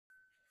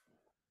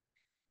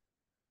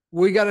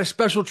We got a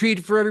special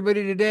treat for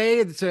everybody today.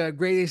 It's a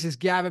great. This is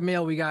Gavin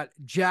Mail. We got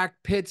Jack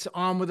Pitts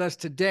on with us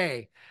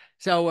today.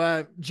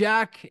 So,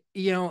 Jack,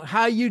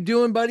 how you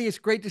doing, buddy? It's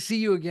great to see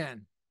you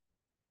again.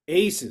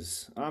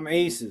 Aces. I'm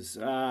aces.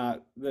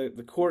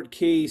 The court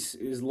case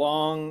is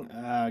long.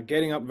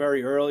 Getting up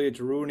very early. It's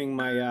ruining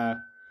my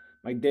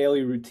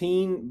daily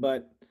routine,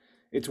 but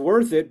it's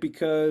worth it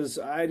because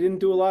I didn't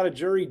do a lot of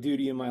jury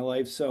duty in my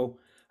life, so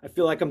I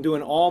feel like I'm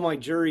doing all my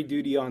jury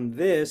duty on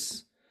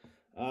this.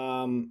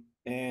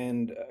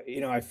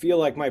 I feel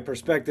like my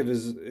perspective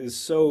is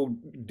so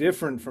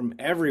different from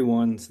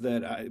everyone's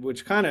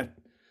which kind of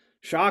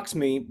shocks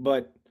me,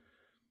 but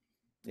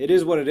it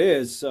is what it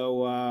is.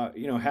 So,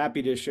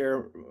 happy to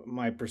share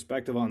my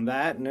perspective on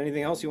that and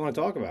anything else you want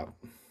to talk about.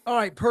 All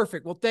right,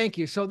 perfect. Well, thank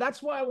you. So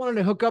that's why I wanted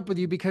to hook up with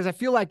you because I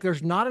feel like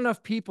there's not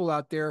enough people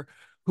out there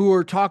who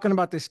are talking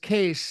about this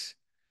case.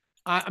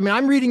 I mean,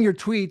 I'm reading your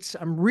tweets.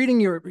 I'm reading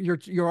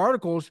your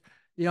articles.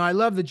 I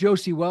love the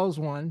Josie Wells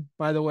one,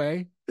 by the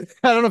way.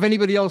 I don't know if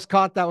anybody else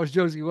caught that was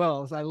Josie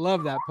Wells. I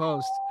love that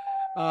post.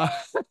 Uh,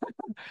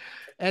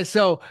 And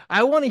so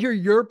I want to hear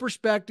your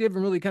perspective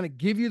and really kind of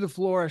give you the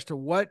floor as to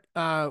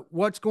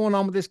what's going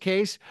on with this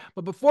case.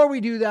 But before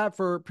we do that,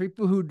 for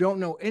people who don't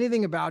know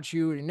anything about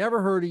you and never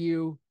heard of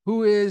you,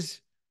 who is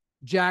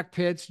Jack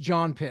Pitts,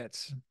 John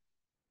Pitts?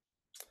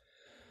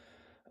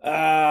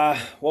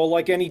 Well,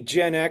 like any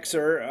Gen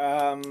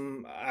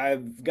Xer,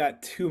 I've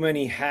got too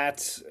many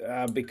hats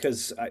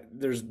because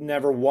there's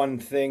never one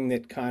thing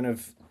that kind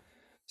of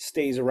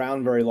stays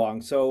around very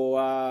long.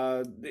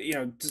 So,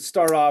 to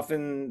start off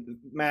in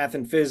math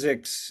and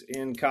physics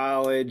in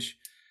college,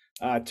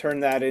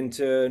 turned that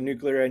into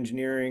nuclear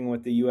engineering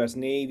with the U.S.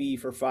 Navy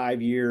for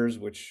 5 years,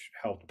 which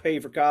helped pay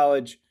for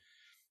college.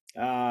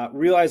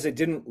 Realized I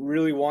didn't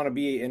really want to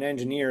be an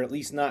engineer, at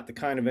least not the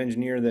kind of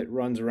engineer that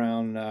runs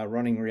around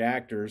running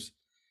reactors.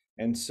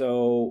 And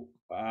so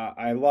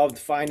I loved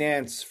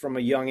finance from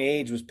a young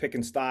age, was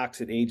picking stocks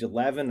at age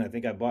 11. I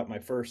think I bought my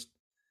first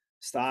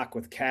stock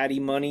with caddy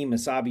money,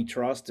 Masabi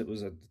Trust. It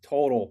was a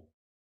total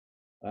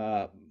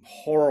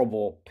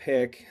horrible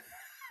pick.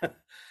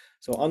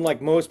 So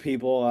unlike most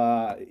people,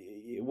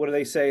 what do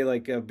they say?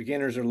 Like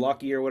beginners are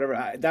lucky or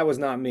whatever. That was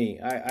not me.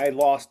 I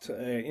lost,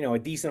 a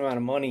decent amount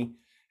of money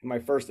in my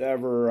first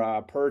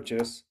ever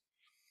purchase,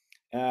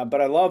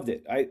 but I loved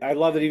it. I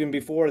loved it even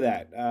before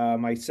that.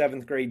 My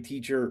seventh grade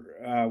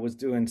teacher was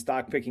doing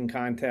stock picking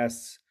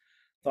contests.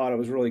 Thought it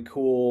was really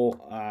cool.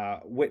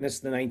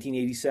 Witnessed the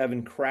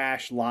 1987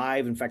 crash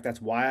live. In fact,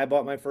 that's why I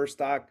bought my first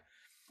stock.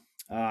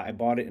 I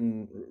bought it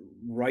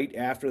right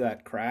after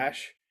that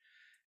crash.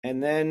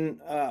 And then,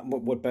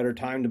 what better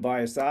time to buy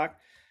a stock?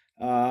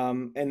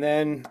 And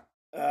then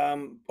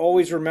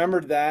always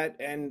remembered that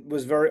and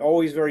was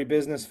always very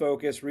business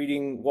focused,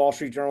 reading Wall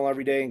Street Journal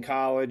every day in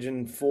college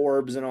and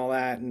Forbes and all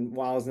that, and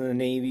while I was in the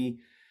Navy.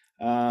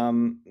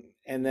 Um,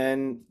 and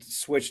then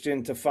switched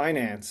into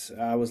finance.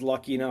 I was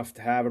lucky enough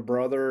to have a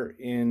brother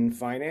in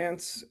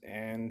finance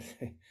and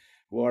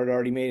who had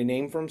already made a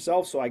name for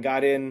himself. So I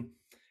got in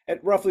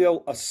at roughly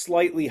a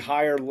slightly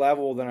higher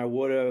level than I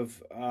would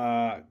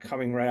have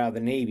coming right out of the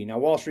Navy. Now,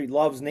 Wall Street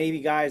loves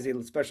Navy guys, they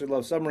especially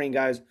love submarine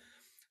guys.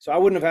 So I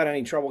wouldn't have had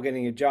any trouble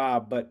getting a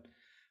job, but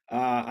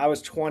I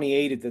was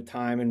 28 at the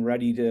time and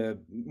ready to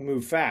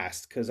move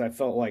fast because I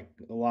felt like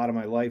a lot of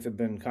my life had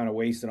been kind of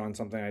wasted on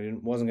something I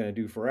didn't wasn't going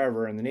to do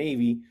forever in the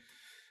Navy.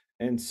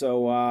 And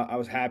so I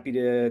was happy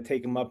to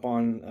take him up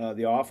on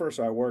the offer.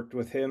 So I worked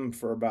with him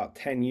for about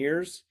 10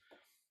 years,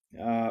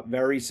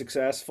 very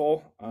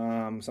successful,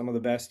 some of the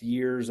best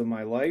years of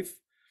my life,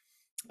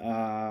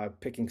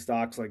 picking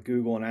stocks like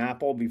Google and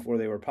Apple before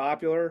they were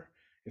popular.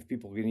 If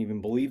people can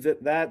even believe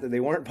that they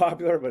weren't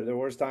popular, but there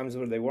was times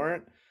where they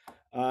weren't.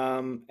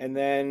 And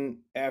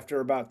then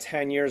after about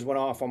 10 years, went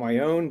off on my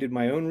own, did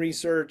my own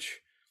research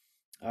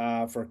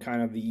for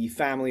kind of the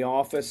family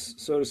office,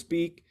 so to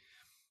speak,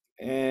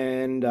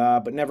 and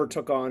but never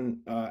took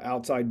on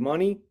outside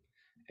money,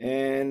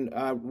 and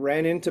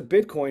ran into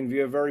Bitcoin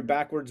via a very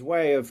backwards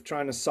way of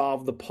trying to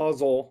solve the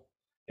puzzle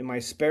in my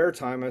spare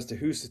time as to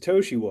who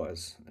Satoshi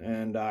was.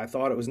 And I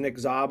thought it was Nick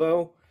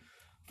Szabo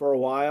for a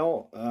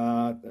while.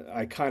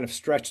 I kind of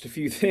stretched a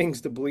few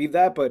things to believe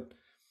that, but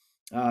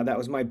that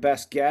was my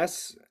best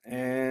guess.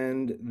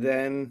 And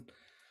then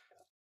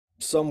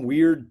some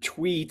weird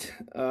tweet,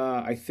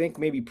 I think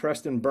maybe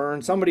Preston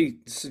Byrne, somebody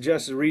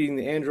suggested reading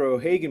the Andrew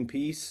O'Hagan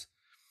piece.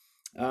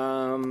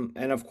 And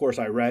of course,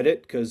 I read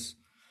it because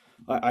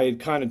I had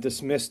kind of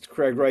dismissed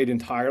Craig Wright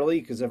entirely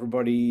because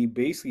everybody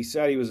basically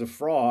said he was a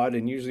fraud.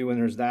 And usually, when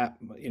there's that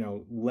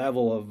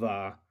level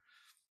of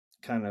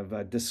kind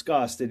of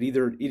disgust, it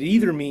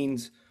either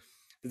means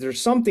that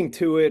there's something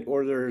to it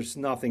or there's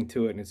nothing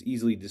to it, and it's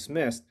easily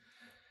dismissed.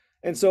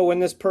 And so when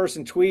this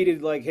person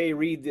tweeted like, "Hey,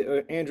 read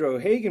the Andrew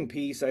O'Hagan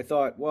piece," I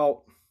thought,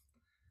 well,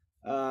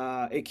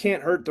 it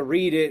can't hurt to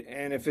read it,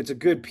 and if it's a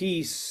good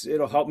piece,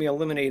 it'll help me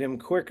eliminate him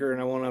quicker,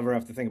 and I won't ever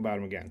have to think about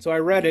him again. So I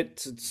read it.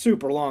 It's a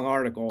super long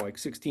article, like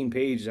 16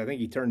 pages. I think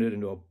he turned it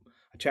into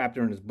a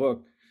chapter in his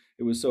book.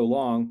 It was so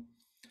long.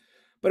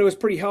 but it was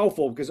pretty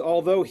helpful because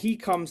although he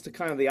comes to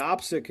kind of the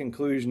opposite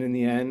conclusion in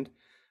the end,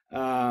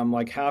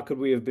 like how could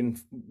we have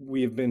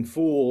been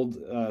fooled?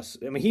 I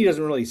mean, he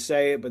doesn't really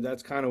say it, but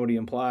that's kind of what he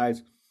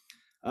implies.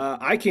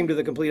 I came to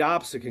the complete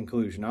opposite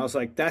conclusion. I was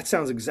like, that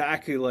sounds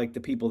exactly like the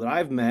people that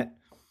I've met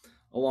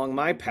along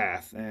my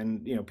path,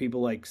 and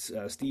people like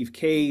Steve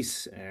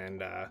Case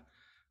and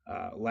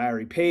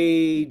Larry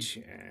Page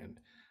and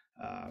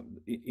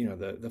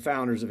the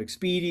founders of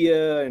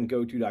Expedia and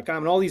GoTo.com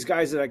and all these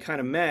guys that I kind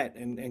of met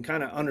and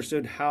kind of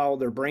understood how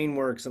their brain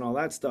works and all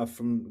that stuff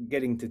from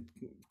getting to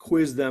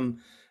quiz them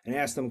and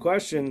ask them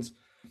questions.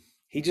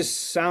 He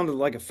just sounded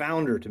like a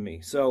founder to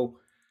me. So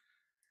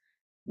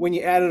when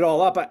you add it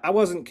all up, I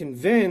wasn't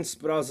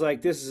convinced, but I was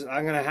like,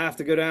 I'm going to have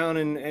to go down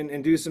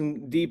and do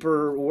some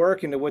deeper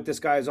work into what this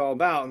guy is all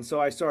about. And so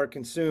I started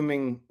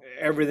consuming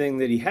everything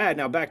that he had.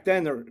 Now, back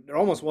then, there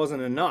almost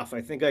wasn't enough.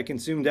 I think I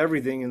consumed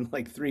everything in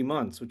like 3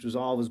 months, which was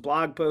all of his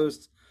blog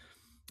posts,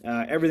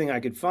 everything I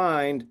could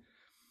find.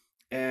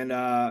 And,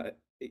 I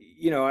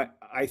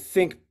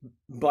think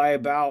by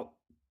about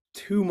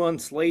 2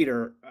 months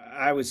later,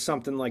 I was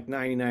something like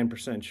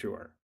 99%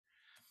 sure.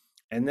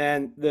 And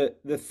then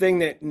the thing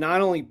that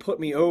not only put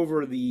me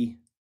over the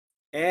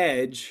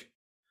edge,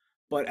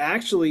 but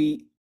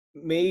actually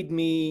made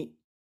me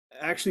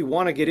actually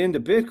want to get into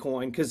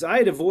Bitcoin, because I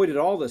had avoided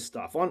all this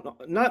stuff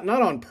not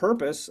on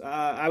purpose.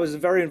 I was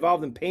very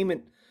involved in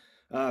payment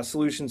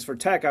solutions for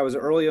tech. I was an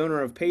early owner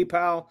of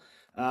PayPal.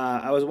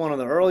 I was one of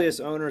the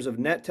earliest owners of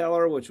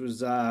NetTeller, which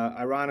was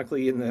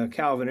ironically in the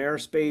Calvin Air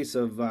space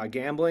of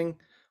gambling,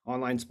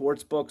 online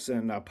sports books,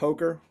 and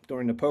poker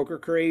during the poker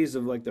craze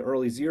of like the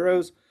early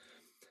zeros.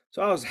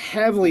 So I was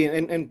heavily,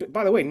 and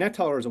by the way,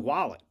 NetTeller is a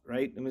wallet,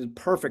 right? I mean, it's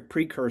a perfect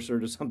precursor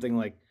to something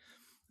like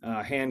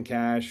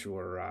Handcash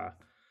or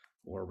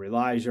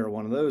Relige or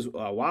one of those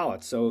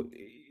wallets. So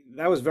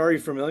that was very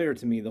familiar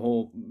to me, the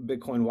whole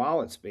Bitcoin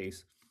wallet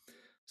space.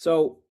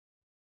 So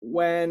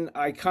when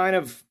I kind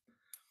of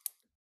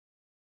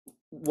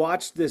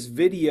watched this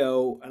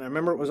video, and I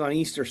remember it was on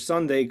Easter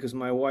Sunday because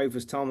my wife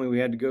was telling me we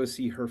had to go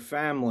see her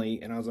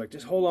family, and I was like,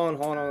 just hold on,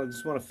 I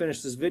just want to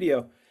finish this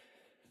video.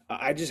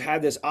 I just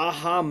had this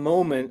aha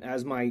moment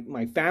as my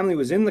family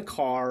was in the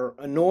car,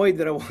 annoyed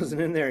that I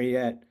wasn't in there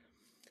yet.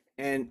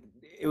 And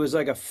it was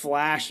like a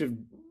flash of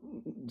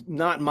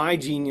not my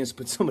genius,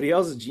 but somebody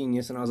else's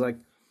genius. And I was like,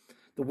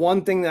 the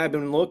one thing that I've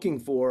been looking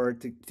for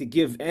to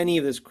give any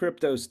of this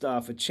crypto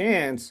stuff a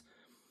chance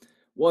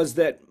was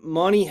that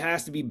money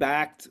has to be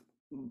backed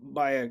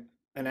by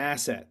an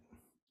asset.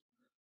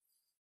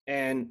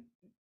 And,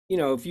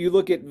 if you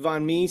look at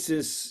von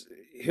Mises,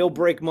 he'll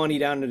break money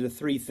down into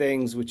three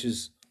things, which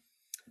is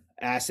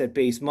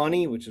asset-based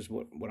money, which is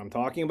what I'm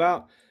talking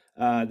about.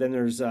 Then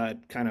there's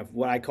kind of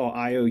what I call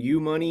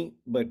IOU money,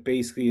 but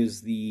basically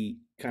is the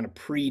kind of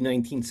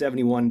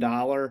pre-1971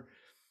 dollar,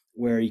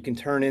 where you can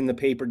turn in the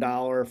paper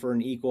dollar for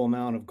an equal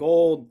amount of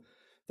gold,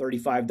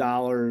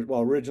 $35.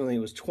 Well, originally it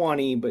was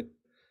 20, but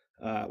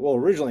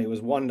originally it was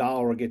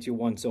 $1 will get you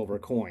one silver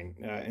coin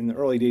in the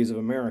early days of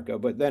America,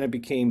 but then it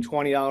became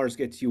 $20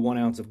 gets you 1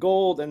 ounce of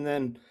gold, and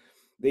then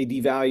they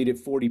devalued it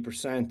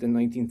 40% in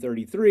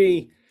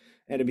 1933.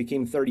 And it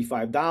became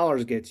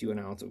 $35 gets you an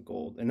ounce of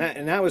gold. And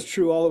that was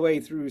true all the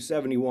way through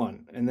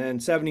 71. And then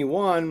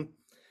 71,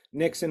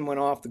 Nixon went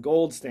off the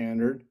gold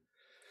standard,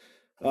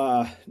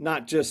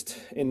 not just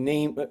in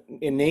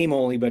name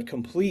only, but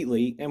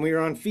completely. And we were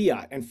on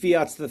fiat. And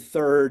fiat's the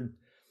third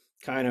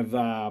kind of,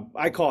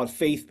 I call it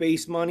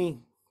faith-based money,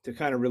 to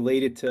kind of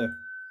relate it to,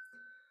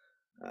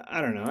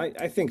 I don't know.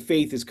 I think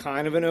faith is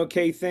kind of an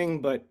okay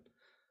thing, but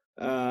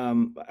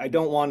I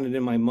don't want it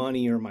in my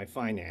money or my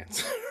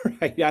finance.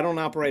 Right? I don't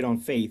operate on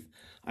faith.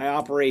 I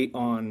operate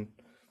on,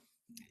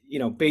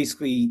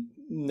 basically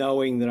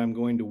knowing that I'm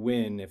going to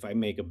win if I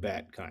make a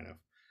bet, kind of.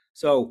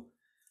 So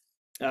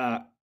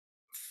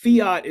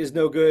fiat is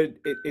no good.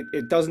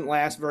 It doesn't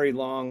last very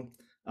long.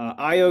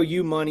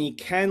 IOU money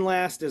can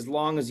last as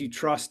long as you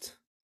trust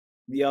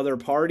the other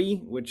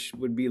party, which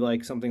would be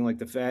like something like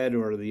the Fed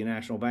or the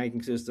national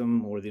banking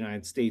system or the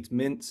United States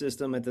mint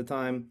system at the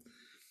time.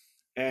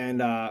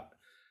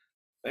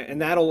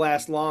 And that'll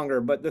last longer.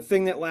 But the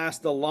thing that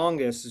lasts the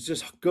longest is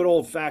just good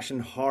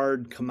old-fashioned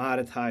hard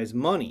commoditized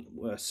money,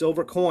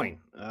 silver coin,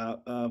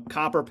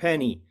 copper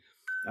penny,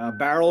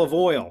 barrel of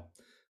oil.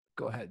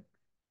 Go ahead.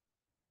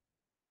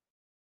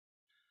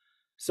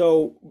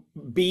 So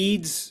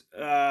beads,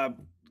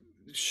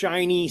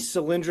 shiny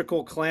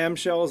cylindrical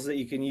clamshells that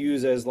you can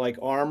use as like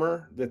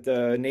armor, that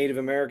the Native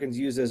Americans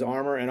use as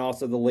armor, and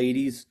also the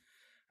ladies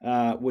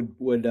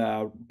would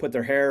put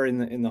their hair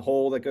in the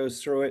hole that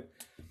goes through it.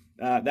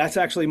 That's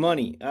actually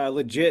money,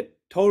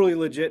 totally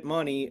legit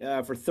money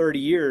for 30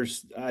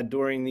 years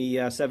during the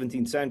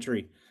 17th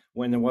century,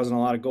 when there wasn't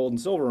a lot of gold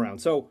and silver around.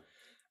 So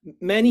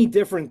many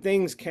different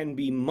things can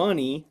be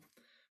money,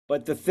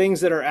 but the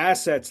things that are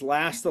assets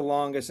last the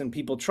longest and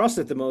people trust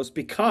it the most,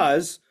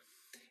 because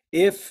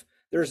if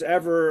there's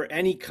ever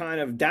any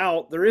kind of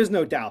doubt, there is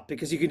no doubt,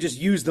 because you can just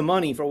use the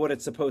money for what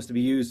it's supposed to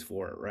be used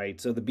for,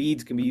 right? So the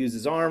beads can be used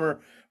as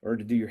armor or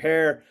to do your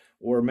hair,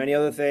 or many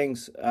other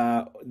things.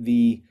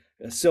 The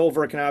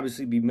silver can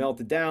obviously be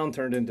melted down,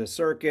 turned into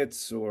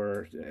circuits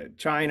or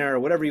china or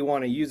whatever you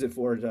want to use it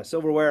for,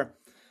 silverware.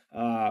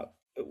 Uh,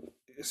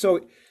 so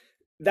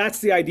that's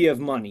the idea of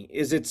money,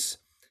 is it's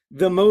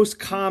the most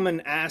common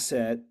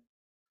asset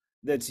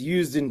that's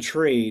used in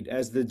trade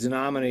as the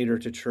denominator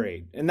to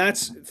trade. And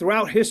that's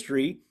throughout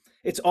history.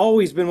 It's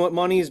always been what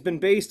money has been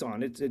based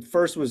on. It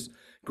first was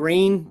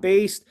grain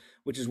based,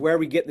 which is where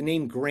we get the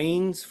name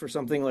grains for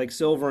something like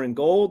silver and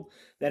gold.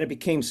 Then it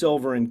became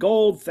silver and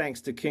gold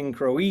thanks to King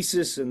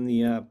Croesus and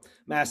the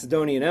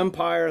Macedonian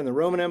Empire and the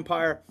Roman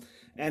Empire.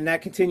 And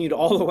that continued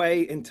all the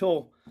way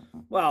until,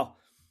 well,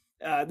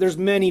 there's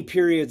many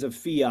periods of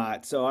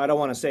fiat, so I don't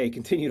want to say it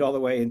continued all the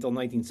way until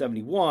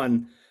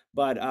 1971.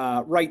 But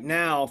right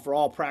now, for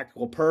all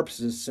practical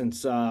purposes,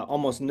 since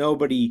almost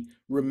nobody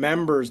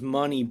remembers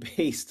money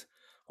based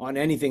on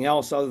anything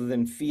else other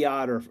than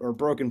fiat or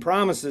broken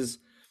promises,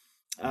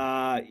 it's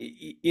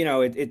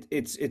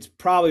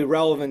probably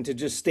relevant to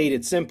just state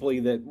it simply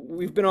that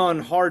we've been on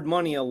hard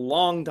money a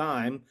long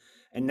time,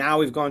 and now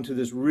we've gone through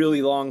this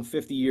really long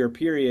 50-year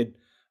period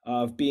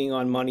of being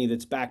on money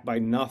that's backed by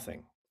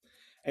nothing.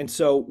 And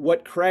so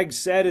what Craig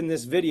said in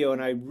this video,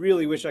 and I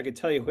really wish I could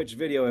tell you which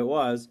video it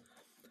was,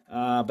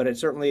 but it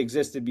certainly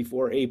existed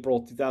before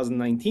April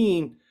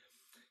 2019,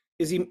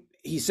 is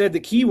he said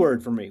the key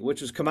word for me,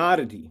 which was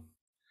commodity.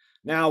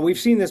 Now, we've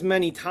seen this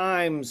many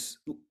times,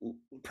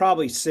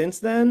 probably since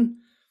then,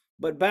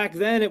 but back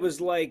then it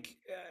was like,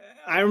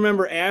 I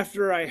remember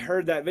after I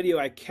heard that video,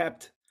 I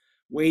kept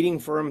waiting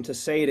for him to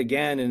say it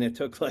again, and it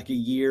took like a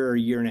year or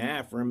year and a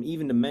half for him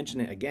even to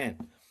mention it again.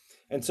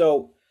 And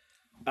so,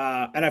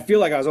 and I feel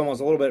like I was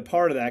almost a little bit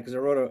part of that because I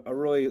wrote a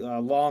really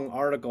long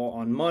article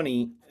on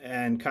money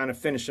and kind of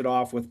finished it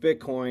off with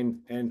Bitcoin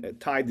and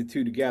tied the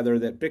two together,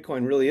 that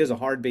Bitcoin really is a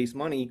hard-based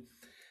money.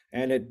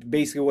 And it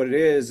basically what it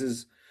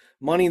is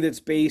money that's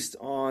based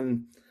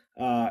on,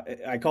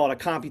 I call it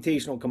a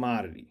computational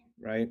commodity,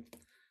 right?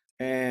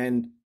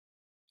 And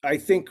I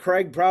think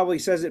Craig probably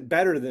says it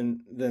better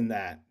than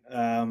that.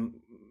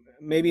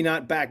 Maybe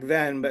not back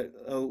then, but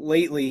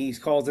lately he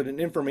calls it an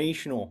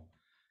informational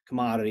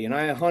commodity. And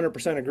I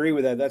 100% agree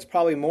with that. That's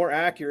probably more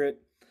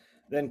accurate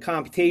than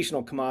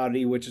computational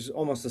commodity, which is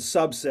almost a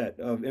subset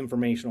of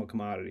informational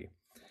commodity.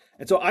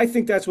 And so I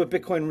think that's what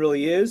Bitcoin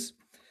really is.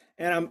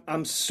 And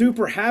I'm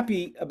super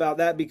happy about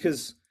that,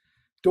 because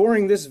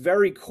during this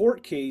very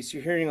court case,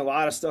 you're hearing a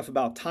lot of stuff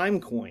about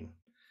Timecoin.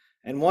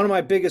 And one of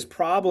my biggest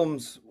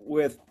problems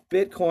with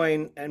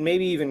Bitcoin, and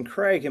maybe even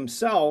Craig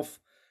himself,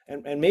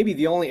 and maybe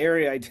the only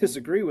area I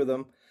disagree with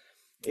him,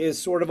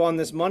 is sort of on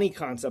this money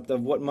concept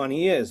of what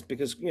money is.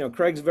 Because,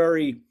 Craig's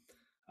very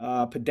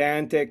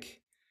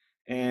pedantic,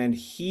 and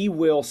he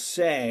will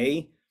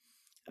say,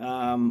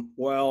 von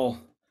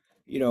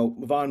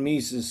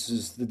Mises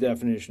is the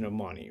definition of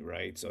money,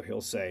 right? So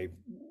he'll say,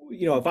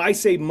 if I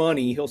say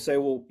money, he'll say,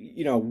 well,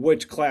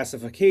 which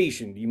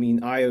classification? Do you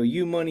mean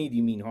IOU money? Do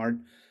you mean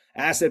hard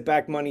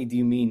asset-backed money? Do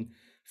you mean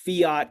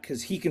fiat?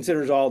 Because he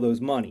considers all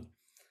those money.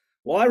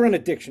 Well, I run a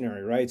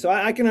dictionary, right? So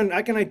I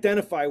can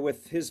identify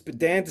with his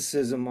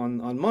pedanticism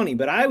on money,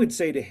 but I would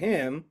say to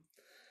him,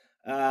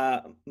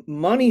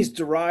 money's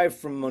derived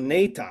from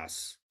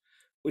monetas,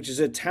 which is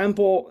a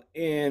temple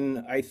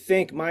in, I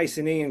think,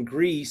 Mycenaean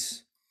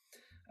Greece,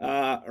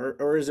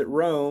 or is it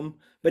Rome?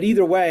 But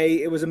either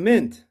way, it was a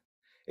mint.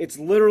 It's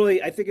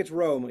literally, I think it's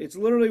Rome. It's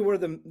literally where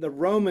the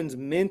Romans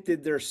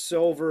minted their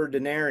silver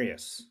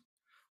denarius,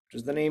 which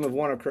is the name of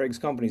one of Craig's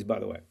companies, by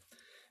the way.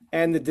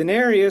 And the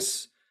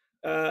denarius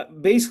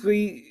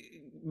basically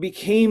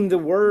became the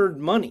word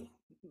money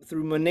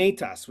through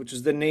monetas, which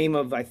is the name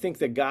of, I think,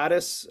 the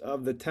goddess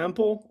of the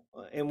temple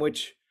in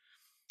which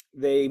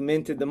they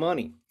minted the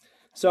money.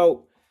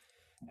 So,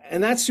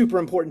 and that's super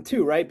important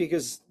too, right?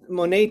 Because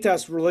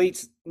monetas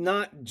relates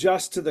not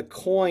just to the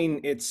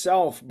coin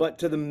itself, but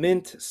to the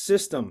mint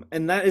system.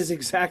 And that is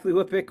exactly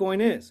what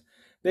Bitcoin is.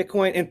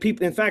 Bitcoin, and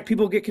people, in fact,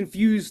 people get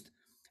confused,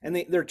 and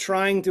they're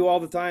trying to all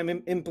the time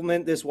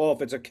implement this. Well,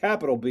 if it's a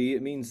capital B,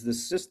 it means the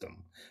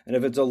system. And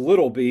if it's a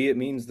little b, it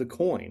means the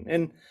coin.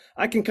 And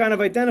I can kind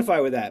of identify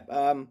with that.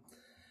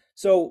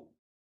 So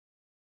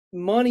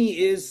money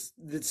is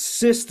the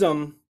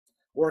system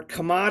or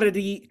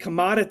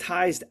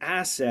commoditized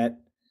asset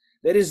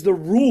that is the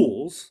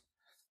rules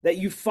that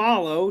you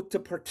follow to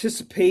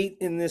participate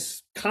in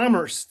this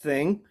commerce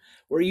thing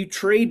where you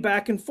trade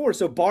back and forth.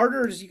 So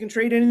barters, you can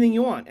trade anything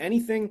you want.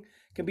 Anything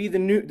can be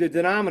the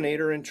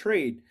denominator in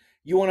trade.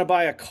 You want to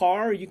buy a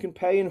car, you can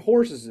pay in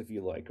horses if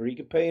you like, or you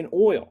can pay in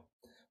oil.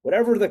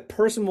 Whatever the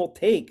person will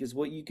take is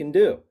what you can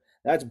do.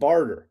 That's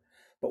barter.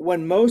 But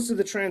when most of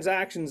the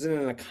transactions in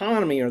an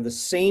economy are the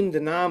same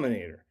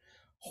denominator,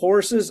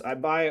 horses, I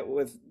buy it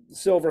with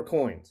silver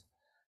coins.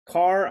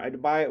 Car, I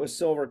buy it with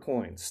silver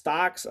coins.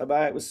 Stocks, I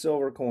buy it with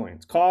silver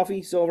coins.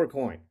 Coffee, silver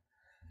coin.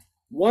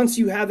 Once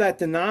you have that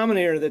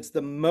denominator that's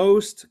the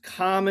most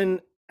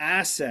common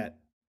asset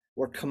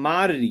or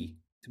commodity,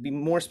 to be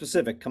more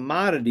specific,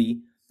 commodity,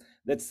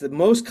 that's the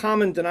most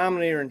common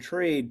denominator in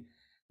trade,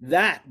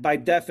 that by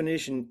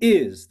definition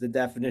is the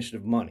definition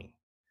of money.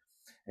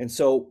 And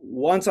so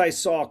once I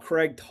saw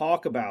Craig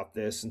talk about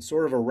this in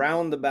sort of a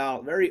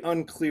roundabout, very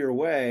unclear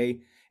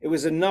way, it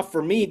was enough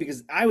for me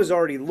because I was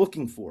already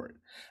looking for it.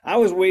 I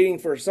was waiting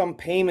for some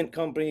payment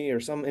company or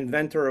some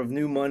inventor of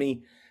new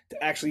money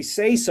to actually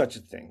say such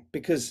a thing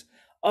because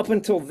up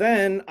until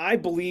then, I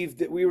believed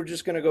that we were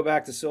just going to go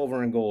back to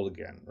silver and gold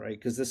again, right?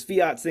 Because this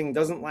fiat thing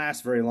doesn't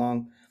last very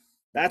long.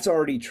 That's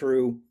already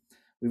true.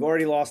 We've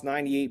already lost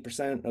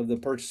 98% of the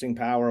purchasing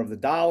power of the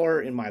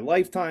dollar in my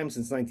lifetime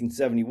since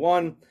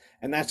 1971,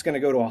 and that's going to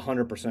go to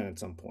 100% at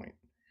some point.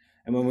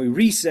 And when we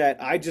reset,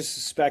 I just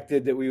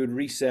suspected that we would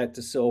reset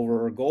to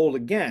silver or gold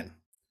again.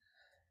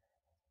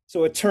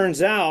 So it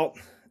turns out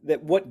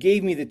that what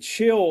gave me the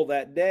chill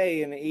that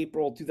day in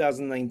April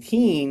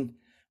 2019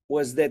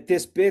 was that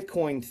this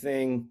Bitcoin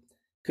thing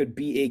could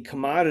be a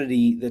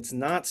commodity that's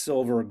not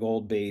silver or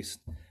gold based,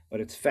 but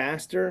it's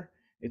faster,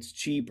 it's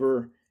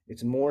cheaper,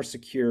 it's more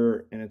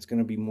secure, and it's going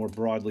to be more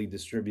broadly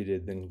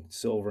distributed than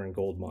silver and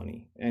gold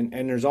money. And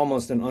there's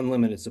almost an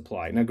unlimited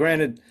supply. Now,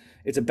 granted,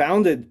 it's a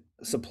bounded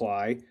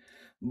supply,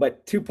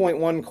 but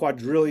 2.1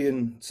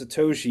 quadrillion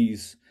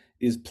Satoshis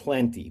is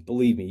plenty.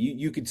 Believe me,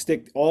 you could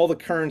stick all the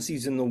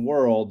currencies in the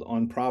world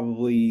on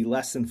probably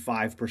less than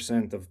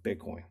 5% of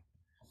Bitcoin,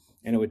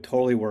 and it would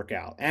totally work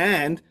out.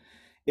 And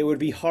it would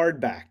be hard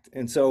backed.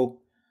 And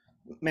so,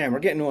 man, we're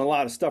getting to a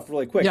lot of stuff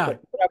really quick. Yeah.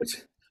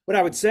 But what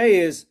I would say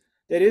is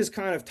that is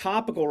kind of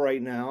topical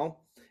right now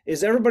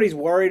is everybody's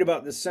worried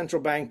about the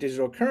central bank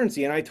digital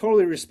currency. And I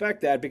totally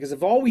respect that because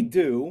if all we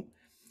do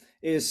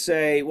is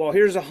say, well,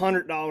 here's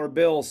 $100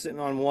 bill sitting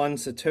on one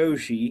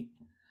Satoshi,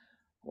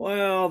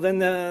 well, then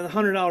the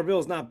 $100 bill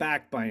is not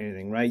backed by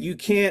anything, right? You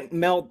can't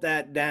melt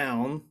that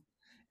down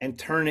and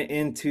turn it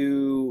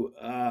into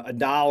a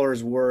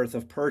dollar's worth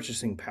of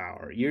purchasing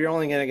power. You're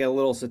only going to get a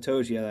little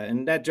Satoshi out of that.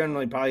 And that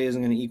generally probably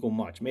isn't going to equal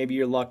much. Maybe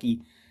you're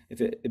lucky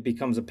if it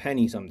becomes a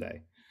penny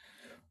someday.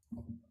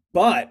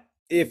 But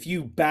if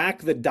you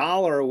back the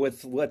dollar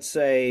with, let's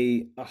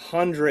say,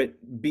 100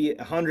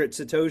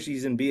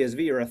 Satoshis in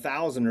BSV or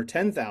 1,000 or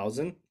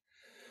 10,000,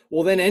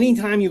 well, then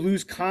anytime you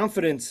lose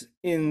confidence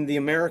in the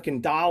American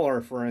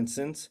dollar, for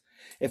instance,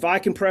 if I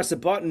can press a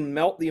button,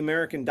 melt the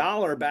American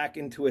dollar back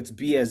into its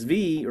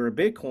BSV or a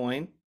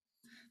Bitcoin,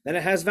 then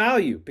it has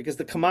value because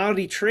the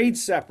commodity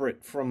trades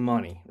separate from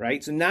money,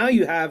 right? So now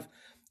you have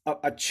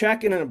a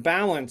check and a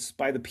balance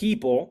by the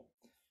people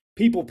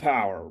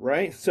power,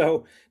 right?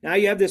 So now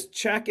you have this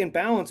check and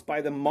balance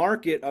by the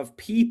market of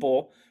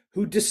people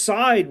who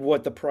decide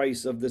what the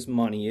price of this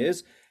money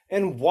is.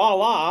 And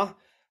voila,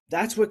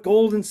 that's what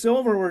gold and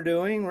silver were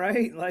doing,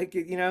 right? Like,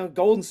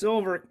 gold and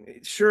silver,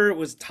 sure, it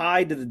was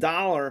tied to the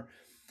dollar,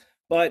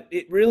 but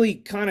it really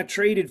kind of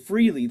traded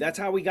freely. That's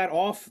how we got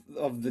off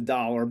of the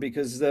dollar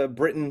because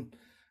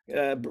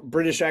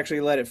British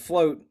actually let it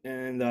float,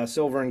 and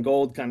silver and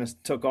gold kind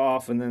of took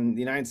off, and then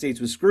the United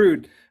States was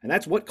screwed, and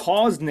that's what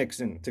caused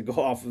Nixon to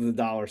go off of the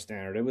dollar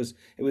standard. It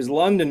was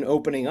London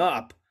opening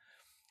up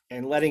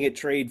and letting it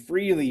trade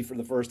freely for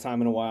the first time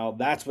in a while.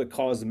 That's what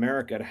caused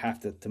America to have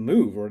to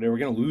move, or they were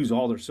going to lose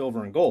all their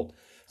silver and gold.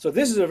 So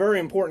this is a very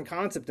important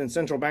concept in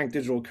central bank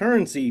digital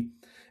currency.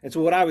 And so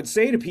what I would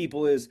say to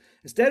people is,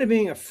 instead of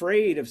being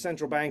afraid of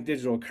central bank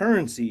digital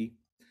currency,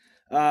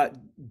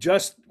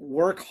 just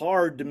work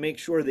hard to make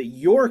sure that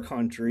your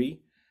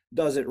country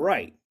does it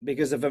right.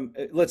 Because if,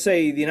 let's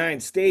say, the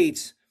United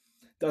States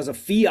does a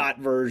fiat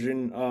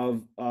version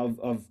of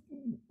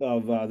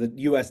the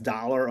US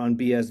dollar on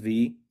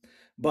BSV,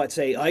 but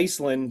say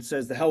Iceland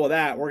says the hell with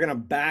that, we're going to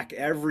back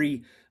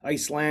every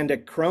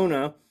Icelandic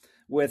krona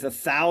with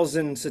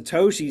 1,000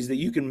 Satoshis that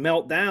you can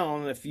melt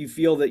down if you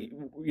feel that,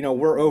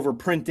 we're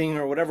overprinting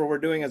or whatever we're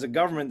doing as a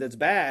government that's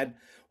bad.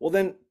 Well,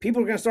 then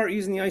people are going to start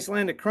using the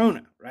Icelandic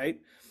krona, right?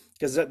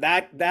 Because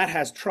that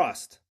has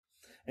trust.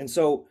 And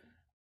so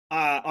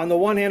on the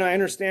one hand, I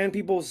understand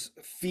people's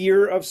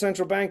fear of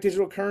central bank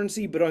digital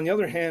currency, but on the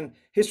other hand,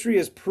 history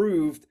has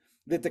proved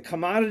that the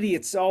commodity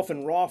itself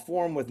in raw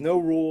form with no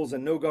rules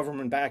and no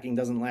government backing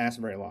doesn't last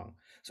very long.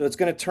 So it's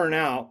going to turn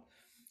out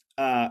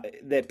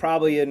that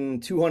probably in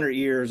 200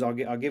 years, I'll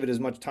give it as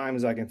much time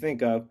as I can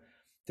think of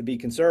to be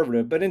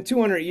conservative, but in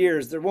 200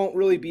 years, there won't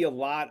really be a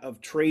lot of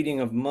trading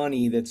of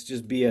money that's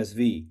just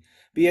BSV.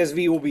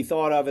 BSV will be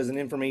thought of as an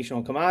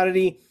informational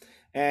commodity,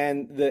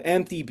 and the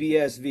empty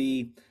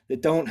BSV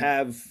that don't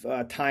have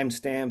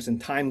timestamps and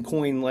time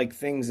coin like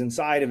things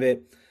inside of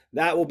it,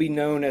 that will be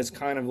known as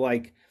kind of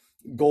like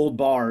gold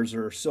bars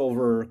or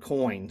silver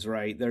coins,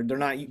 right? They're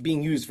not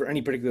being used for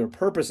any particular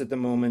purpose at the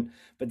moment,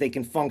 but they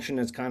can function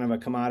as kind of a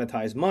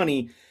commoditized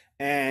money,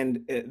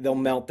 and they'll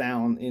melt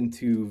down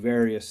into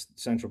various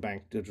central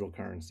bank digital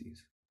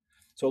currencies.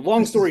 So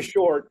long story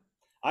short,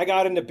 I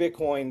got into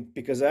Bitcoin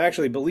because I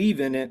actually believe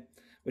in it,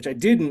 which I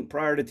didn't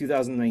prior to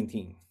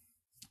 2019.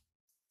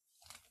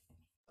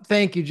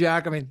 Thank you,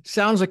 Jack. I mean,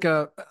 sounds like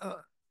a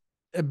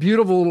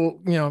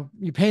beautiful,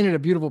 you painted a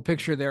beautiful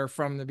picture there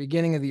from the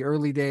beginning of the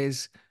early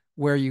days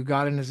where you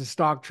got in as a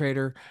stock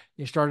trader,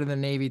 you started in the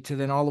Navy, to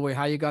then all the way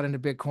how you got into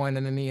Bitcoin,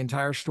 and then the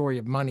entire story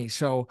of money.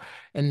 So,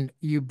 and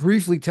you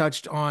briefly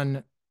touched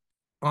on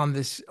on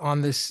this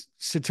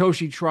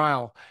Satoshi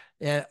trial.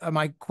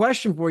 My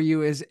question for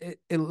you is: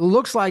 it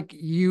looks like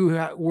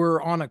you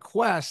were on a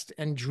quest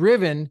and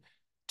driven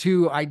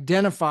to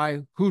identify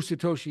who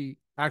Satoshi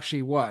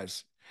actually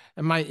was.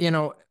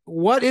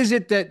 What is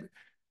it that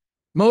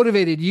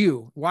motivated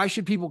you? Why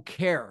should people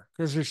care?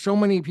 Because there's so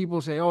many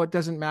people say, "Oh, it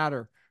doesn't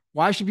matter."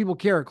 Why should people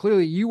care?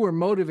 Clearly, you were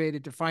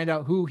motivated to find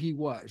out who he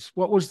was.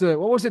 What was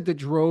it that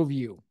drove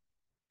you?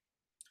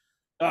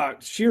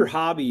 Sheer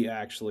hobby,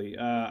 actually.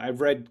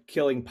 I've read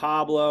Killing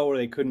Pablo, where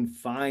they couldn't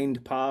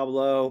find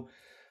Pablo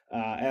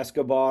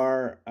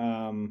Escobar.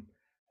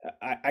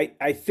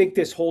 I think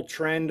this whole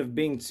trend of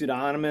being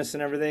pseudonymous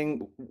and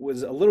everything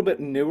was a little bit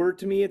newer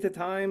to me at the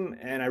time,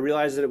 and I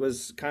realized that it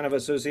was kind of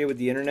associated with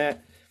the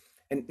internet.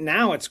 And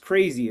now it's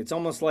crazy. It's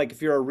almost like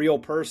if you're a real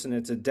person,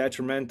 it's a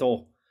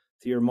detrimental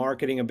to your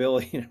marketing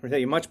ability and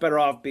everything. You're much better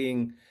off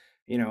being,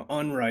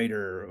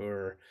 Unwriter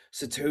or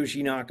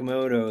Satoshi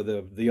Nakamoto,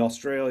 the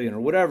Australian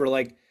or whatever.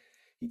 Like,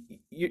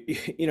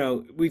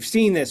 we've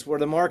seen this where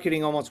the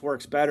marketing almost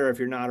works better if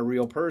you're not a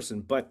real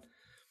person. But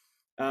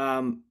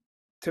um,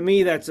 to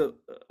me, that's a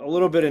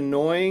little bit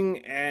annoying,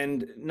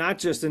 and not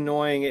just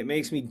annoying. It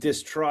makes me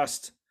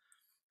distrust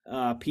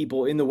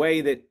people in the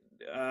way that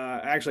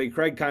actually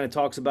Craig kind of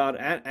talks about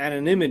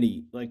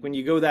anonymity. Like when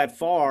you go that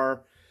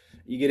far,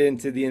 you get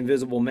into the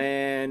Invisible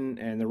Man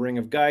and the Ring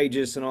of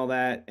Gyges and all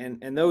that,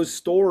 and those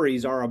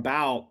stories are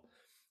about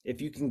if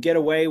you can get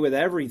away with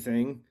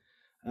everything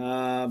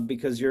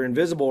because you're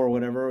invisible or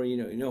whatever.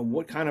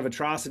 What kind of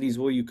atrocities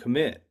will you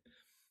commit?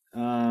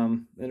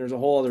 And there's a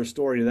whole other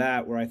story to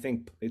that where I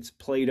think it's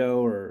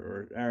Plato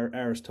or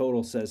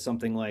Aristotle says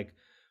something like,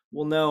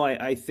 well, no,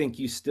 I think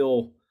you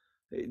still,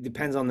 it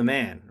depends on the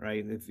man,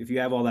 right? If you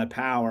have all that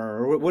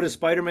power, or what does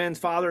Spider-Man's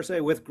father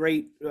say? With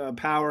great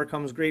power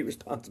comes great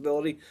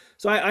responsibility.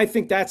 So I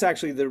think that's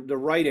actually the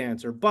right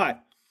answer.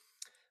 But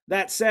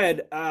that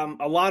said,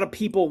 a lot of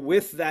people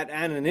with that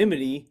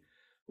anonymity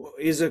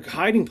is a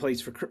hiding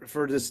place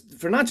for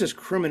not just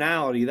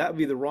criminality. That would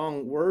be the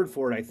wrong word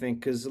for it, I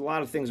think, because a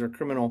lot of things are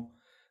criminal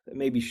that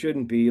maybe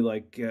shouldn't be,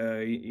 like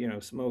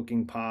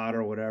smoking pot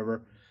or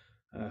whatever.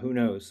 Who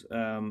knows?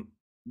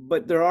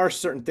 But there are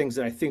certain things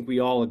that I think we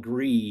all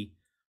agree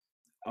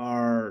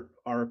are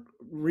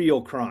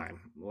real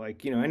crime.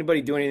 Like,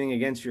 anybody do anything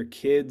against your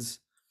kids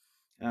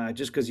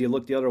just because you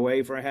look the other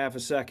way for a half a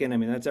second. I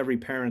mean, that's every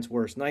parent's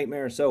worst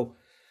nightmare. So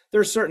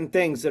there's certain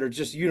things that are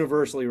just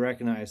universally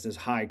recognized as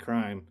high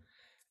crime.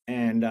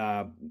 And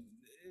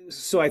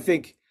so I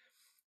think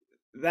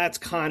that's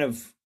kind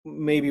of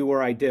maybe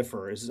where I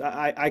differ. Is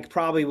I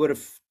probably would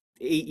have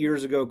 8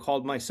 years ago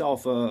called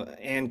myself a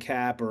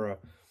ANCAP or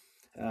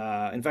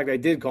in fact, I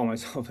did call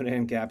myself an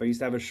ANCAP. I used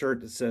to have a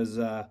shirt that says,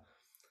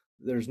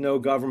 "There's no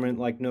government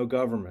like no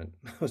government."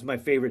 That was my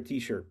favorite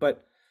T-shirt.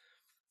 But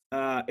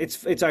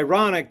it's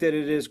ironic that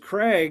it is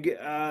Craig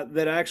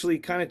that actually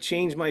kind of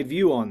changed my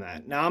view on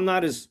that. Now I'm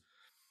not as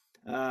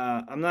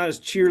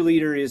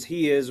cheerleader as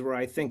he is, where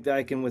I think that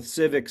I can with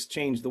civics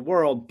change the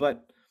world.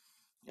 But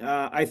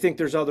I think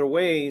there's other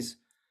ways.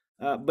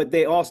 But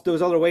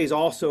those other ways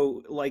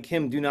also, like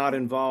him, do not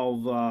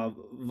involve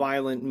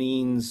violent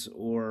means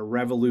or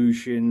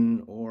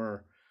revolution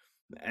or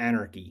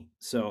anarchy.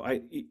 So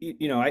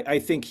I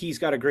think he's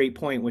got a great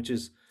point, which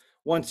is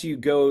once you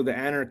go the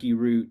anarchy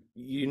route,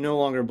 you no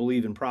longer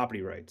believe in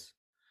property rights.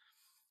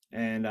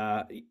 And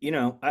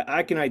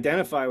I can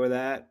identify with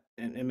that,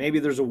 and maybe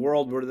there's a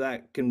world where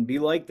that can be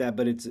like that,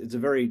 but it's a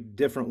very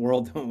different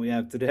world than we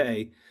have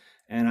today.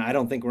 And I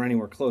don't think we're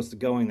anywhere close to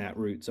going that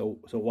route. So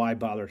why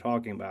bother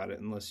talking about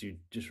it unless you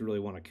just really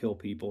want to kill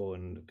people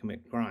and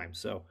commit crimes?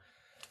 So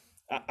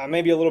I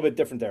may be a little bit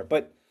different there.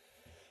 But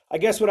I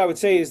guess what I would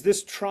say is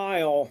this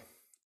trial,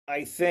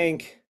 I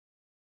think,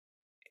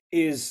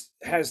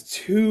 has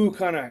two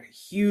kind of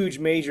huge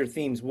major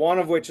themes. One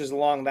of which is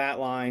along that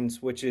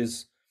lines, which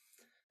is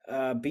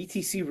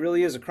BTC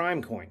really is a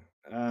crime coin.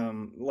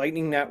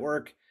 Lightning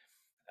Network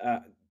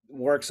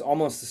works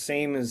almost the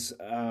same as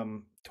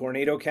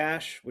Tornado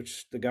Cash,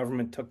 which the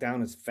government took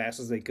down as fast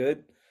as they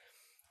could,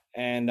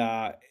 and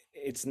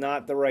it's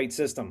not the right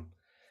system.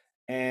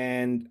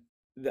 And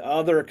the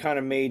other kind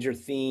of major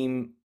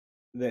theme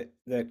that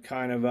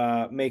kind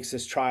of makes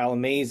this trial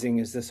amazing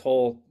is this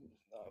whole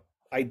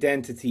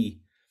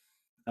identity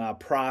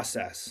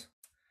process.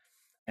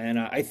 And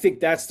I think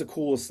that's the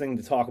coolest thing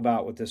to talk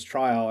about with this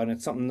trial, and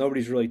it's something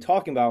nobody's really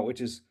talking about,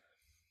 which is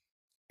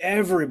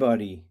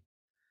everybody,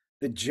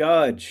 the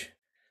judge,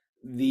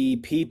 the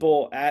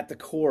people at the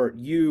court,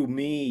 you,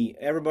 me,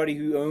 everybody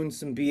who owns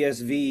some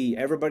BSV,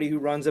 everybody who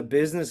runs a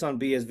business on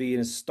BSV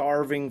and is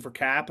starving for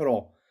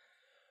capital.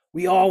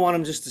 We all want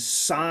them just to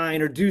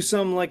sign or do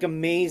some like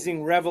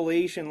amazing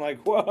revelation,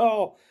 like,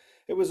 whoa,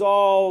 it was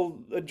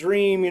all a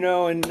dream,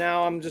 and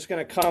now I'm just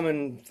going to come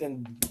and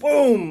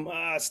boom,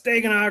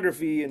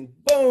 steganography, and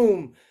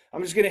boom,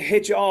 I'm just going to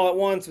hit you all at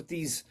once with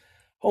these.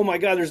 Oh my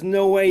God, there's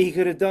no way he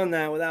could have done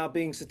that without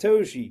being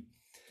Satoshi.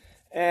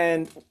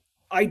 And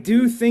I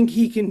do think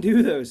he can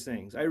do those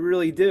things. I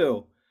really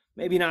do.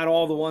 Maybe not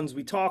all the ones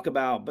we talk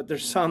about, but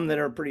there's some that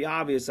are pretty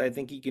obvious I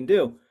think he can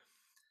do.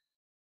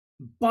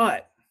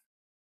 But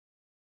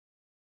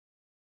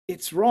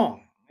it's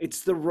wrong.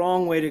 It's the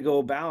wrong way to go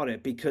about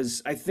it,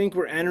 because I think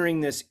we're entering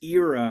this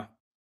era,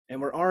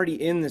 and we're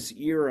already in this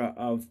era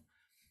of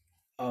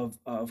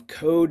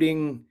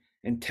coding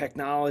and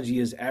technology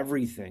is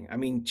everything. I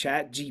mean,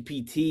 Chat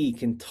GPT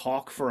can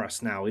talk for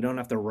us now. We don't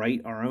have to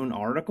write our own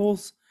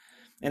articles.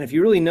 And if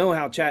you really know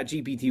how Chat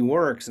GPT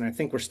works, and I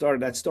think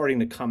that's starting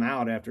to come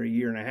out after a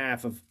year and a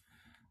half of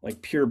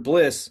like pure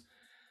bliss,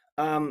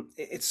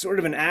 it's sort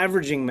of an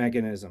averaging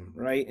mechanism,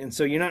 right? And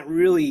so you're not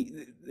really,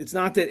 it's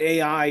not that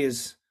AI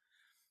is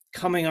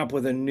coming up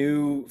with a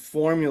new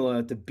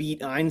formula to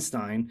beat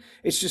Einstein.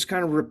 It's just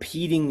kind of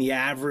repeating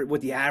what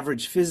the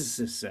average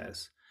physicist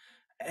says.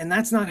 And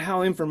that's not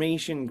how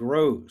information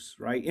grows,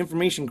 right?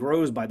 Information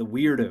grows by the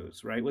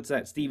weirdos, right? What's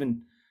that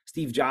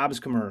Steve Jobs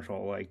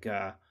commercial? Like,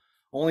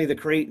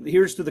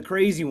 here's to the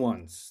crazy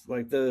ones,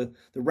 like the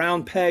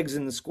round pegs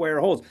in the square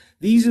holes.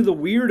 These are the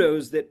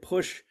weirdos that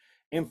push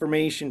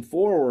information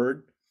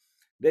forward,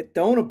 that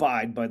don't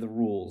abide by the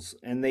rules,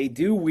 and they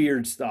do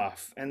weird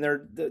stuff, and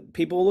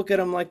people look at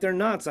them like they're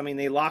nuts. I mean,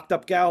 they locked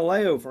up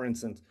Galileo, for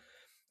instance,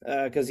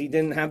 because he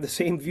didn't have the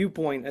same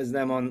viewpoint as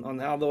them on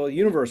how the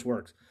universe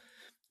works.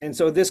 And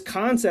so this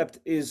concept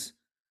is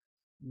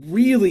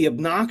really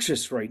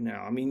obnoxious right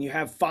now. I mean, you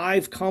have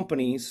 5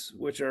 companies,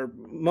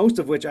 most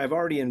of which I've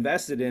already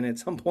invested in at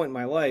some point in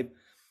my life,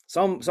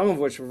 some of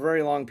which for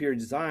very long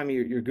periods of time,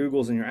 your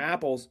Googles and your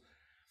Apples.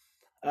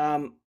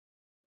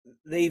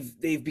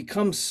 They've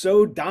become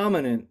so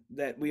dominant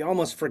that we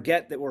almost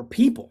forget that we're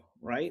people,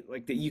 right?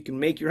 Like that you can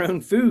make your own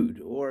food,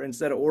 or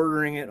instead of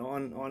ordering it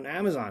on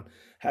Amazon,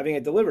 having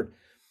it delivered.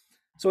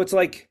 So it's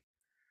like,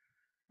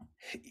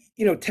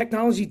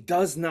 technology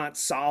does not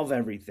solve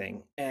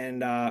everything.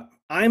 And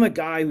I'm a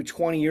guy who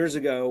 20 years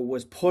ago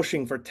was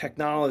pushing for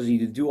technology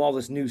to do all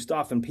this new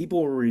stuff, and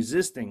people were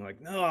resisting,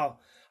 like, no,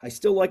 I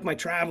still like my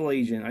travel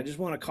agent. I just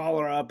want to call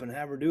her up and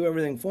have her do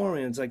everything for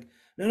me. And it's like,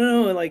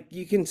 no, like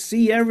you can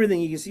see everything.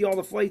 You can see all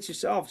the flights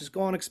yourself. Just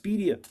go on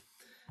Expedia.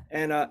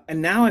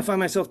 And now I find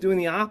myself doing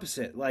the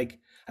opposite. Like,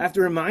 I have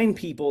to remind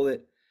people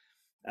that,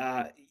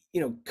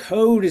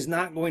 code is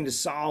not going to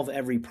solve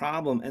every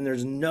problem. And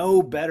there's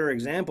no better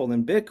example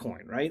than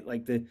Bitcoin, right?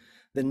 Like the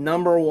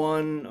number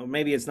one, or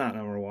maybe it's not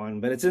number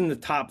one, but it's in the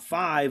top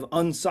 5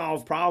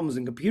 unsolved problems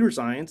in computer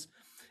science,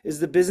 is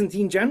the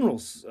Byzantine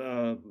generals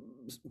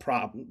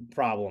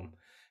problem.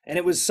 And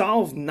it was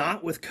solved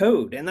not with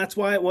code. And that's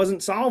why it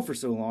wasn't solved for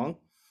so long.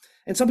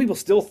 And some people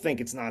still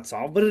think it's not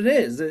solved, but it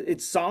is.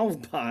 It's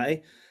solved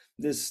by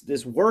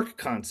this work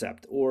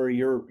concept, or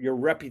your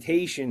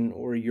reputation,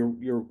 or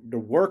the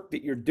work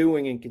that you're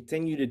doing and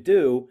continue to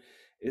do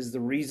is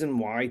the reason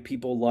why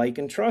people like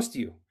and trust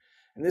you.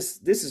 And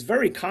this is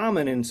very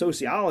common in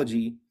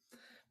sociology,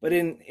 but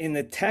in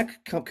the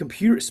tech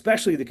computer,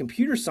 especially the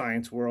computer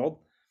science world,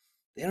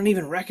 they don't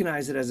even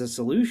recognize it as a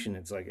solution.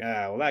 It's like,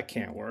 well, that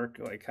can't work.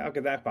 Like, how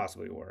could that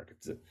possibly work?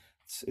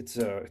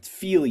 It's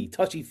feely,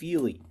 touchy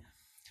feely.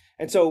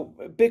 And so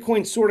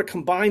Bitcoin sort of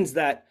combines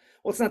that.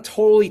 Well, it's not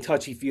totally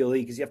touchy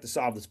feely because you have to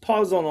solve this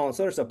puzzle and all this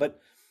other stuff.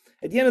 But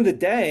at the end of the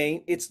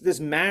day, it's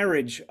this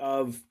marriage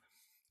of,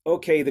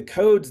 okay, the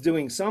code's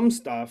doing some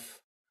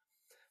stuff,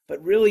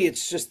 but really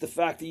it's just the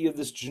fact that you have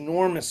this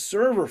ginormous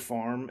server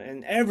farm,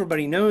 and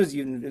everybody knows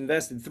you've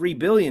invested $3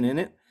 billion in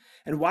it.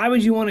 And why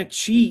would you want to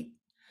cheat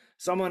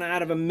someone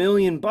out of $1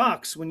 million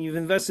when you've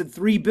invested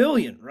 $3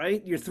 billion,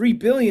 right? Your $3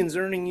 billion's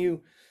earning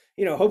you,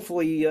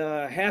 hopefully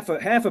half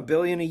a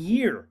billion a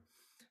year.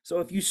 So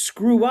if you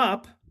screw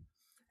up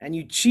and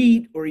you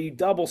cheat, or you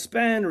double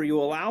spend, or you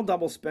allow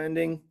double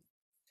spending,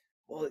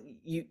 well,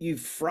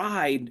 you've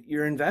fried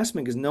your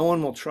investment, because no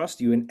one will trust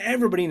you. And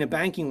everybody in the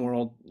banking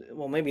world,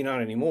 well, maybe not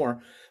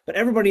anymore, but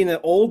everybody in the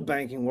old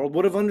banking world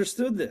would have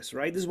understood this,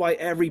 right? This is why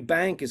every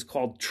bank is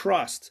called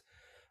trust.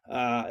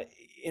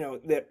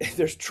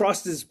 There's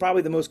trust is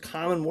probably the most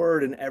common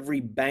word in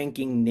every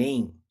banking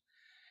name.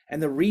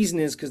 And the reason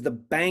is because the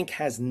bank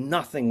has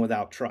nothing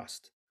without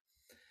trust.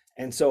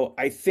 And so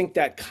I think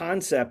that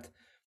concept,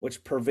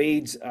 which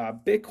pervades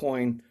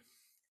Bitcoin,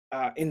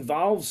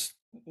 involves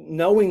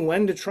knowing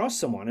when to trust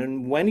someone.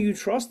 And when you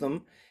trust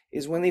them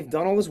is when they've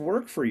done all this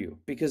work for you,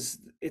 because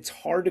it's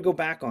hard to go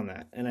back on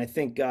that. And I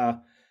think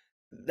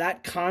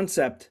that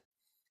concept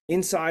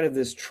inside of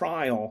this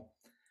trial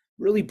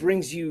really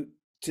brings you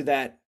to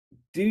that.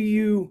 Do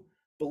you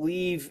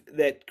believe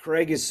that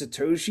Craig is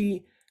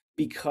Satoshi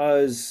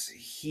because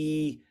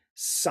he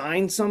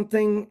signed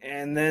something,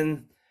 and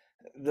then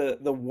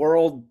the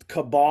world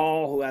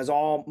cabal who has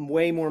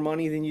way more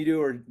money than you do,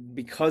 or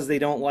because they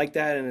don't like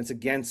that and it's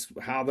against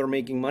how they're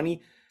making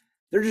money,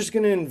 they're just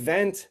going to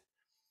invent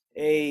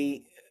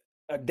a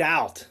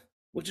doubt,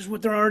 which is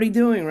what they're already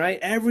doing, right?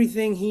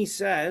 Everything he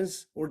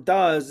says or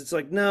does, it's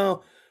like,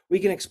 no, we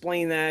can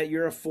explain that,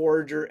 you're a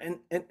forger. And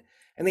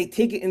they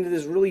take it into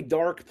this really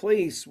dark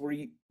place where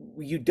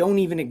you don't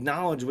even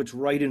acknowledge what's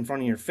right in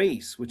front of your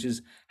face, which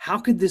is, how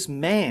could this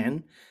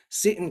man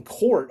sit in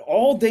court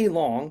all day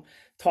long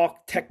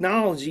talk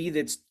technology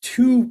that's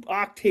 2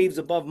 octaves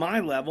above my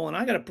level, and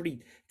I got a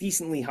pretty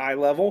decently high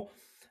level.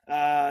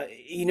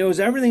 He knows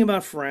everything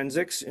about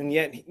forensics, and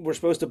yet we're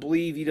supposed to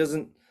believe he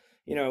doesn't,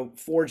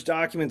 forge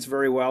documents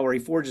very well, or he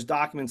forges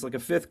documents like a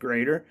fifth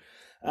grader.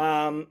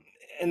 Um,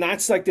 and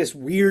that's like this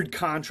weird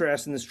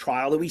contrast in this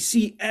trial that we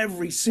see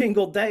every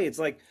single day. It's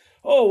like,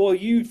 oh, well,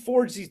 you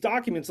forged these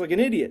documents like an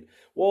idiot.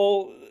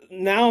 Well,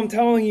 now I'm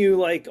telling you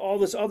like all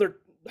this other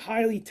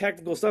highly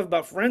technical stuff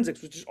about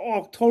forensics, which is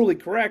all totally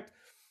correct.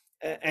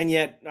 And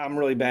yet I'm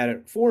really bad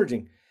at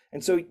forging.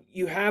 And so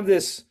you have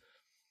this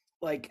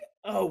like,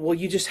 oh, well,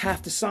 you just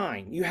have to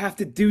sign. You have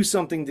to do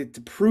something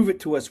to prove it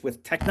to us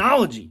with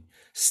technology.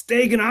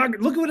 Steganography.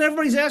 Look at what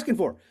everybody's asking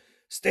for.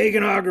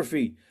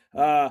 Steganography.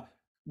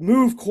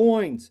 Move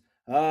coins.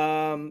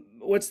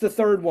 What's the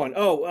third one?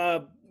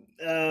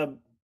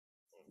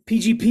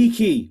 PGP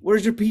key.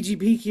 Where's your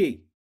PGP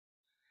key?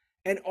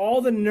 And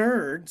all the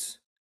nerds,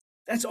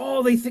 that's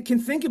all they can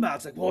think about.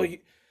 It's like, well,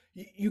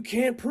 you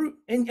can't prove.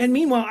 And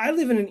meanwhile, I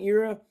live in an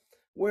era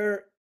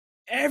where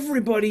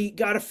everybody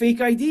got a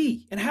fake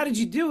ID. And how did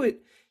you do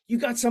it? You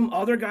got some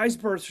other guy's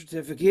birth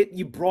certificate.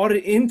 You brought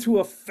it into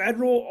a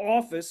federal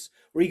office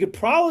where you could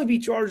probably be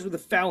charged with a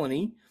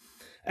felony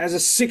as a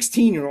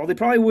 16-year-old. They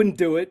probably wouldn't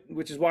do it,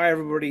 which is why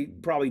everybody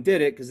probably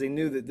did it, because they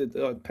knew that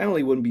the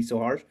penalty wouldn't be so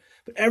harsh.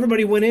 But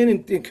everybody went in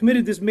and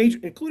committed this major,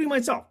 including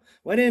myself.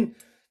 Went in,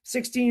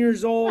 16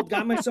 years old,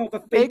 got myself a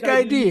fake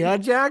ID, huh,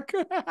 Jack?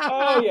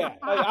 Oh, yeah.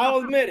 I'll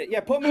admit it.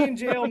 Yeah, put me in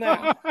jail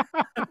now.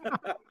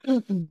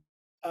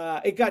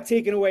 It got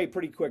taken away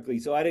pretty quickly,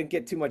 so I didn't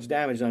get too much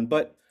damage done.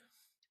 But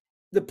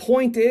the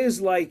point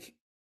is, like,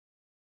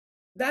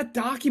 that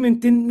document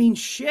didn't mean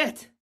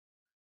shit,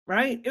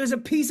 right? It was a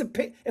piece of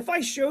paper. If I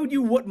showed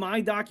you what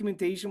my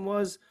documentation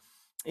was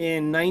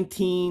in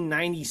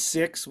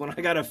 1996 when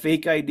I got a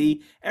fake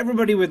ID,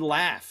 everybody would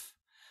laugh.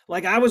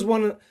 Like I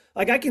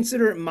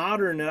consider it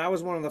modern that I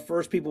was one of the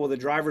first people with a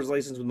driver's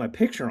license with my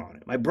picture on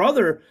it. My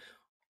brother,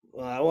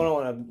 I don't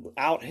want to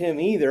out him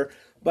either,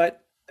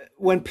 but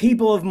when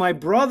people of my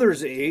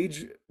brother's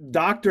age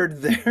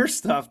doctored their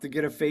stuff to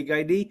get a fake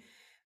ID,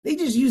 they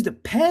just used a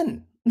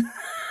pen.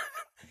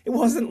 It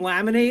wasn't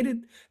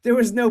laminated. There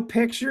was no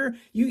picture.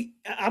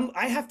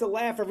 I have to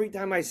laugh every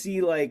time I see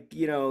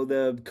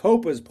the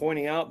Copas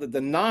pointing out that the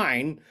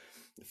 9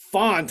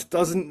 font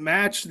doesn't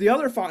match the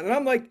other font. And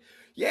I'm like,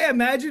 yeah,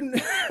 imagine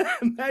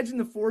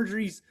the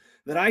forgeries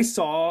that I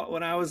saw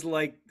when I was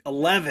like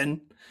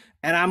 11,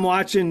 and I'm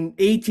watching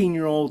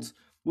 18-year-olds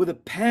with a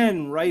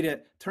pen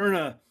turn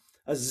a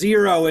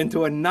 0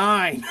 into a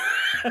 9.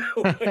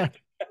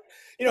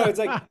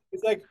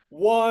 It's like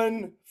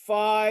 1,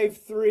 5,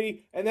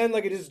 3, and then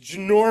like this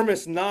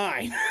ginormous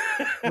 9.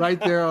 Right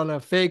there on a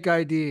fake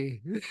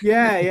ID.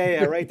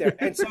 Yeah, right there.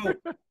 And so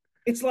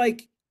it's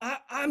like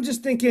I'm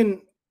just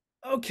thinking,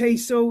 okay,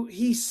 so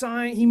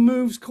he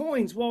moves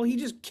coins. Well, he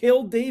just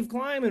killed Dave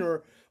Kleiman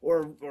or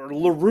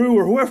LaRue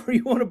or whoever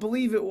you want to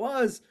believe it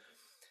was.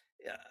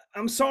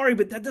 I'm sorry,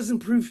 but that doesn't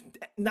prove.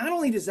 Not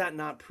only does that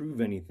not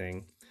prove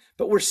anything,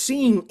 but we're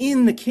seeing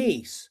in the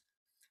case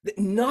that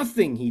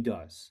nothing he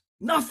does,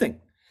 nothing.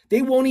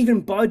 They won't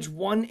even budge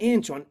 1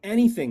 inch on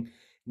anything.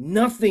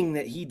 Nothing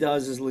that he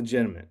does is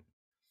legitimate.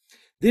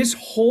 This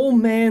whole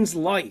man's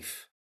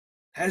life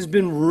has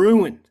been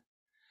ruined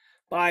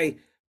by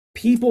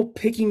people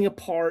picking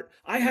apart.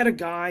 I had a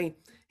guy,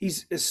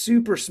 he's a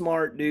super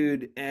smart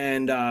dude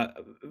and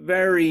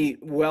very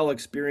well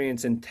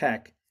experienced in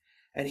tech.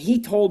 And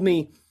he told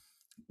me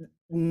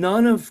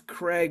none of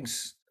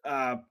Craig's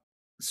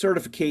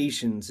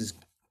certifications, his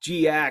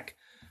GAC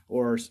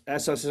or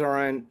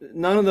SSRN,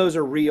 none of those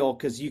are real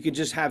because you could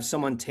just have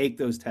someone take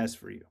those tests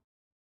for you.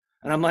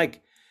 And I'm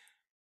like,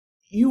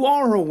 you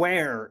are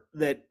aware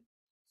that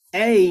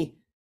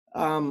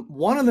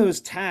one of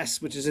those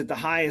tests, which is at the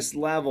highest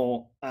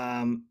level,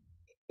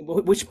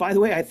 which by the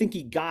way, I think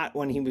he got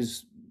when he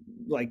was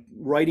like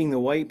writing the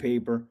white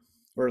paper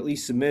or at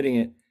least submitting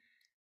it,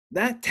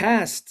 that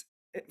test,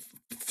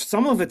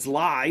 some of it's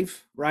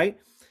live, right?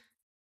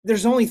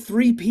 There's only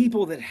 3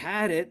 people that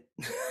had it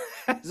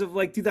as of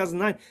like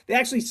 2009. They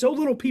actually, so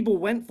little people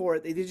went for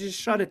it, they just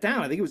shut it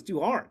down. I think it was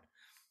too hard.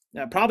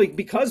 Probably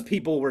because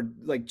people were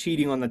like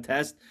cheating on the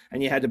test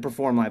and you had to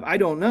perform live. I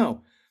don't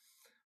know.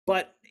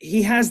 But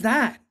he has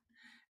that.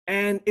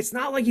 And it's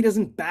not like he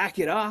doesn't back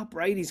it up,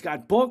 right? He's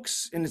got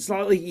books, and it's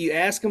not like you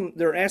ask him,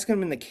 they're asking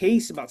him in the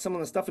case about some of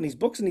the stuff in these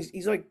books, and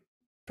he's like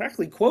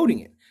practically quoting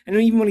it. And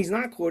even when he's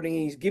not quoting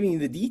it, he's giving you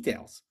the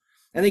details.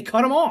 And they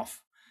cut him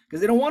off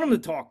because they don't want him to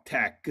talk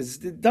tech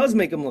because it does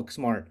make him look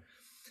smart.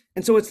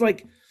 And so it's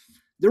like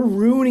they're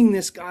ruining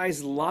this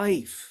guy's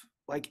life.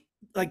 Like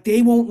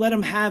they won't let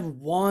him have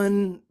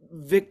one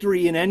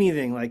victory in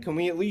anything. Like, can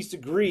we at least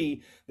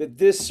agree that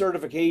this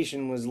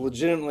certification was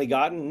legitimately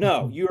gotten?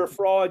 No, you're a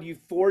fraud. You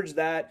forged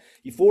that.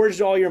 You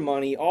forged all your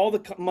money. All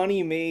the money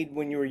you made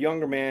when you were a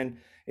younger man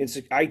in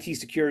IT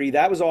security,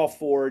 that was all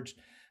forged.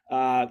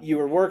 You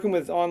were working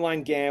with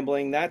online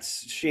gambling.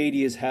 That's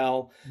shady as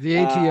hell. The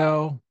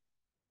ATO.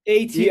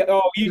 ATO.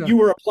 Oh, Yeah. you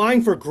were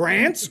applying for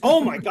grants?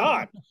 Oh my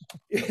God.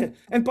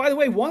 And by the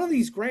way, one of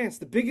these grants,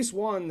 the biggest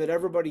one that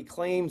everybody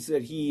claims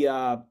that he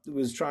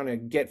was trying to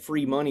get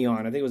free money on,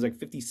 I think it was like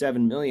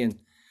 57 million.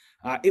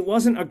 It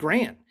wasn't a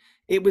grant.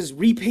 It was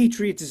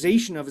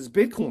repatriatization of his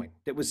Bitcoin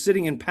that was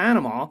sitting in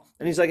Panama.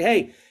 And he's like,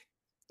 hey,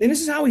 and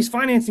this is how he's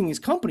financing his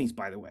companies,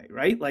 by the way,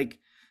 right? Like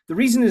the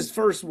reason his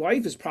first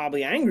wife is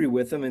probably angry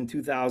with him in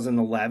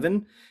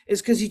 2011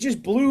 is because he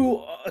just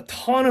blew a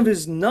ton of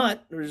his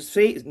nut or his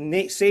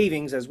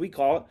savings, as we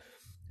call it,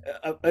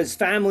 his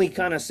family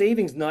kind of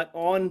savings nut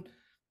on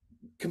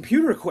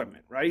computer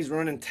equipment, right? He's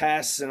running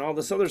tests and all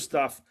this other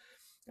stuff.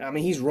 I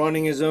mean, he's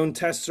running his own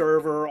test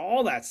server,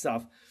 all that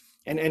stuff,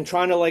 and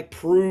trying to like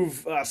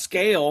prove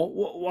scale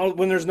while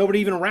when there's nobody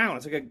even around.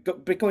 It's like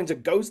Bitcoin's a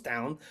ghost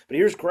town, but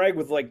here's Craig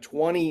with like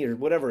 20 or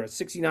whatever,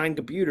 69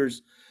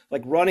 computers,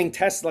 like running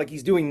tests like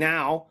he's doing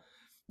now,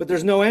 but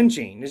there's no end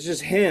chain. It's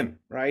just him,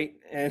 right?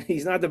 And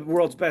he's not the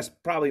world's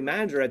best probably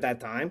manager at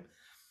that time.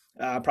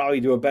 Probably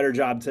do a better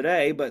job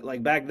today, but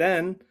like back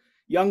then,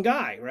 young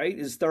guy, right?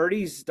 His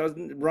 30s,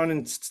 doesn't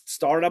running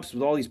startups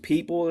with all these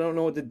people, they don't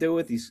know what to do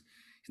with. He's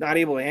not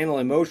able to handle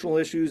emotional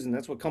issues, and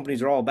that's what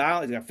companies are all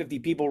about. He's got 50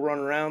 people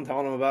running around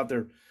telling him about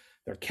their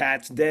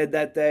cat's dead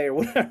that day or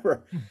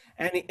whatever,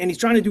 and he's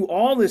trying to do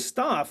all this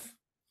stuff,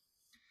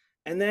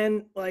 and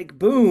then like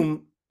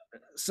boom,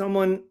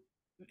 someone,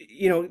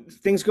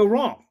 things go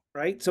wrong,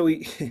 right? So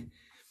he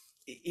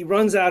he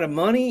runs out of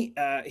money.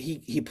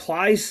 He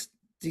applies.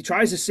 He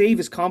tries to save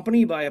his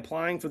company by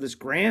applying for this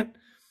grant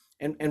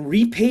and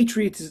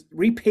repatriating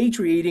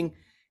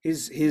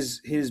his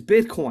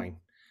Bitcoin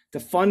to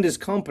fund his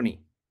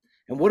company.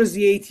 And what does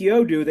the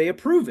ATO do? They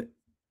approve it,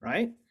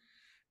 right?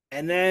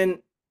 And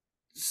then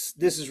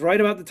this is right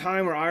about the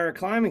time where Ira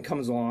Kleiman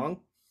comes along.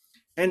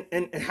 And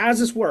how does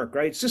this work,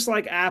 right? It's just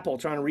like Apple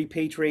trying to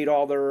repatriate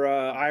all their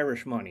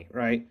Irish money,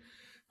 right?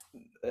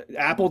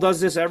 Apple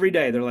does this every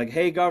day. They're like,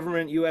 hey,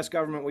 government, US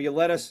government, will you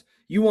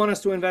you want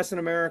us to invest in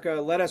America,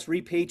 let us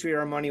repatriate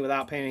our money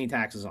without paying any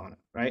taxes on it,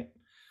 right?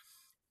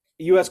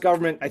 US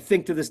government, I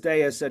think to this day,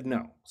 has said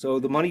no. So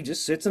the money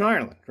just sits in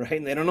Ireland, right?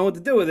 And they don't know what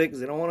to do with it because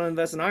they don't want to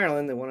invest in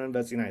Ireland. They want to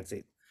invest in the United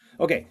States.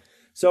 Okay,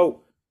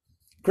 so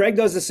Craig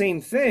does the same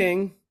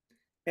thing.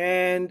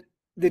 And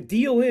the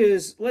deal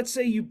is, let's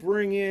say you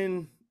bring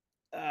in,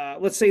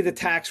 let's say the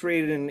tax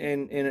rate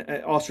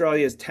in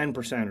Australia is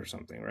 10% or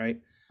something, right?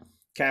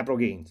 Capital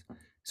gains.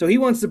 So he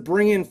wants to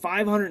bring in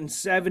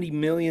 $570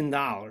 million,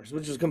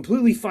 which is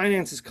completely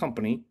finance his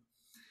company.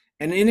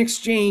 And in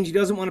exchange, he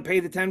doesn't want to pay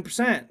the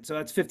 10%. So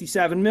that's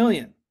 57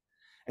 million.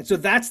 And so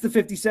that's the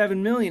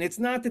 57 million. It's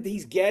not that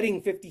he's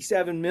getting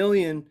 57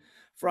 million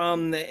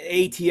from the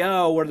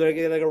ATO where they're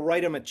going to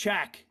write him a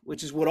check,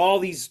 which is what all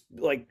these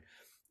like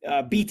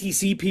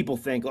BTC people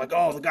think. Like,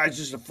 oh, the guy's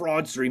just a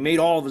fraudster. He made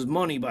all of his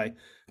money by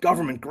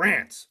government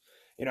grants.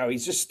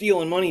 He's just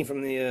stealing money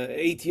from the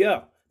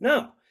ATO.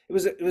 No.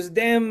 It was a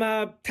damn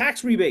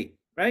tax rebate,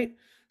 right?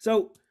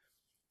 So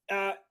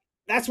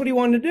that's what he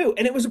wanted to do,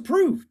 and it was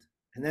approved.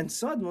 And then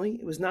suddenly,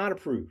 it was not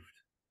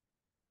approved.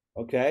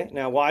 Okay,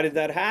 now why did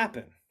that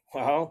happen?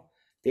 Well,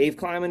 Dave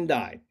Kleiman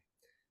died.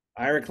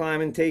 Ira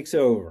Kleiman takes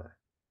over,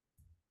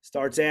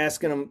 starts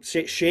asking him,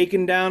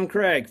 shaking down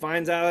Craig,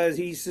 finds out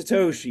he's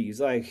Satoshi.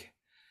 He's like,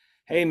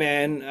 hey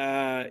man,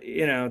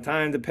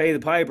 time to pay the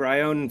piper.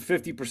 I own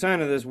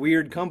 50% of this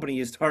weird company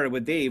you started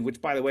with Dave,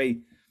 which by the way,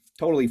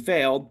 totally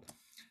failed.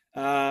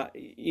 Give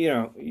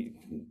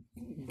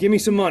me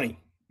some money.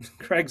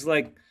 Craig's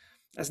like,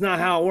 that's not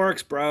how it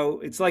works, bro.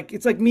 It's like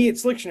me at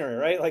Slictionary,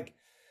 right? Like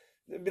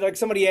it'd be like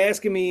somebody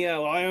asking me,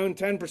 well, I own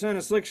 10% of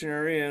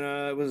Slictionary, and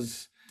it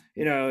was,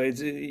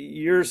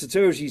 you're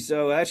Satoshi,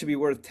 so that should be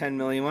worth 10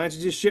 million. Why don't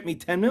you just ship me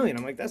 10 million?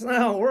 I'm like, that's not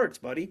how it works,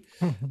 buddy.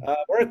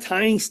 We're a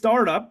tiny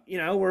startup,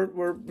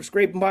 we're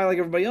scraping by like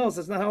everybody else.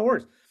 That's not how it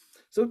works.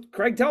 So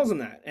Craig tells him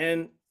that,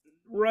 and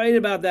right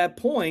about that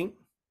point,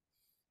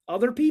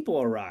 other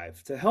people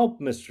arrive to help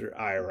Mr.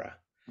 Ira.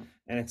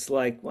 And it's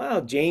like, wow,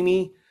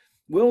 Jamie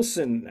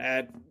Wilson,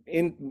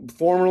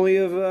 formerly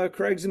of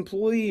Craig's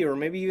employee, or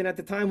maybe even at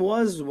the time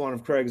was one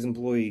of Craig's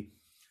employee,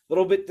 a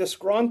little bit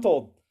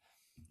disgruntled,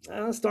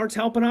 starts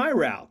helping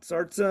Ira out,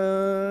 starts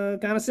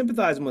kind of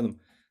sympathizing with him.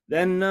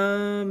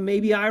 Then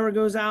maybe Ira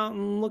goes out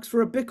and looks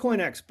for a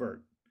Bitcoin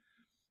expert.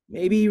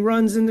 Maybe he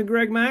runs into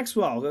Greg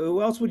Maxwell.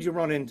 Who else would you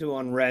run into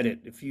on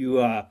Reddit if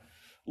you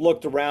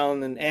looked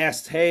around and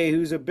asked, hey,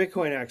 who's a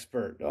Bitcoin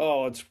expert?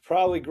 Oh, it's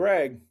probably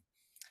Greg.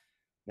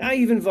 Now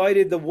you've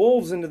invited the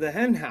wolves into the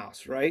hen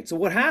house, right? So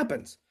what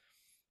happens?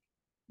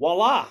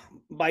 Voila,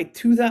 by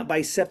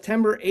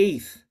September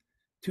 8th,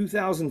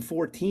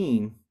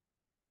 2014,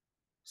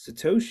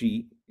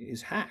 Satoshi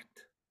is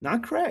hacked.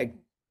 Not Craig,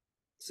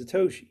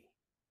 Satoshi.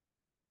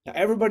 Now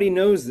everybody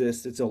knows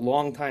this. It's a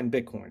longtime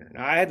Bitcoiner.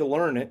 Now I had to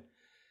learn it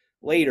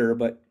later,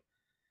 but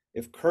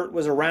if Kurt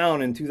was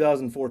around in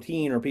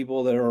 2014, or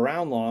people that are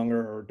around longer,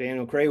 or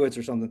Daniel Krawitz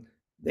or something,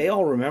 they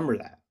all remember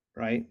that,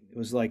 right? It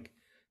was like,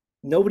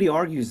 nobody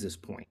argues this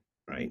point,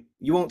 right?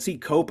 You won't see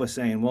Copa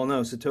saying, well,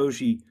 no,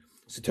 Satoshi,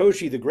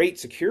 the great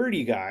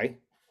security guy,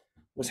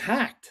 was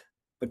hacked.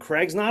 But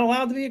Craig's not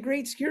allowed to be a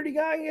great security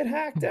guy and get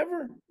hacked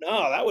ever.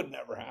 No, that would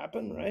never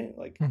happen, right?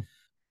 Like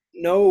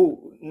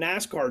no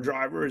NASCAR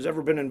driver has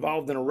ever been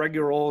involved in a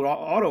regular old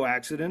auto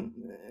accident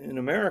in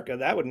America.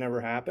 That would never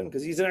happen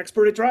because he's an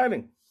expert at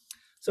driving.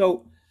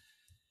 So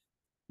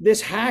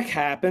this hack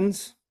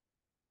happens,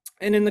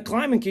 and in the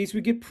Kleiman case,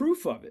 we get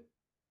proof of it,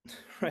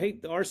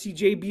 right? The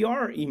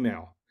RCJBR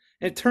email.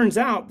 And it turns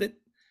out that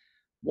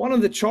one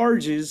of the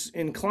charges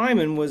in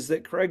Kleiman was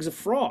that Craig's a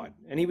fraud,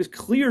 and he was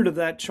cleared of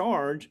that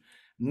charge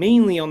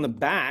mainly on the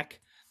back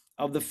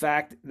of the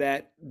fact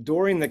that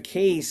during the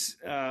case,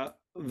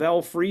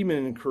 Vel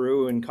Friedman and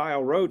crew and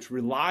Kyle Roach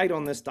relied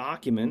on this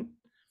document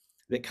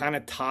that kind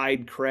of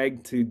tied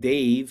Craig to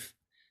Dave,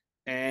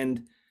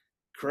 and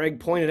Craig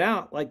pointed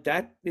out, like,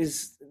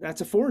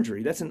 that's a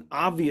forgery. That's an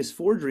obvious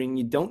forgery, and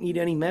you don't need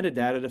any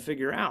metadata to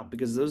figure out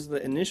because those are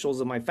the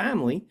initials of my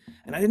family,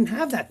 and I didn't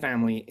have that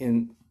family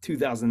in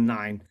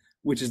 2009,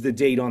 which is the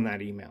date on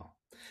that email.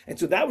 And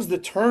so that was the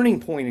turning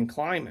point in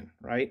Kleiman,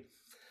 right?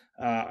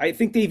 I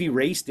think they've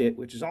erased it,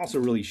 which is also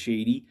really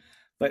shady.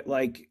 But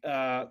like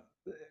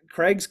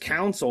Craig's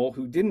counsel,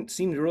 who didn't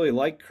seem to really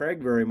like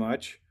Craig very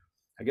much,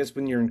 I guess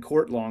when you're in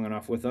court long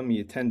enough with him,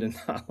 you tend to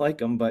not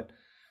like him, but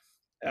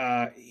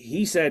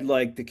he said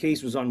like the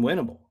case was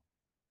unwinnable.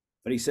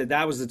 But he said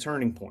that was the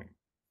turning point.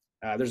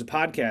 There's a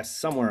podcast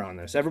somewhere on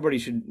this. Everybody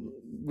should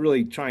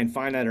really try and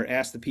find that or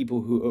ask the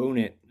people who own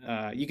it.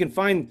 You can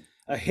find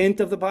a hint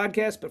of the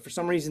podcast, but for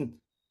some reason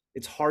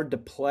it's hard to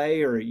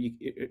play, or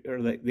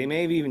they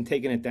may have even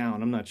taken it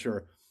down. I'm not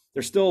sure.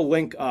 There's still a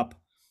link up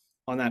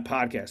on that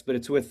podcast, but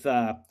it's with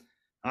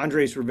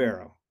Andreas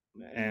Ravera.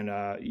 And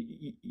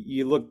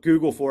you look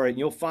Google for it, and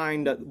you'll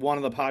find one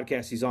of the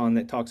podcasts he's on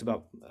that talks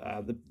about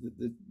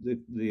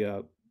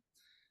the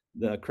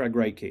Craig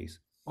Wright case.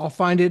 I'll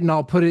find it and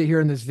I'll put it here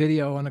in this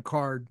video on a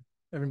card.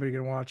 Everybody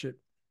can watch it.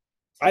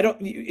 I don't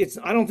think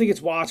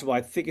it's watchable.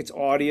 I think it's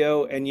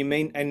audio, and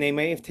they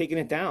may have taken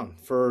it down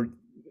for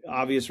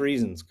obvious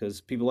reasons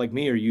because people like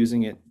me are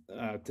using it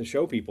to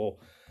show people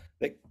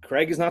that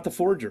Craig is not the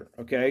forger.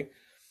 Okay,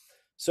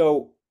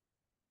 so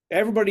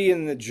everybody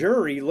in the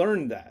jury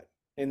learned that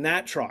in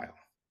that trial,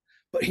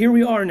 but here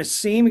we are in the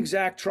same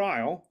exact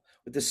trial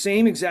with the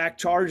same exact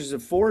charges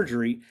of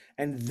forgery,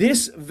 and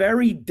this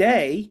very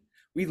day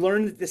we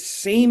learned that the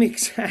same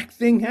exact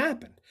thing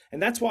happened.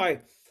 And that's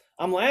why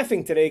I'm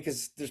laughing today,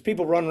 because there's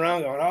people running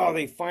around going, oh,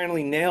 they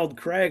finally nailed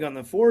Craig on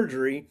the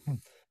forgery.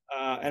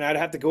 And I'd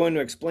have to go in to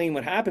explain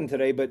what happened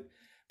today. But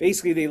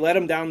basically, they led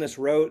him down this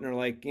road and are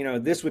like,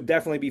 this would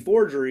definitely be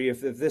forgery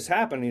if this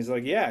happened. He's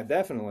like, yeah,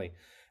 definitely.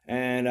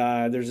 And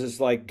there's this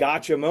like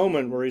gotcha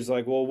moment where he's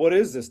like, well, what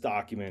is this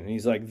document? And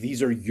he's like,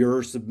 these are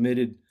your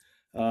submitted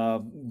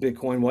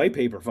Bitcoin white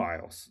paper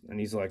files. And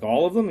he's like,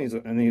 all of them?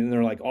 And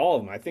they're like, all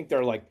of them. I think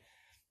they're like,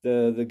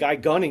 the guy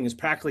gunning is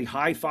practically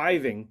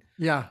high-fiving.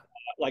 Yeah.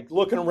 Like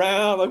looking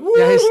around, like, woo,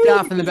 yeah, his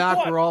staff in the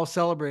back were all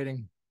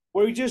celebrating.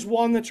 We just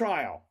won the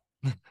trial.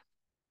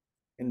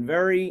 And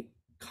very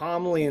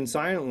calmly and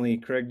silently,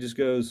 Craig just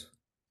goes,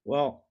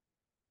 well,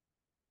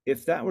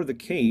 if that were the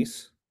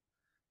case,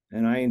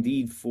 and I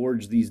indeed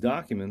forged these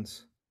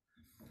documents,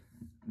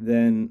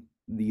 then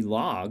the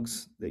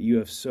logs that you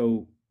have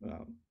so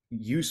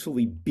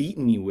usefully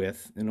beaten me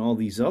with and all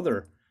these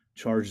other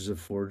charges of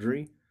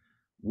forgery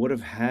would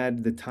have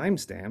had the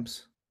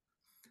timestamps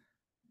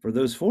for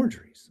those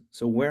forgeries.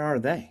 So where are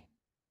they?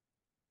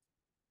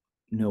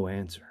 No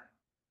answer.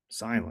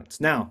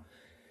 Silence. Now,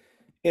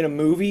 in a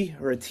movie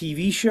or a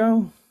TV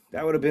show,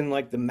 that would have been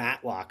like the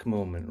Matlock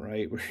moment,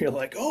 right? Where you're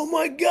like, oh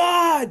my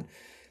God,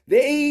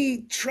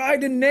 they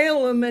tried to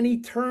nail him and he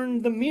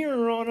turned the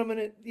mirror on him, and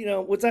it,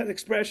 what's that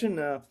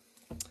expression?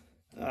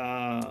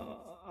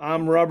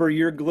 I'm rubber,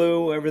 you're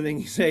glue. Everything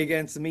you say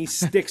against me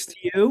sticks to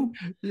you.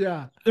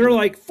 Yeah. They're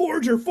like,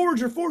 forger,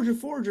 forger, forger,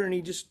 forger. And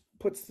he just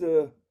puts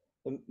the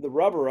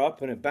rubber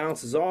up and it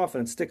bounces off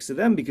and it sticks to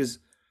them, because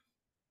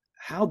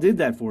how did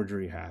that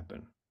forgery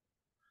happen?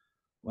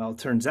 Well, it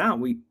turns out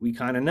we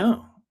kind of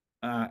know.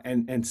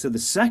 And so the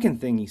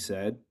second thing he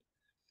said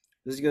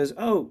is, he goes,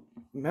 oh,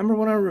 remember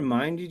when I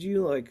reminded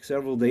you like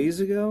several days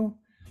ago,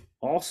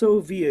 also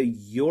via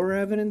your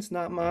evidence,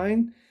 not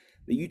mine,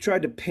 that you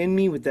tried to pin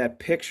me with that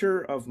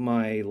picture of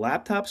my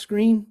laptop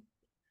screen?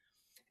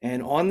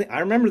 And I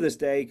remember this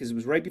day because it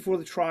was right before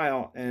the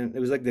trial, and it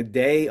was like the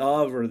day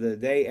of or the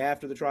day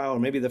after the trial, or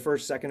maybe the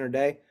first, second or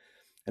day.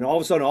 And all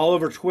of a sudden, all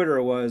over Twitter,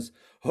 it was,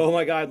 oh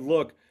my God,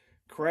 look,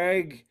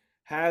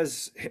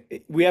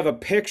 we have a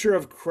picture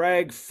of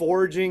Craig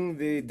forging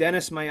the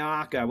Dennis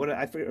Mayaka.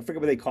 I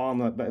forget what they call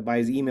him by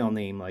his email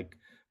name, like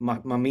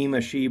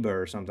Mamima Shiba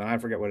or something. I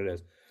forget what it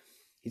is.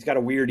 He's got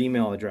a weird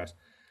email address.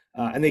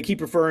 And they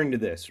keep referring to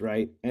this,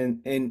 right?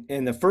 And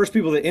the first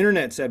people the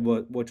internet said,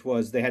 which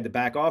was they had to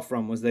back off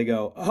from, was they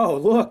go, oh,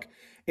 look,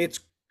 it's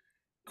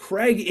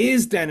Craig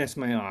is Dennis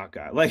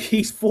Mayaka. Like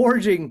he's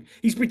pretending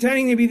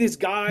to be this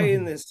guy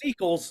in the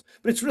sequels,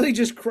 but it's really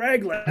just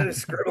Craig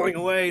scribbling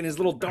away in his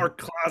little dark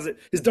closet,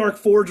 his dark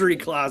forgery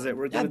closet.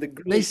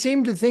 They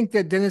seem to think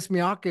that Dennis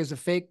Mayaka is a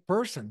fake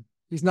person.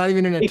 He's not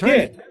even an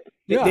attorney.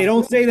 They Yeah.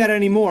 don't say that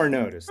anymore,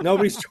 notice.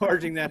 Nobody's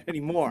charging that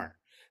anymore.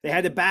 They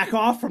had to back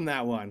off from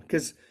that one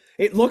because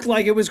it looked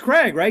like it was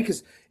Craig, right?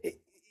 Because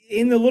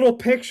in the little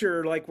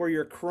picture, like where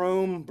your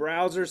Chrome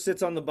browser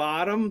sits on the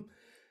bottom,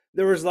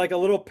 there was like a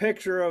little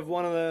picture of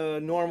one of the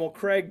normal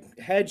Craig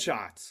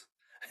headshots.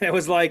 And it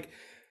was like,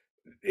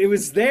 it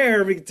was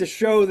there to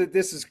show that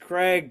this is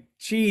Craig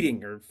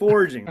cheating or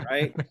forging,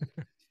 right?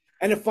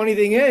 And the funny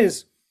thing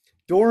is,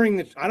 during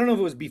the, I don't know if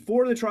it was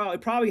before the trial,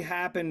 it probably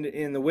happened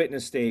in the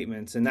witness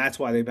statements, and that's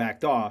why they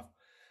backed off.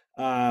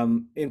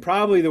 In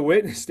probably the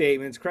witness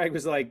statements, Craig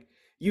was like,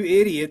 "You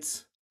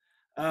idiots,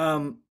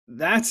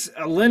 that's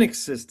a Linux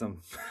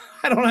system.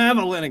 I don't have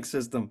a Linux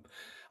system.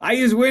 I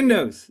use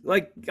Windows.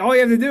 Like, all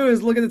you have to do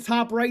is look at the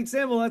top right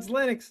symbol. That's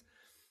Linux."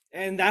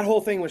 And that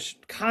whole thing was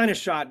kind of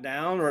shot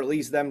down, or at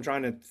least them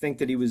trying to think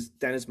that he was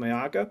Dennis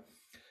Mayaka.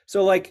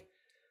 So, like,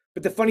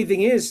 but the funny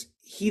thing is,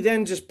 he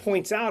then just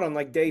points out on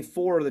like day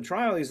 4 of the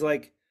trial, he's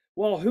like,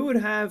 well, who would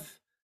have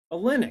a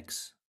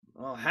Linux?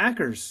 Well,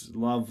 hackers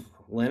love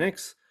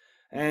Linux.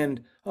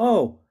 And,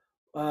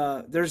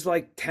 there's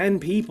like 10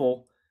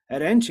 people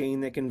at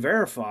Enchain that can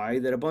verify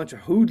that a bunch of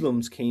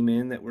hoodlums came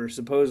in that were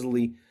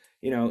supposedly,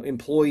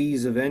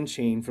 employees of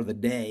Enchain for the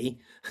day.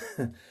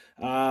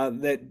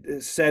 That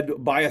said,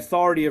 by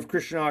authority of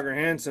Christian Auger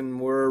Hansen,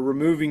 we're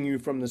removing you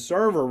from the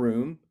server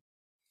room.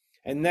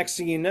 And next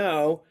thing you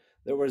know,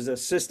 there was a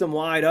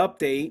system-wide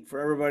update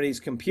for everybody's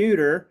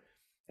computer,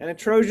 and a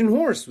Trojan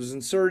horse was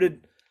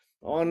inserted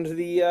onto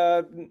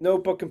the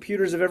notebook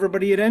computers of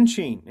everybody at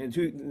Enchain.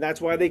 And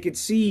that's why they could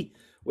see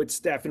what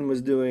Stefan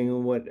was doing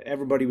and what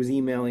everybody was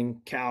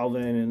emailing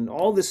Calvin and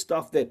all this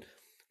stuff that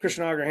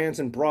Christian Auger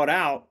Hansen brought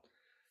out.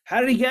 How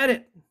did he get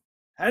it?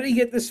 How did he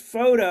get this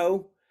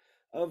photo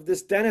of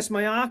this Dennis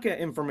Mayaka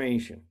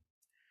information?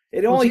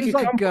 It Well, it only seems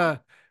could come.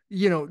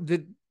 like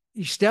that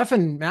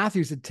Stefan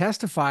Matthews had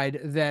testified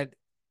that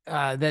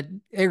that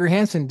Ager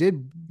Hansen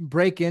did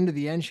break into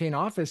the Enchain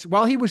office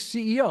while he was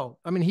CEO.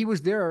 I mean, he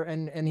was there,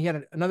 and he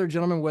had another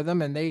gentleman with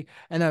him, and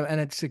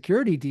a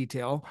security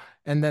detail,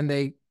 and then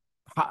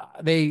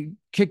they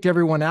kicked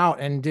everyone out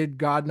and did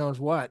God knows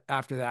what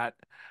after that.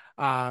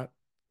 And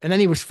then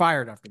he was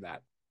fired after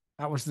that.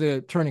 That was the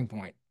turning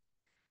point.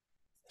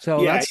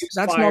 So Yeah, he was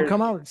that's now fired.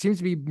 come out. It seems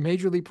to be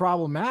majorly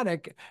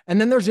problematic.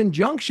 And then there's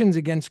injunctions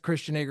against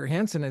Christian Ager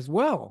Hansen as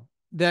well.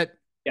 That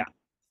Yeah.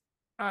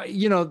 uh,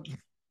 you know,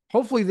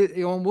 hopefully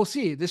we'll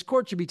see. This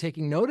court should be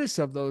taking notice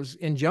of those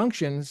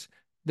injunctions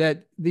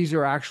that these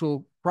are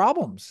actual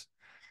problems.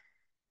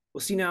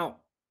 Well, see now,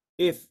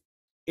 if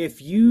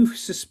you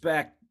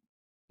suspect,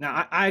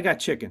 now I got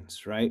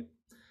chickens, right?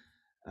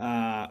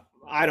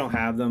 I don't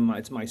have them.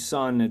 It's my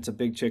son. It's a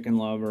big chicken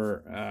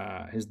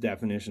lover. His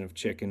definition of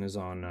chicken is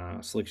on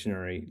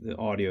Slictionary. The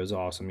audio is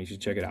awesome. You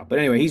should check it out. But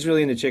anyway, he's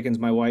really into chickens.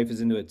 My wife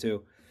is into it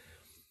too.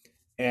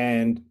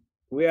 And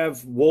we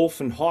have wolf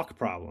and hawk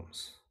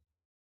problems.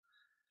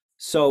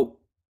 So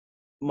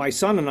my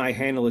son and I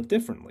handle it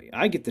differently.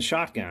 I get the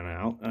shotgun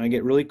out and I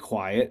get really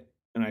quiet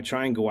and I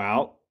try and go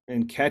out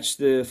and catch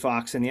the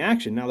fox in the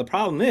action. Now, the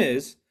problem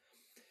is,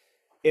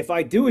 if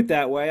I do it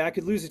that way, I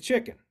could lose a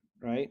chicken,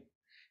 right?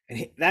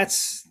 And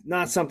that's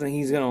not something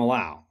he's going to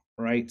allow,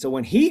 right? So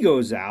when he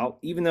goes out,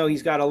 even though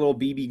he's got a little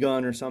BB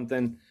gun or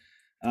something,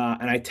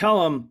 and I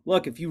tell him,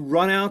 look, if you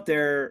run out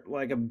there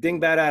like a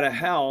dingbat out of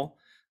hell,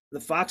 the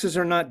foxes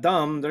are not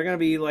dumb. They're going to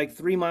be like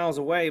 3 miles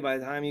away by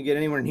the time you get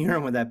anywhere near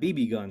them with that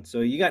BB gun.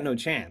 So you got no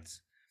chance.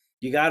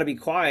 You got to be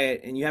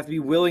quiet, and you have to be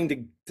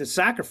willing to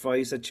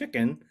sacrifice a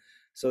chicken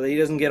so that he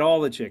doesn't get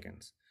all the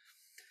chickens.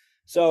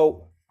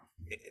 So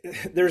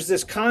there's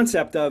this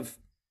concept of,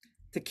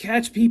 to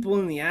catch people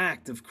in the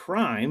act of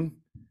crime,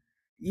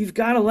 you've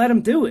got to let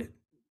them do it.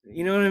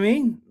 You know what I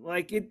mean?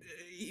 Like,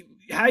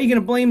 how are you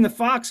going to blame the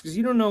fox? Because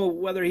you don't know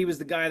whether he was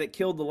the guy that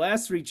killed the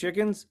last 3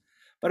 chickens.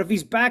 But if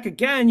he's back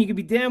again, you can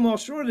be damn well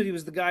sure that he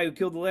was the guy who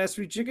killed the last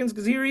 3 chickens,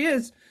 because here he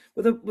is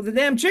with a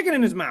damn chicken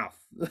in his mouth.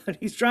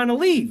 He's trying to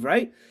leave,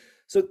 right?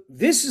 So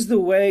this is the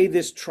way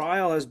this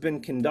trial has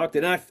been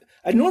conducted. And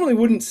I normally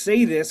wouldn't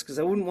say this because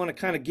I wouldn't want to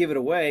kind of give it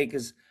away,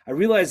 because I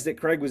realized that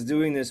Craig was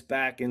doing this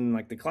back in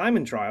like the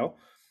Kleiman trial.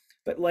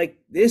 But like,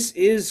 this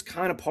is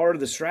kind of part of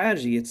the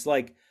strategy. It's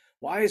like,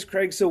 why is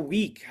Craig so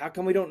weak? How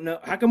come we don't know?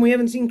 How come we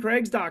haven't seen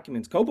Craig's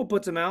documents? Copa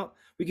puts them out.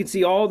 We can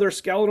see all their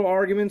skeletal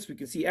arguments. We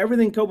can see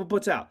everything Copa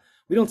puts out.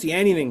 We don't see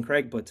anything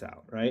Craig puts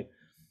out, right?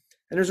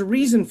 And there's a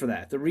reason for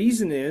that. The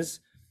reason is,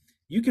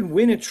 you can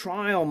win a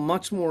trial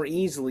much more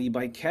easily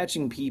by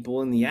catching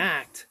people in the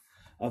act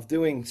of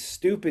doing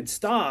stupid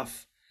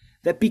stuff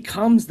that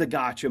becomes the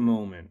gotcha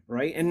moment,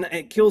 right? And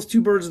it kills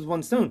 2 birds with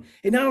 1 stone.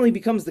 It not only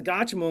becomes the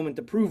gotcha moment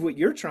to prove what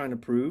you're trying to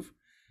prove,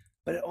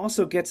 but it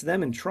also gets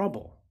them in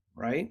trouble,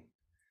 right?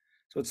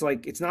 So it's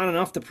like, it's not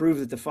enough to prove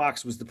that the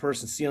fox was the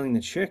person stealing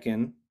the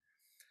chicken.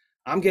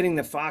 I'm getting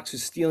the fox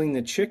who's stealing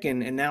the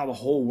chicken, and now the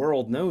whole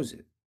world knows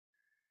it,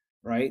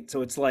 right?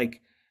 So it's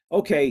like,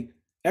 okay,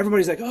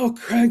 everybody's like, oh,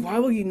 Craig, why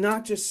will you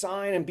not just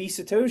sign and be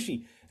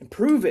Satoshi and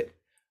prove it?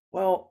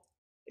 Well,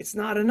 it's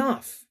not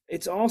enough.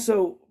 It's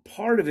also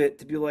part of it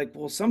to be like,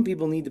 well, some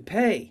people need to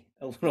pay.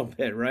 a little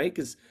bit, right?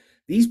 Because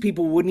these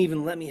people wouldn't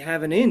even let me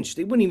have an inch.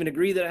 They wouldn't even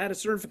agree that I had a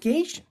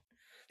certification.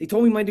 They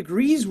told me my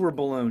degrees were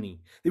baloney.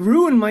 They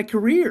ruined my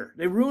career.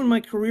 They ruined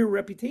my career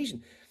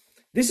reputation.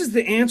 This is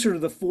the answer to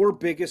the four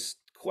biggest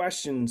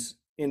questions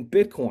in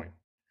Bitcoin.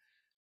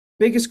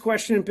 Biggest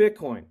question in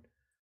Bitcoin.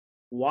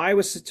 Why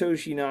was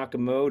Satoshi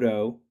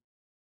Nakamoto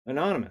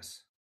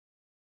anonymous?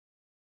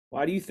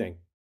 Why do you think?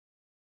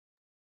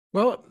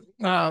 Well,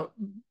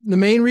 the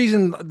main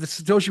reason the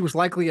Satoshi was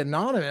likely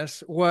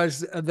anonymous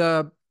was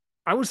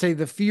I would say,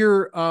 the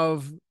fear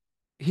of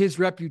his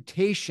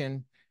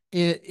reputation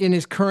in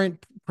his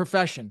current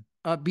profession.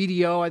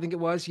 BDO, I think it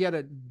was. He had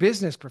a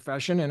business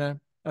profession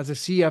as a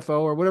CFO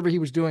or whatever he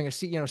was doing,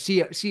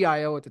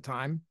 CIO at the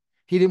time.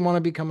 He didn't want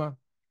to become an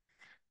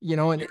You're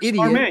a smart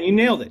idiot. man. You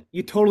nailed it.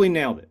 You totally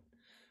nailed it.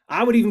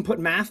 I would even put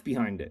math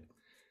behind it.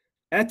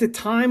 At the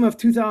time of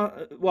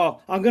 2000,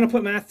 well, I'm going to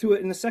put math to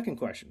it in the second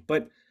question,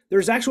 but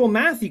there's actual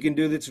math you can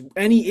do that's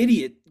any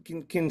idiot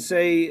can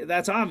say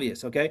that's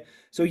obvious, okay?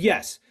 So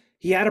yes,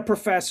 he had a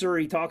professor.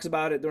 He talks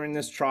about it during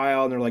this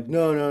trial, and they're like,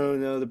 no, no, no,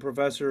 no, the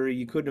professor,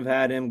 you couldn't have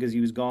had him because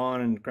he was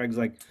gone. And Craig's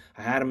like,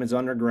 I had him as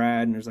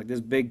undergrad, and there's like this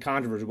big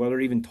controversy whether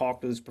to even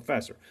talk to this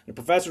professor. The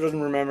professor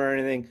doesn't remember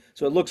anything,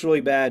 so it looks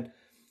really bad.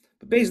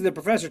 But basically, the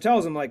professor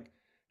tells him like,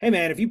 hey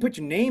man, if you put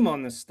your name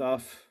on this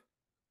stuff,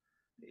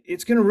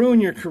 it's going to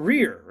ruin your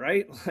career,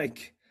 right?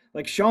 Like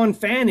Sean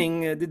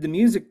Fanning did the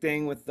music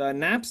thing with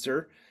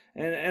Napster,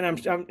 and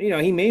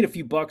he made a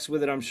few bucks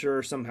with it, I'm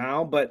sure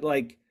somehow, but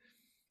like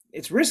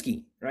it's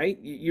risky, right?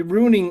 You're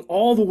ruining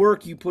all the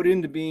work you put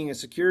into being a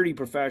security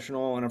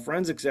professional and a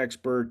forensics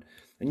expert,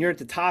 and you're at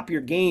the top of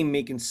your game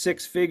making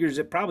six figures,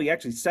 at probably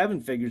actually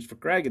seven figures for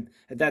Craig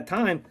at that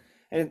time,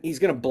 and he's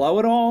going to blow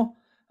it all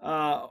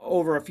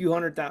over a few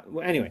hundred thousand.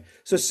 Well, anyway,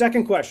 so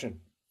second question,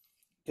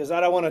 because I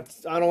don't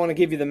want to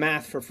give you the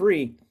math for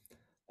free.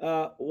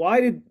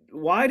 Why did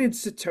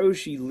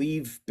Satoshi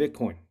leave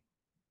Bitcoin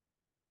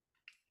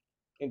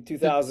in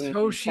 2010,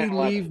 Satoshi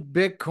 11? leave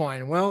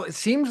Bitcoin. Well, it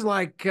seems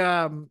like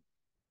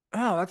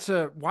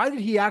why did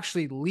he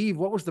actually leave?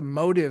 What was the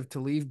motive to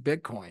leave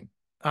Bitcoin?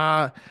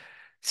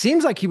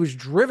 Seems like he was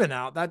driven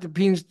out. That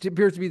appears to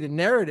be the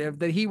narrative,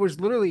 that he was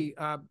literally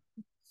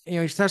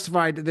he's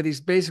testified that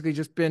he's basically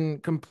just been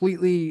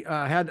completely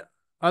had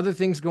other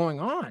things going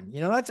on.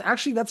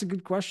 That's a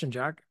good question,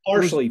 Jack.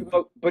 Partially,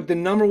 but the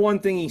number one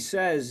thing he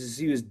says is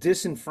he was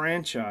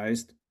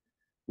disenfranchised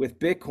with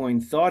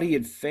Bitcoin, thought he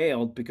had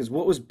failed because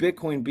what was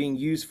Bitcoin being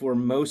used for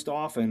most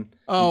often in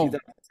Oh,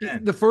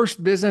 2010? the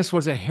first business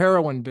was a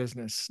heroin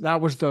business. That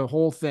was the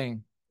whole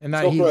thing. And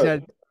that Silk he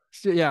Road.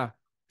 said, yeah,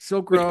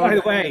 Silk Which, by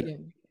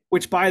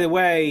Road. the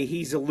way,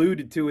 he's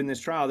alluded to in this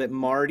trial that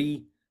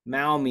Marty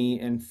Malmy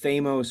and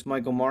Thamos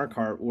Michael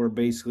Markart were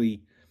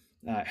basically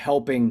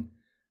helping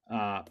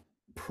uh,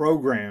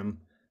 program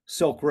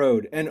Silk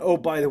Road. And oh,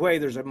 by the way,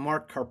 there's a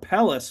Mark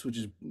Karpellis, which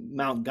is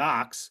Mount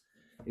Gox.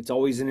 It's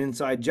always an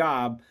inside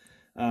job.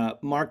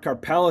 Mark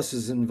Karpellis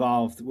is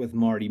involved with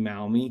Marty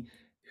Malmy,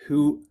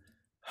 who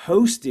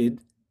hosted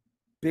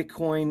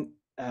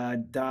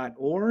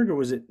Bitcoin.org, or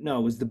was it? No,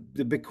 it was the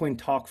Bitcoin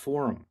Talk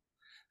Forum.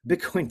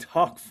 Bitcoin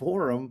Talk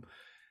Forum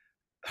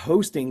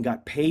hosting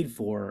got paid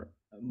for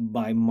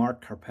by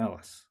Mark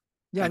Karpellis.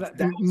 Yeah, That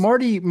was,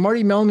 Marty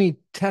Melmy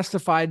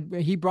testified.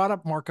 He brought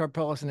up Mark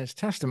Karpellis in his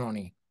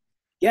testimony.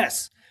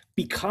 yes,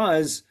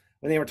 because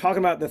when they were talking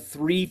about the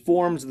three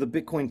forms of the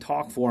Bitcoin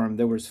Talk Forum,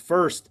 there was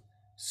first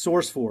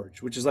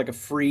SourceForge, which is like a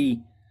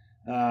free,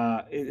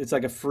 it's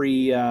like a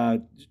free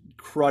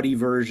cruddy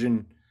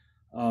version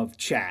of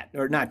chat,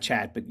 or not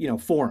chat, but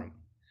forum.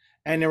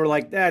 And they were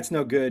like, that's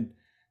no good.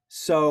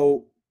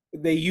 So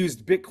they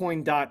used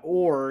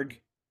bitcoin.org,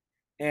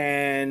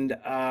 and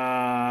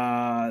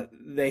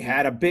they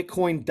had a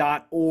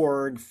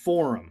bitcoin.org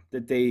forum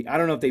that I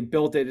don't know if they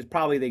built it. It's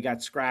probably they got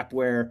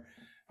scrapware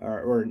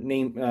or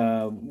name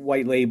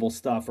white label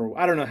stuff, or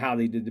I don't know how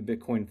they did the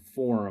Bitcoin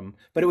forum,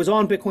 but it was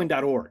on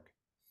bitcoin.org.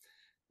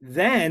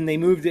 Then they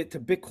moved it to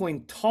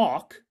Bitcoin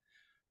Talk,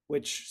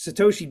 which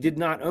Satoshi did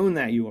not own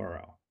that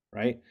URL,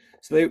 right?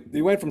 So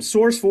they went from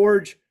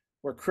SourceForge,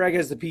 where Craig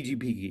has the PGP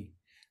key.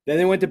 Then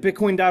they went to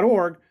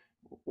bitcoin.org,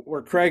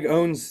 where Craig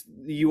owns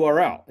the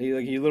URL.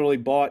 He literally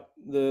bought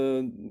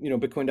the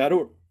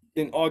bitcoin.org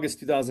in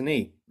August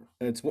 2008.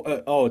 It's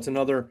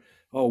another,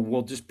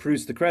 we'll just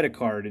produce the credit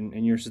card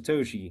and your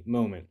Satoshi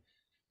moment.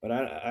 But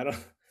I don't.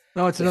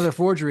 No, it's another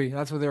forgery.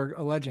 That's what they're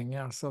alleging.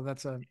 Yeah, so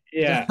that's a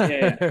Yeah,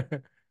 yeah, yeah.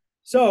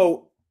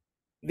 So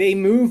they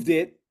moved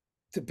it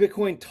to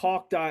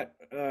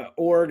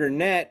bitcointalk.org or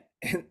net,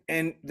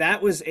 and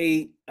that was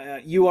a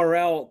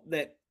URL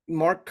that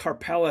Mark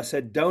Karpellis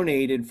had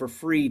donated for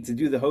free to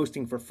do the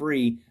hosting for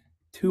free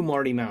to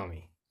Marty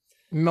Malmy.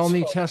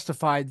 Melmy So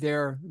testified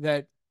there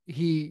that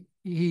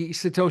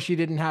Satoshi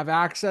didn't have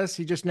access.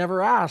 He just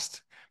never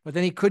asked. But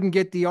then he couldn't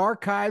get the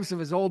archives of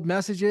his old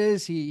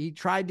messages. He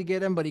tried to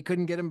get him, but he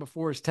couldn't get him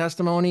before his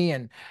testimony.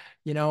 And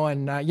they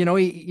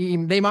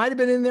might have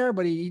been in there,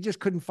 but he just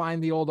couldn't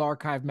find the old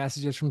archive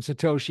messages from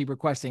Satoshi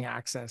requesting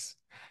access.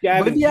 But if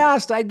Gavin, he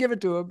asked, I'd give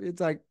it to him.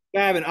 It's like,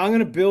 Gavin, I'm going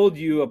to build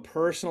you a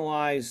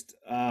personalized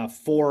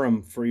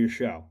forum for your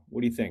show.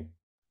 What do you think?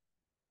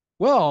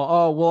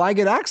 Well, will I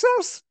get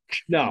access?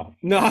 No,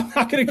 no, I'm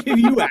not going to give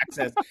you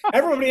access.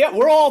 Everybody,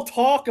 we're all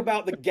talk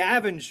about the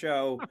Gavin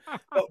show,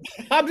 but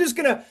I'm just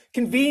going to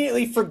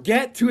conveniently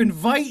forget to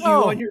invite you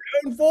on Oh, your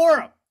own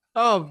forum.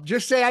 oh,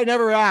 just say I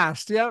never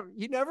asked. Yeah,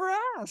 you never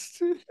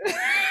asked.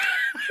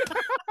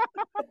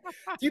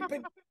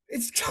 But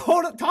it's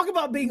total, talk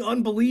about being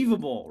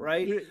unbelievable,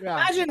 right? Yeah.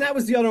 Imagine that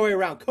was the other way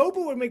around. Copa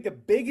would make the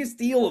biggest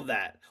deal of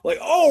that. Like,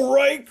 oh,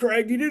 right,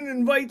 Craig, you didn't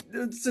invite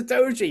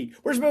Satoshi.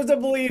 We're supposed to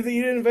believe that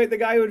you didn't invite the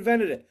guy who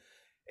invented it.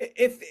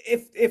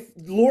 If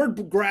Lord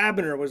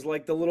Grabiner was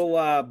like the little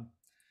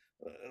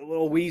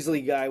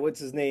Weasley guy, what's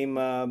his name?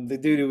 The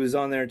dude who was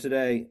on there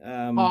today.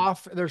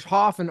 Hoff, there's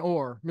Hoff and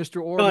Orr, Mr.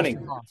 Orr, Mr.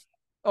 Gunning. Hoff.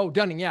 Oh,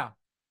 Dunning, yeah.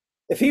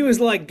 If he was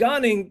like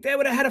Gunning, they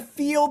would have had a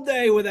field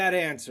day with that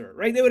answer,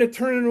 right? They would have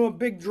turned into a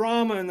big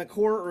drama in the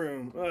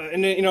courtroom.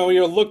 And then,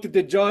 you looked at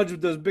the judge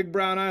with those big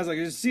brown eyes, like,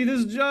 you see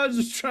this judge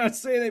is trying to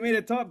say they made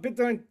a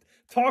Bitcoin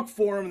talk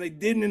for him and they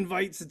didn't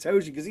invite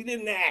Satoshi because he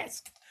didn't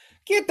ask.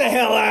 Get the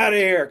hell out of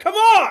here. Come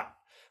on.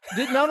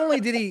 Not only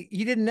did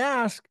he didn't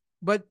ask,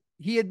 but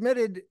he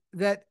admitted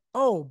that,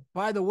 oh,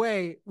 by the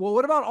way, well,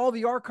 what about all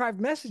the archived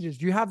messages?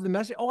 Do you have the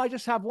message? Oh, I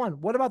just have one.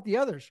 What about the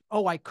others?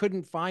 Oh, I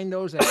couldn't find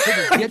those. I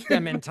couldn't get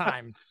them in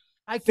time.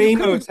 You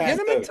couldn't get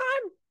them in time?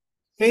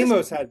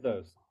 Thamos had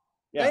those.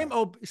 Yeah.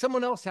 Oh,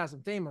 someone else has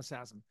them. Thamos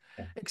has them.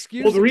 Yeah.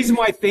 Excuse me. Well, the reason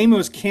why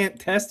Thamos can't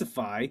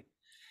testify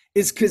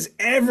is because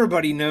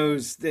everybody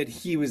knows that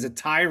he was a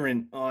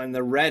tyrant on the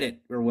Reddit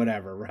or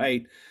whatever,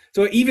 right?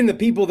 So even the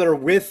people that are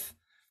with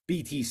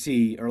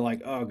BTC are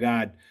like, oh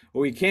God,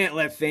 well, we can't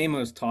let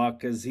Thamos talk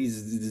because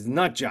he's a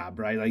nut job,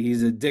 right? Like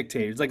he's a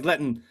dictator. It's like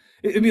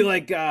it'd be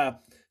like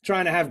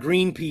trying to have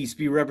Greenpeace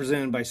be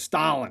represented by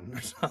Stalin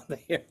or something.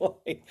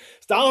 Like,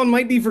 Stalin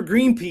might be for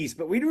Greenpeace,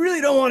 but we really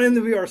don't want him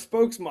to be our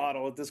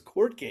spokesmodel at this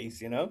court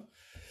case,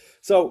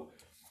 So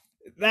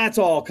that's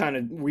all kind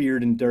of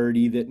weird and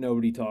dirty that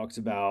nobody talks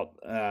about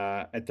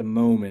at the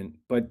moment.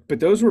 But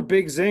those were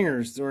big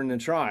zingers during the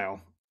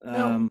trial.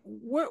 Now,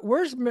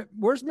 where's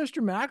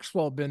Mr.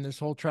 Maxwell been this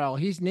whole trial?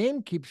 His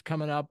name keeps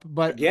coming up,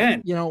 but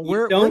again,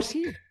 where's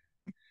he?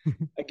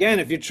 Again,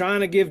 if you're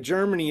trying to give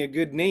Germany a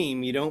good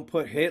name, you don't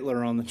put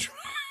Hitler on the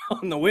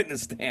on the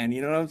witness stand.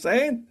 You know what I'm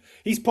saying?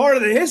 He's part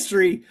of the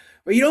history,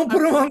 but you don't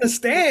put him on the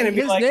stand and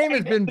be like, his name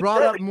has been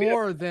brought up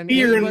more than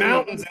beer and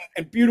mountains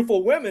and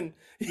beautiful women.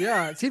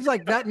 Yeah, it seems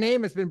like that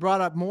name has been brought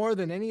up more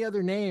than any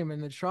other name in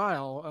the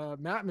trial.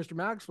 Mr.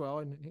 Maxwell,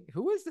 and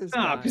who is this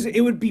guy? Because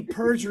it would be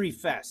Perjury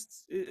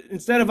Fest.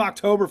 Instead of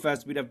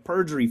Oktoberfest, we'd have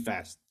Perjury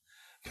Fest.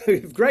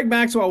 If Greg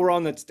Maxwell were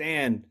on that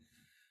stand,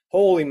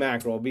 holy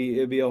mackerel,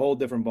 it'd be a whole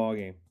different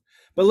ballgame.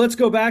 But let's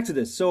go back to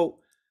this. So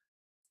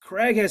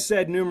Craig has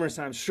said numerous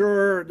times,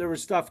 sure, there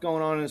was stuff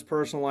going on in his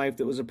personal life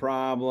that was a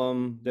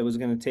problem, that was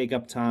going to take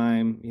up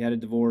time. He had a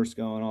divorce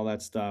going, all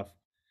that stuff.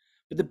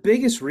 But the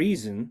biggest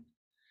reason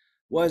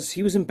was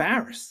he was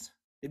embarrassed.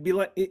 It'd be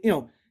like,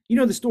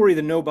 the story of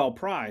the Nobel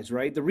Prize,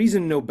 right? The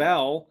reason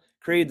Nobel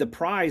created the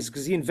prize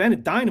because he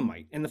invented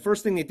dynamite. And the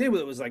first thing they did with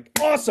it was like,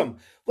 awesome,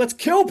 let's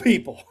kill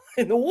people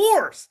in the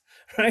wars,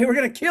 right? We're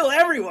going to kill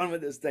everyone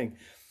with this thing.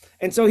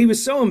 And so he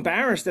was so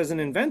embarrassed as an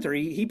inventor,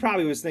 he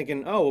probably was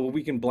thinking, oh, well,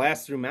 we can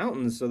blast through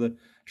mountains so the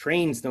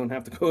trains don't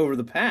have to go over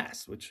the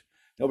pass, which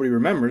nobody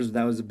remembers.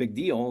 That was a big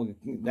deal.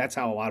 That's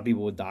how a lot of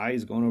people would die,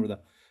 is going over the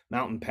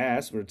mountain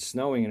pass where it's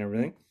snowing and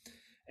everything.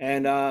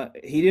 And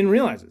he didn't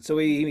realize it. So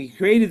he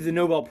created the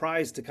Nobel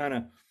Prize to kind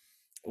of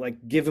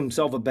like give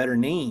himself a better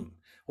name.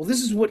 Well,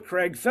 this is what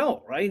Craig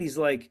felt, right? He's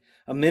like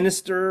a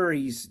minister.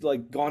 He's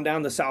like gone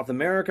down to South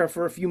America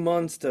for a few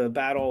months to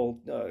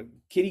battle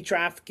kitty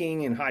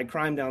trafficking and high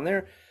crime down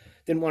there.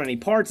 Didn't want any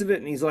parts of it.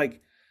 And he's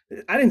like,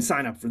 I didn't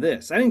sign up for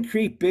this. I didn't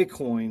create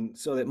Bitcoin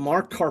so that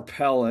Mark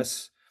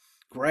Karpellis,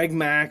 Greg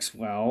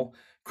Maxwell,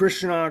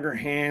 Christian Auger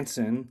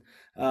Hansen,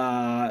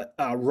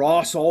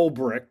 Ross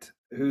Ulbricht,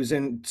 who's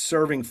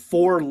serving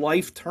 4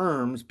 life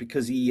terms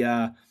because he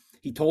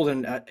told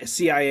a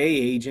CIA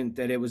agent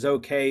that it was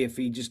okay if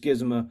he just gives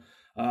him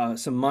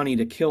some money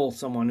to kill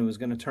someone who was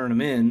going to turn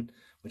him in,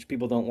 which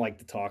people don't like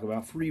to talk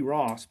about. Free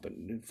Ross, but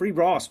Free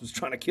Ross was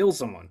trying to kill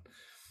someone.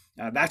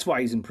 That's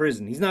why he's in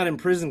prison. He's not in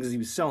prison because he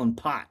was selling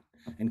pot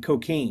and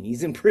cocaine.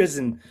 He's in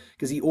prison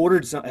because he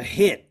ordered a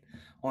hit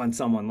on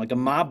someone, like a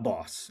mob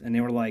boss, and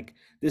they were like,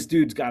 this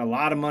dude's got a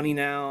lot of money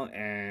now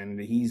and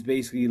he's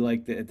basically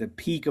like at the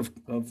peak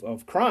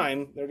of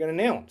crime. They're gonna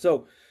nail him.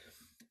 So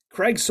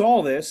Craig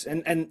saw this,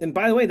 and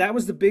by the way, that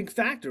was the big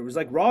factor. It was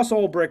like Ross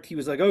Ulbricht, he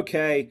was like,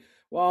 okay,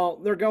 well,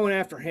 they're going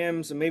after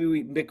him, so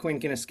maybe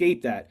Bitcoin can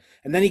escape that.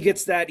 And then he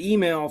gets that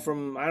email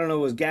from, I don't know,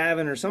 it was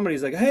Gavin or somebody.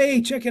 He's like,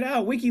 hey, check it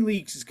out,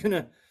 WikiLeaks is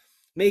gonna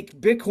make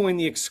Bitcoin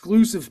the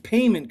exclusive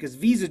payment because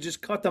Visa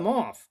just cut them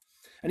off.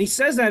 And he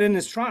says that in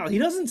his trial. He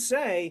doesn't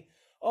say,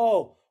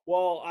 oh,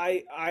 well,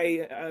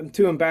 I'm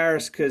too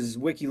embarrassed because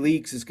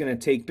WikiLeaks is going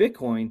to take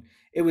Bitcoin.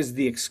 It was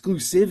the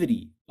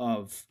exclusivity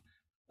of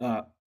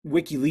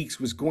WikiLeaks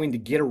was going to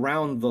get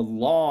around the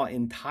law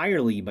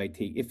entirely by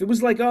taking. If it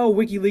was like, oh,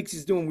 WikiLeaks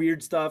is doing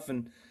weird stuff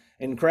and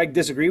Craig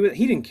disagreed with it,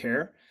 he didn't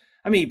care.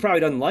 I mean, he probably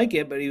doesn't like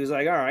it, but he was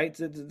like, all right,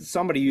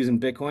 somebody using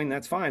Bitcoin,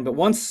 that's fine. But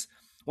once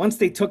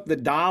they took the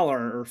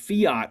dollar or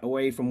fiat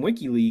away from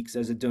WikiLeaks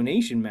as a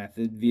donation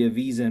method via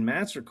Visa and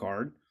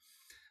MasterCard,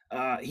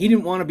 he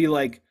didn't want to be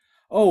like,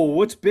 oh,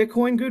 what's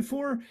Bitcoin good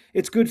for?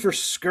 It's good for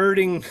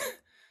skirting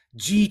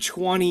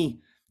G20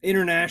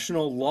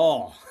 international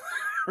law,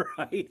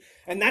 right?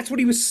 And that's what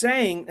he was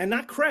saying, and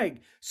not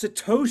Craig.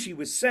 Satoshi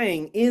was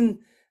saying in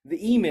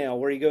the email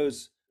where he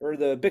goes, or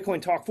the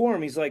Bitcoin Talk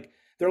forum, he's like,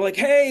 they're like,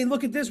 hey,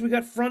 look at this, we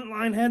got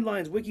frontline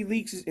headlines,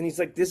 WikiLeaks is, and he's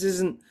like, this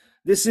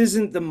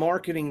isn't the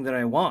marketing that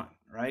I want,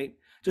 right?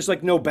 Just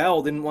like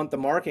Nobel didn't want the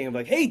marketing of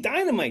like, hey,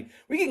 dynamite,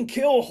 we can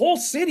kill whole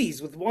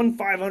cities with one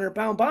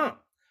 500-pound bomb,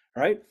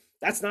 right?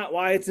 That's not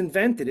why it's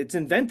invented. It's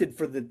invented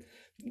for the,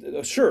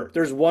 sure,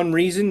 there's one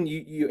reason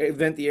you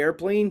invent the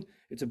airplane.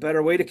 It's a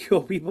better way to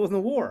kill people in the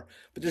war.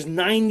 But there's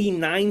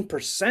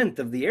 99%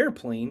 of the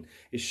airplane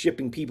is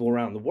shipping people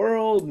around the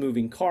world,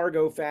 moving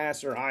cargo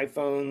faster,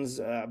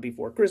 iPhones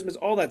before Christmas,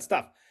 all that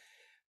stuff.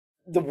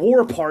 The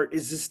war part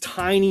is this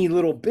tiny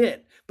little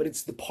bit, but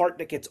it's the part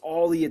that gets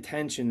all the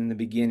attention in the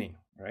beginning,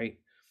 right?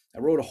 I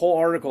wrote a whole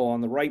article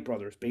on the Wright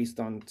brothers based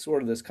on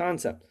sort of this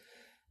concept.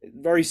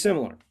 Very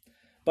similar.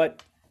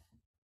 But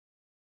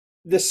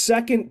the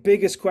second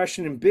biggest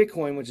question in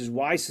Bitcoin, which is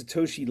why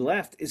Satoshi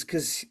left, is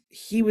because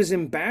he was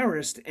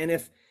embarrassed. And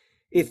if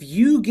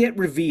you get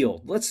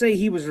revealed, let's say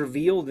he was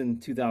revealed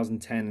in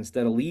 2010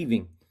 instead of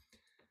leaving,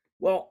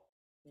 well,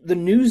 the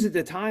news at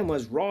the time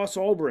was Ross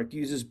Ulbricht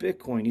uses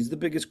Bitcoin. He's the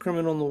biggest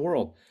criminal in the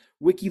world.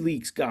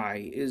 WikiLeaks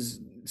guy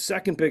is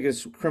second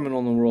biggest criminal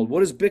in the world.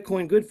 What is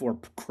Bitcoin good for?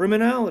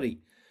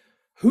 Criminality.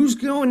 Who's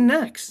going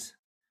next?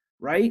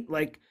 Right?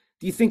 Like,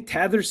 do you think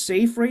Tether's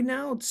safe right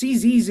now?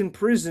 CZ's in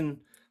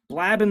prison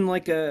blabbing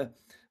like a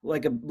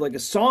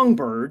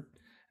songbird,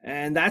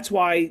 and that's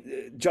why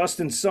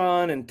Justin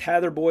Sun and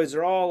Tether boys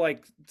are all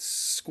like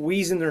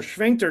squeezing their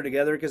sphincter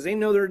together because they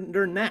know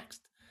they're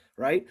next,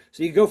 right?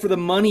 So you go for the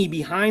money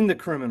behind the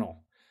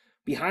criminal,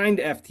 behind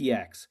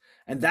FTX.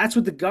 And that's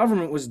what the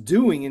government was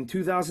doing in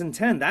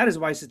 2010. That is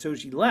why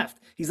Satoshi left.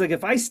 He's like,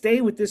 if I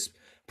stay with this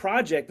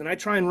project and I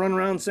try and run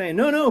around saying,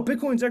 no,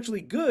 Bitcoin's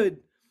actually good,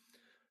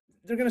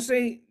 they're going to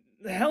say,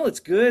 the hell, it's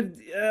good.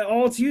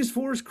 All it's used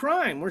for is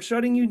crime. We're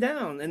shutting you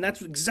down. And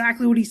that's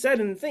exactly what he said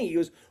in the thing. He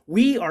goes,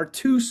 we are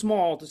too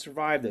small to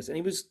survive this. And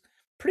he was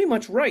pretty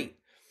much right.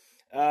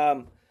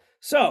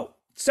 So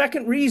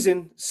second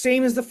reason,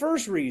 same as the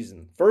first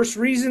reason. First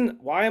reason,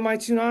 why am I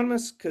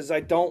pseudonymous? Because I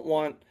don't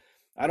want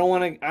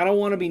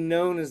to be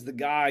known as the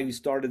guy who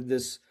started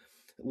this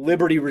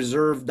Liberty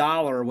Reserve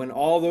dollar when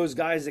all those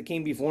guys that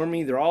came before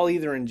me, they're all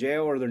either in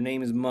jail or their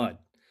name is mud.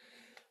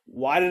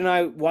 Why did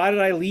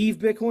I leave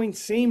Bitcoin?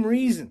 Same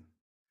reason.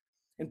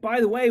 And by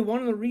the way, one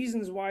of the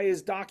reasons why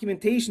his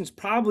documentation is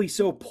probably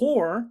so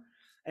poor,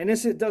 and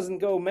this it doesn't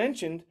go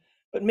mentioned,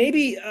 but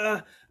maybe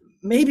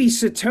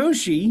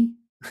Satoshi,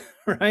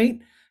 right,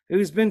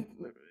 who's been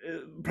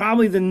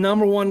probably the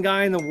number one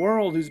guy in the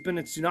world who's been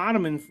a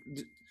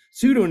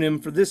pseudonym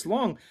for this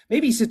long,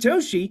 maybe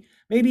Satoshi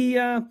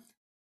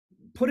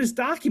put his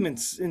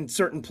documents in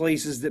certain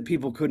places that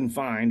people couldn't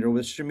find, or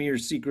with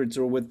Shamir's secrets,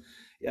 or with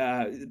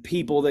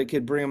people that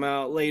could bring them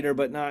out later,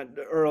 but not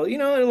early,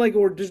 like,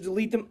 or just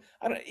delete them.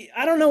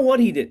 I don't know what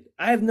he did.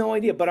 I have no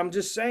idea, but I'm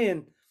just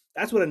saying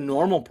that's what a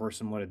normal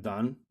person would have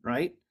done,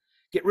 right?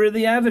 Get rid of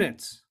the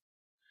evidence.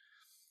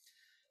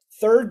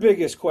 Third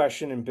biggest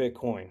question in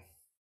Bitcoin.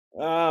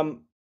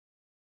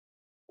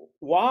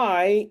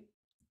 Why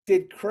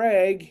did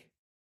Craig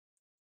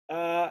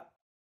not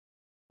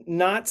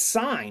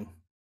sign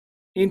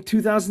in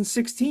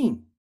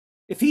 2016?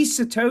 If he's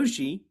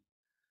Satoshi,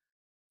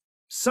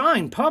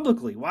 sign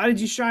publicly. Why did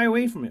you shy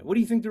away from it? What do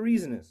you think the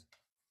reason is?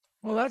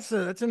 Well, that's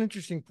an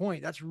interesting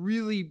point. That's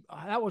really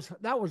that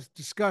was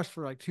discussed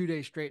for like 2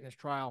 days straight in his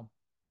trial.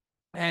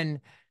 And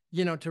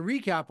to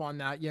recap on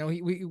that,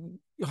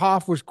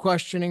 Hoff was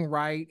questioning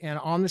Wright and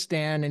on the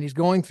stand, and he's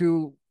going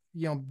through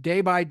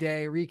day by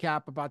day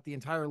recap about the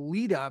entire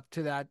lead up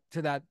to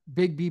that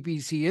big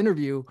BBC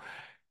interview.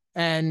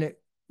 And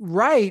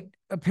Wright,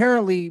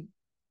 apparently,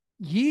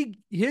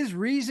 his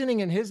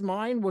reasoning in his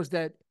mind was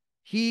that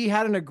he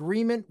had an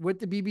agreement with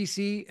the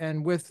BBC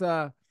and with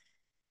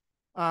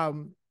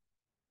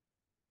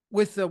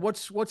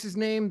what's his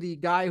name, the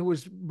guy who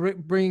was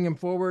bringing him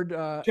forward,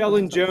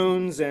 Sheldon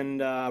Jones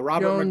and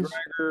Robert Jones,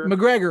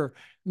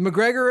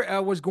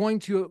 McGregor was going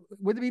to,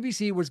 with the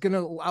BBC, was going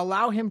to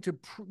allow him to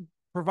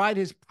provide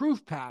his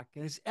proof pack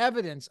and his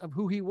evidence of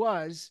who he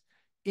was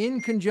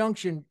in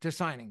conjunction to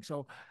signing.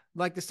 So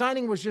like the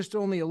signing was just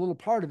only a little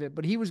part of it,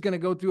 but he was going to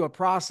go through a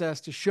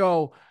process to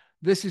show,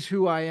 this is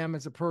who I am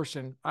as a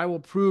person. I will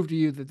prove to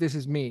you that this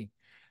is me.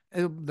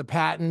 The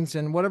patents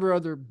and whatever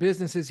other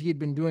businesses he'd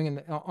been doing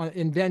and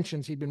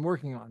inventions he'd been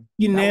working on.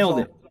 You nailed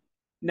it.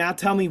 Now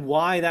tell me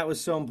why that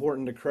was so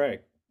important to Craig.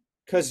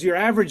 Because your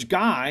average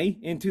guy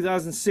in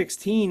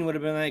 2016 would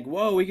have been like,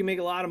 whoa, we can make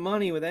a lot of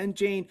money with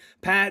end-chain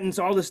patents,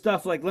 all this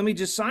stuff. Like, let me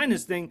just sign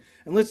this thing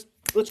and let's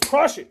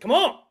crush it. Come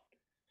on. Let's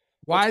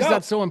Why is go.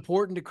 that so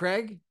important to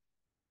Craig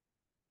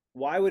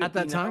Why would at it be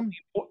that not time?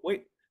 only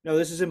wait, no,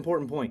 this is an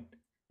important point.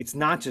 It's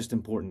not just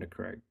important to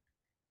Craig.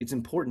 It's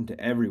important to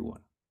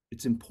everyone.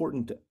 It's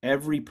important to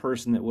every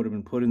person that would have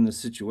been put in this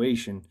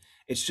situation.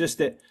 It's just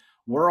that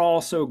we're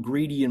all so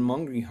greedy and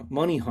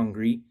money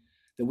hungry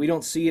that we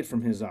don't see it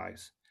from his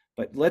eyes.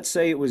 But let's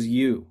say it was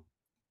you.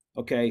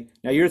 Okay.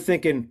 Now you're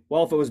thinking,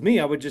 well, if it was me,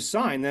 I would just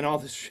sign, then all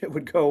this shit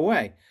would go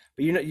away.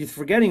 But you're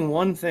forgetting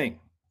one thing.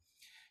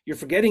 You're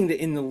forgetting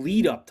that in the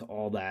lead up to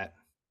all that,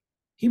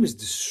 he was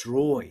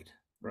destroyed,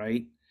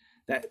 right?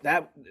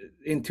 That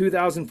in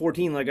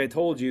 2014, like I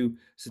told you,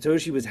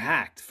 Satoshi was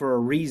hacked for a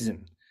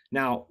reason.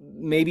 Now,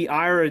 maybe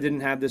Ira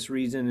didn't have this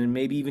reason, and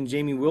maybe even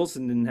Jamie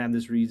Wilson didn't have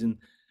this reason,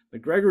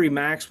 but Gregory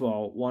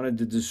Maxwell wanted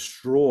to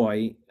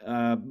destroy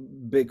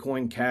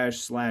Bitcoin Cash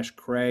slash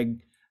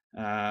Craig,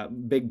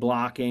 big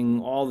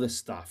blocking, all this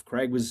stuff.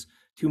 Craig was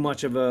too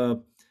much of a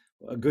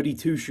goody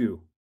two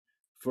shoe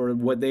for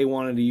what they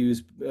wanted to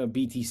use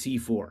BTC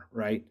for,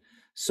 right?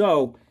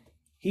 So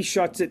he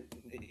shuts it.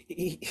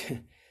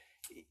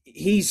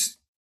 He's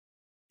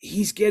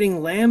he's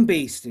getting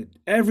lambasted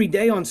every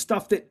day on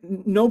stuff that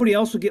nobody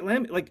else would get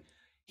lambasted. Like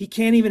he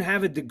can't even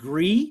have a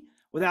degree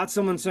without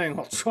someone saying,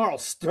 "Oh,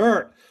 Charles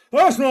Sturt,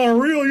 that's not a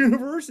real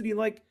university."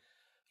 Like,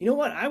 you know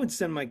what? I would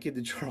send my kid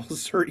to Charles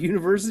Sturt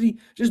University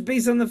just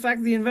based on the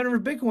fact that the inventor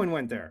of Bitcoin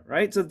went there,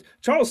 right? So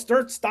Charles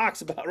Sturt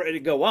stock's about ready to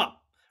go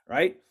up,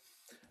 right?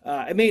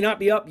 It may not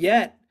be up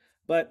yet,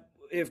 but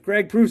if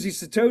Greg proves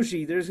he's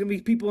Satoshi, there's going to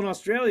be people in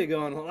Australia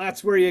going, well,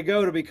 that's where you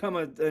go to become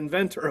an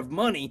inventor of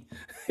money.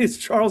 It's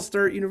Charles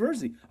Sturt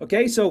University.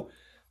 Okay, so,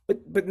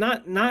 but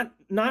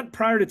not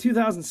prior to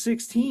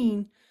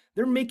 2016.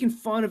 They're making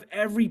fun of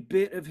every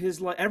bit of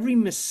his life, every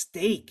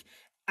mistake.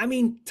 I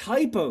mean,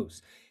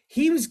 typos.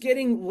 He was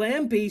getting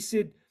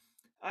lambasted.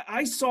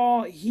 I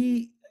saw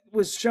he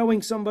was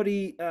showing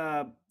somebody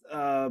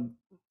how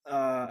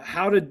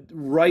to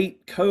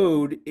write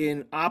code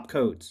in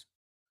opcodes,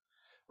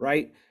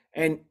 right?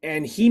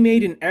 And he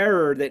made an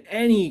error that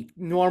any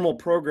normal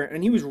program,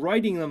 and he was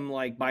writing them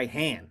like by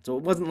hand. So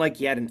it wasn't like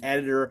he had an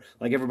editor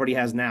like everybody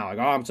has now. Like,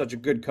 oh, I'm such a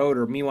good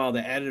coder. Meanwhile,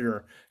 the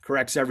editor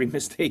corrects every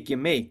mistake you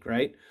make,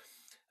 right?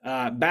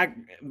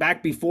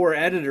 Back before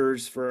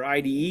editors for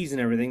IDEs and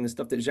everything, the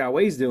stuff that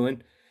Xiaowei's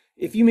doing,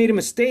 if you made a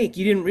mistake,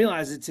 you didn't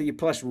realize it till you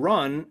press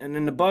run, and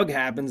then the bug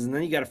happens, and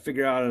then you got to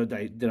figure out,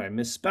 did I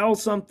misspell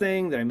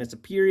something? Did I miss a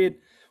period?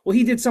 Well,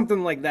 he did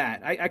something like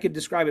that. I could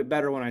describe it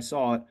better when I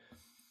saw it.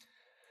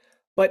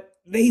 But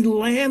they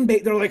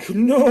lambate. They're like,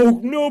 no,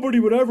 nobody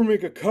would ever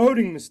make a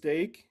coding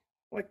mistake.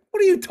 Like,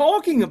 what are you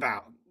talking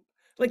about?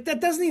 Like, that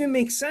doesn't even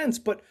make sense.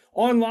 But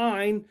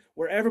online,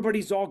 where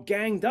everybody's all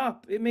ganged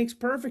up, it makes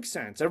perfect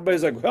sense.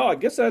 Everybody's like, well, I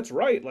guess that's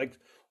right. Like,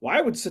 why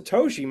would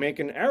Satoshi make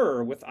an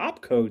error with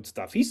opcode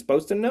stuff? He's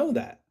supposed to know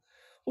that.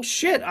 Well,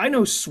 shit, I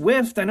know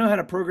Swift. I know how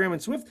to program in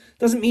Swift.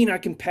 Doesn't mean I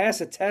can pass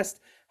a test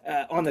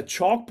on the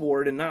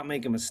chalkboard and not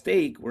make a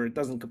mistake where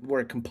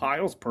it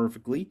compiles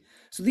perfectly.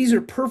 So these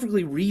are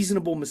perfectly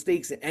reasonable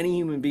mistakes that any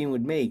human being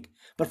would make.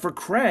 But for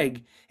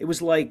Craig, it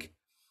was like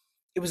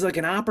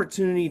an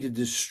opportunity to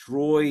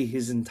destroy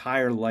his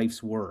entire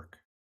life's work.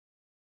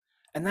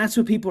 And that's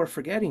what people are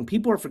forgetting.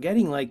 People are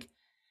forgetting, like,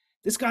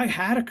 this guy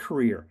had a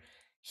career.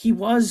 He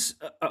was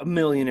a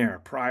millionaire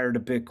prior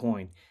to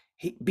Bitcoin.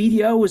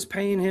 BDO was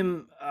paying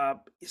him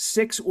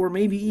 6 or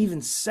maybe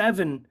even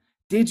 7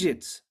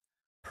 digits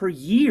per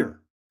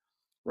year,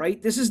 right?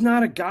 This is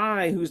not a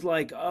guy who's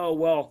like, oh,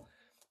 well,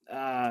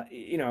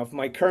 if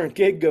my current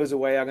gig goes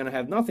away, I'm going to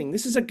have nothing.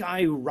 This is a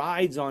guy who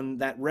rides on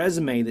that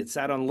resume that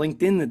sat on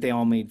LinkedIn that they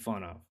all made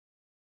fun of.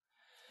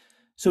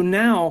 So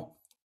now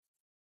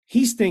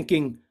he's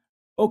thinking,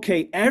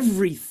 okay,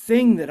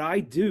 everything that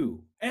I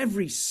do,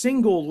 every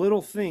single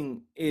little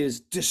thing is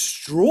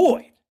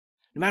destroyed,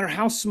 no matter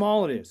how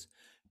small it is.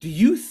 Do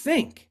you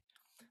think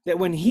that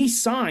when he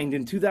signed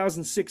in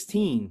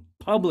 2016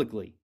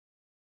 publicly,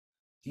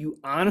 do you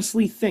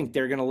honestly think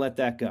they're going to let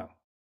that go?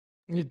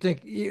 You'd think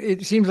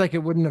it seems like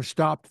it wouldn't have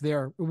stopped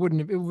there. It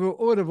wouldn't have, it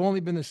would have only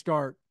been the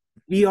start.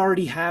 We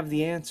already have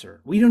the answer.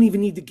 We don't even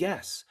need to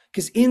guess.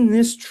 Because in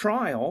this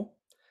trial,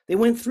 they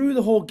went through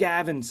the whole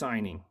Gavin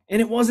signing,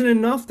 and it wasn't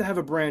enough to have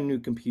a brand new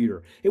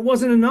computer. It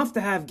wasn't enough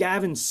to have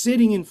Gavin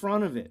sitting in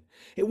front of it.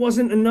 It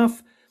wasn't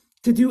enough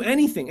to do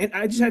anything. And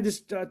I just had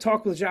this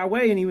talk with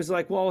Xiaowei, and he was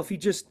like, well, if he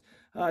just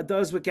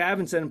does what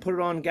Gavin said and put it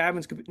on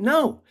Gavin's computer.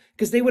 No,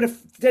 because they would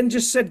have then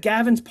just said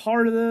Gavin's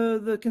part of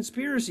the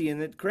conspiracy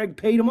and that Craig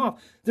paid him off.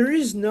 There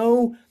is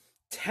no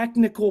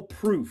technical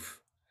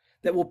proof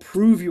that will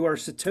prove you are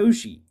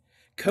Satoshi.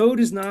 Code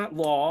is not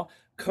law.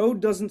 Code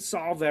doesn't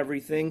solve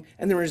everything.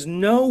 And there is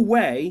no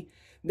way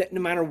that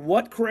no matter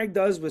what Craig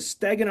does with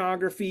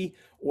steganography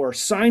or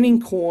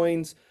signing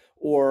coins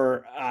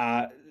or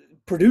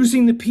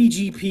producing the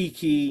PGP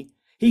key,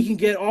 he can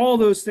get all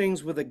those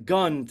things with a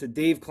gun to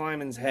Dave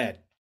Kleiman's head.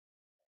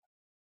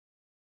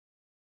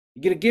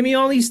 You gonna give me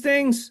all these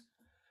things,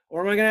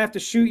 or am I gonna have to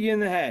shoot you in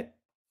the head?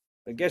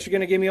 I guess you're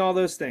gonna give me all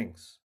those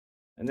things,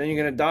 and then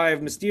you're gonna die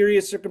of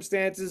mysterious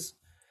circumstances.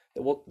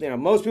 That will,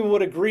 most people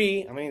would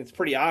agree. I mean, it's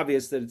pretty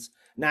obvious that it's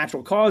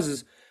natural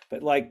causes,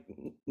 but like,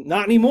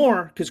 not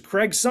anymore, because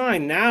Craig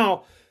signed.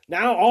 Now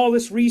all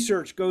this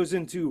research goes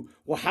into,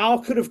 well, how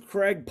could have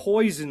Craig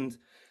poisoned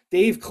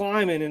Dave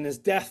Kleiman in his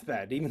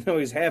deathbed, even though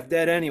he's half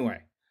dead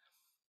anyway?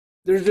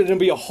 There's going to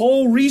be a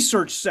whole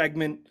research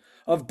segment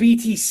of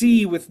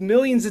BTC with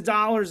millions of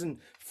dollars and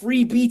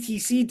free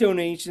BTC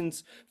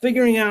donations,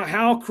 figuring out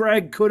how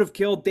Craig could have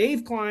killed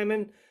Dave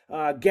Kleiman,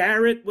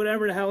 Garrett,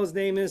 whatever the hell his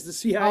name is, the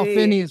CIA. Hal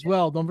Finney as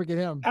well. Don't forget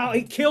him. How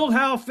he killed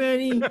Hal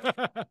Finney,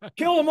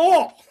 kill them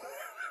all,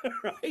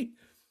 right?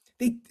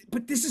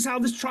 But this is how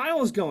this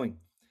trial is going.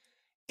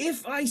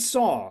 If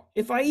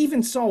I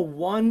even saw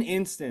one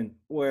instant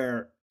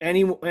where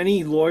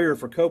any lawyer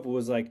for Copa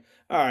was like,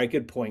 all right,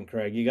 good point,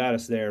 Craig, you got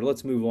us there,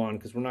 let's move on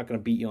because we're not going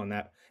to beat you on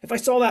that. If I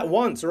saw that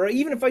once, or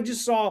even if I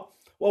just saw,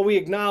 well, we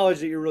acknowledge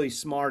that you're really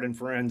smart in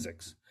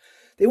forensics,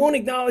 they won't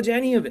acknowledge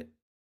any of it.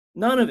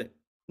 None of it.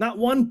 Not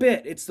one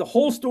bit. It's the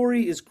whole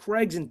story is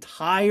Craig's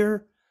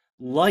entire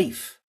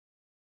life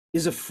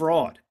is a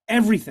fraud.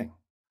 Everything.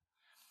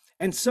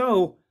 And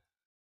so,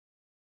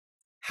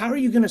 how are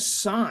you going to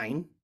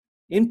sign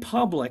in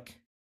public,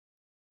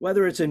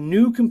 whether it's a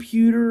new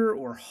computer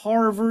or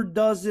Harvard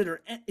does it,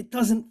 or it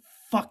doesn't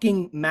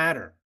fucking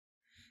matter.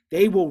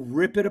 They will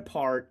rip it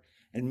apart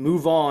and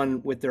move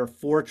on with their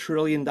 $4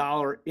 trillion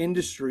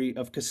industry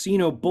of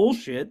casino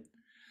bullshit.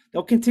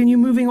 They'll continue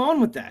moving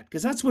on with that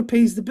because that's what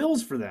pays the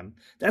bills for them.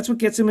 That's what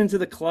gets them into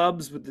the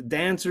clubs with the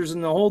dancers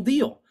and the whole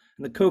deal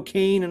and the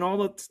cocaine and all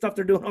the stuff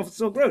they're doing off of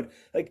Silk Road.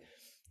 Like,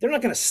 they're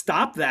not going to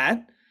stop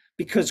that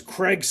because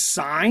Craig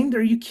signed.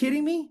 Are you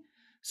kidding me?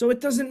 So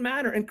it doesn't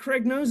matter. And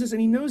Craig knows this, and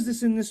he knows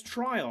this in this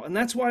trial. And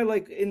that's why,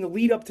 like, in the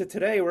lead up to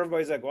today, where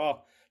everybody's like,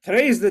 well,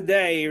 today's the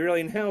day he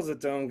really nails it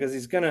to him because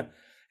he's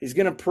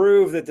gonna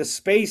prove that the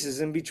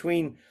spaces in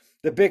between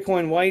the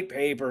Bitcoin white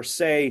paper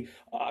say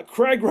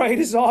Craig Wright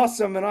is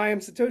awesome and I am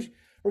Satoshi,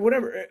 or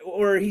whatever,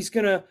 or he's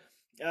gonna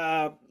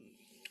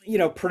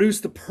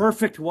produce the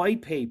perfect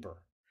white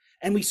paper.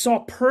 And we saw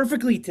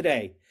perfectly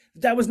today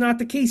that was not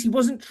the case. He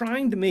wasn't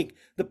trying to make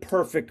the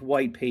perfect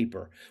white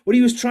paper. What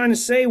he was trying to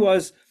say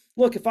was,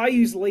 look, if I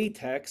use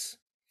latex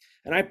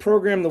and I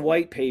program the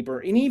white paper,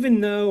 and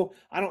even though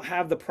I don't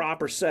have the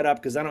proper setup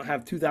because I don't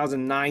have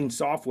 2009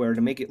 software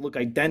to make it look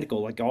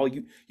identical like all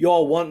you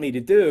all want me to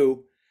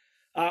do,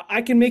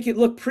 I can make it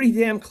look pretty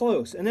damn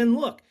close. And then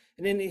look,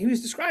 and then he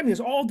was describing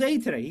this all day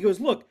today. He goes,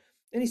 look,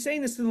 and he's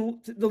saying this to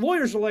the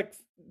lawyers are like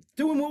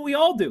doing what we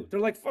all do. They're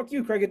like, fuck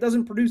you, Craig. It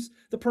doesn't produce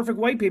the perfect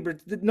white paper.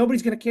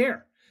 Nobody's going to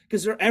care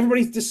because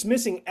everybody's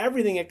dismissing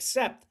everything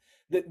except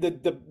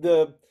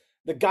the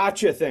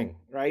gotcha thing,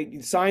 right?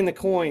 You sign the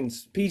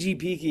coins,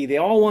 PG. They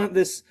all want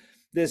this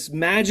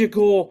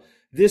magical,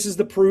 this is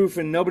the proof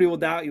and nobody will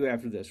doubt you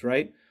after this,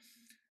 right?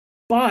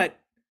 But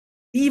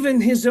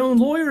even his own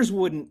lawyers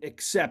wouldn't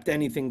accept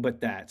anything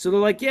but that. So they're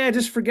like, yeah,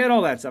 just forget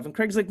all that stuff. And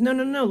Craig's like,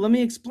 no, let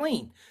me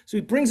explain. So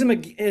he brings him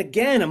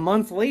again a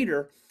month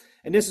later.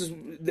 And this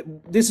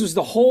is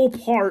the whole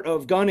part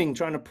of Gunning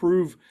trying to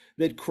prove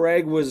that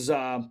Craig was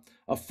a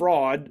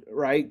fraud,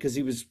 right? Because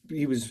he was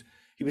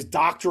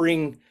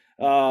doctoring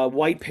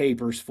white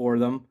papers for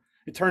them.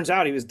 It turns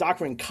out he was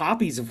doctoring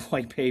copies of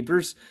white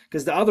papers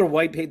because the other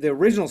the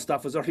original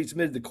stuff was already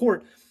submitted to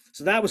court.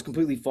 So that was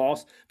completely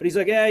false. But he's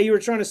like, yeah, you were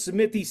trying to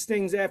submit these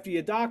things after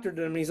you doctored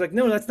them. And he's like,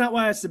 no, that's not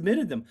why I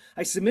submitted them.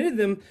 I submitted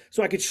them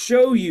so I could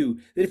show you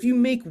that if you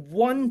make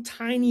one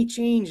tiny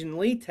change in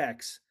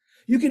latex,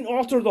 you can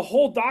alter the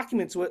whole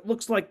document so it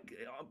looks like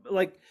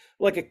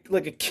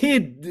a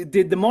kid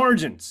did the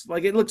margins,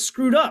 like it looks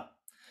screwed up.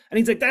 And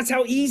he's like, that's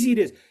how easy it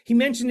is. He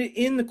mentioned it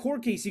in the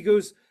court case. He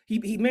goes,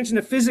 he mentioned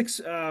a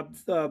physics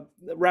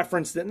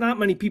reference that not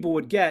many people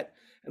would get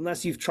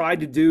unless you've tried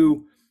to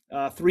do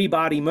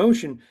three-body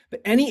motion.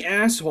 But any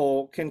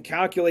asshole can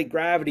calculate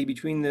gravity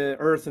between the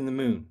Earth and the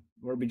moon,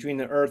 or between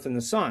the Earth and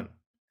the sun.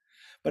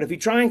 But if you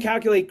try and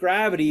calculate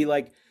gravity,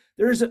 like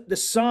the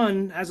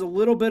sun has a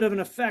little bit of an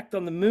effect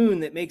on the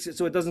moon that makes it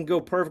so it doesn't go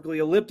perfectly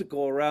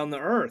elliptical around the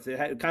Earth.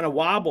 It kind of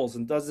wobbles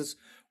and does this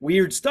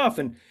weird stuff.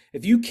 And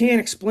if you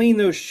can't explain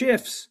those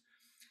shifts,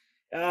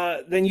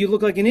 then you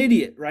look like an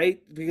idiot,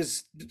 right?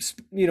 Because,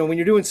 when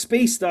you're doing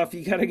space stuff,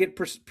 you got to get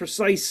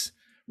precise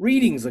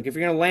readings. Like if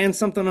you're going to land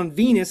something on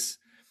Venus,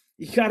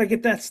 you got to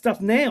get that stuff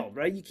nailed,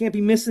 right? You can't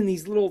be missing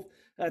these little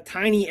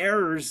tiny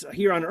errors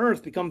here on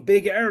Earth become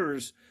big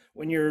errors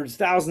when you're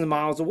thousands of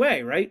miles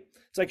away, right?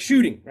 It's like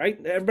shooting, right?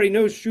 Everybody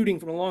knows shooting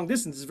from a long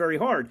distance is very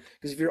hard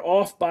because if you're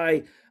off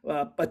by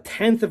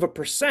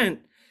 0.1%,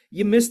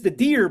 you miss the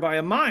deer by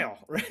a mile,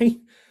 right?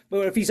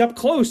 But if he's up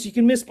close, you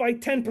can miss by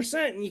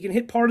 10% and you can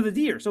hit part of the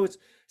deer. So it's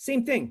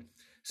same thing.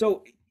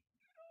 So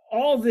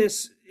all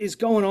this is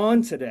going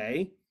on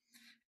today.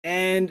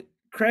 And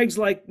Craig's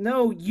like,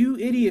 no, you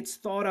idiots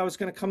thought I was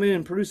going to come in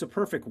and produce a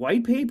perfect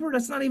white paper.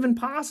 That's not even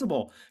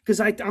possible.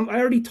 Because I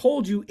already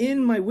told you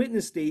in my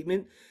witness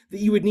statement that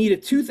you would need a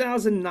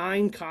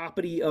 2009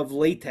 copy of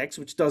latex,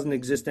 which doesn't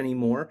exist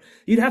anymore.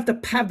 You'd have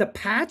to have the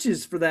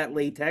patches for that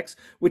latex,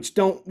 which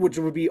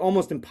would be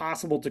almost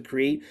impossible to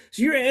create.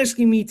 So you're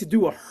asking me to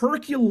do a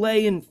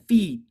Herculean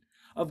feat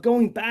of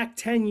going back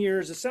 10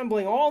 years,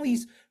 assembling all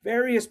these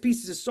various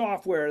pieces of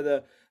software,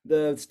 the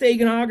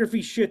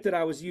steganography shit that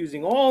I was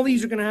using. All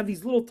these are going to have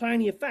these little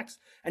tiny effects.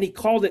 And he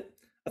called it,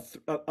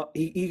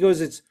 he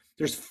goes,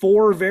 there's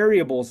 4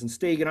 variables in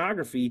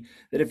steganography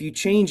that if you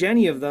change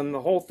any of them,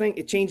 the whole thing,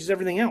 it changes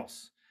everything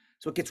else.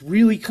 So it gets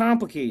really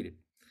complicated.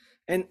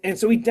 And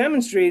so he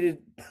demonstrated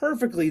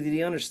perfectly that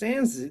he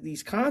understands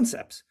these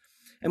concepts.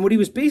 And what he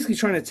was basically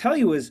trying to tell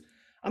you is,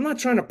 I'm not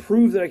trying to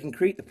prove that I can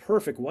create the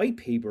perfect white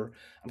paper.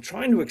 I'm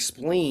trying to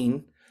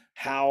explain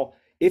how,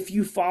 if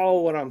you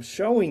follow what I'm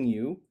showing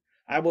you,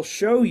 I will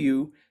show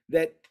you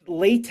that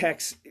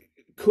latex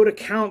could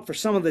account for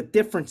some of the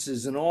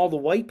differences in all the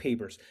white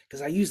papers,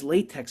 because I use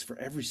latex for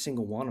every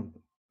single one of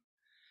them.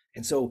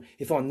 And so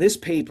if on this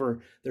paper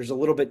there's a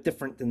little bit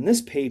different than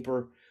this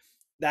paper,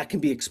 that can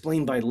be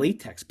explained by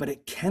latex, but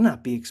it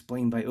cannot be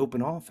explained by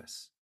open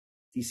office.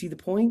 Do you see the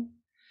point?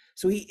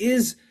 So he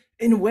is,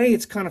 in a way,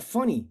 it's kind of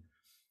funny,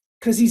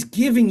 because he's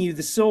giving you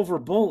the silver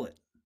bullet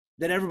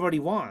that everybody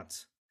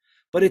wants.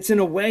 But it's in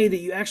a way that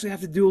you actually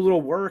have to do a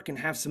little work and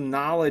have some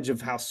knowledge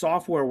of how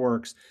software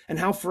works and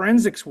how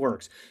forensics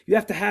works. You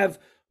have to have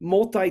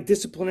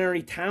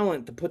multidisciplinary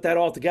talent to put that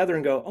all together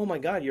and go, oh my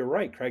God, you're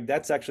right, Craig.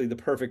 That's actually the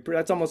perfect,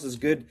 that's almost as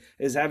good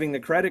as having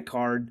the credit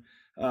card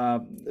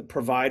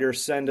provider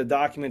send a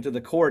document to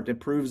the court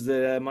that proves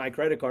that my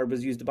credit card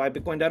was used to buy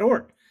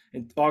Bitcoin.org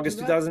in August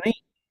 2008.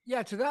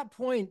 Yeah, to that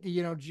point,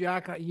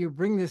 Jack, you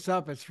bring this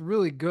up. It's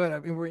really good. I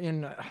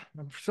mean,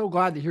 I'm so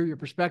glad to hear your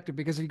perspective,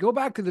 because if you go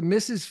back to the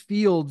Mrs.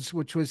 Fields,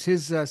 which was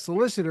his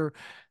solicitor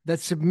that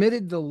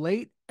submitted the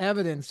late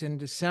evidence in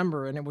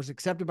December, and it was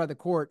accepted by the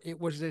court. It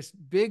was this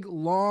big,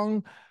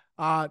 long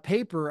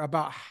paper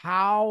about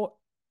how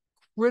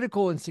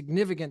critical and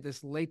significant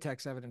this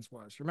latex evidence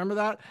was. Remember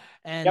that?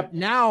 And Yep.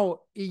 Now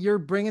you're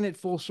bringing it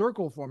full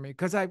circle for me,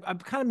 because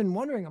I've kind of been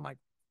wondering, I'm like,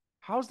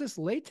 how's this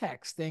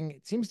latex thing?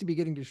 It seems to be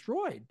getting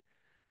destroyed.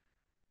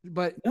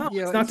 But no,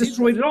 it's not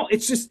destroyed at all.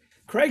 It's just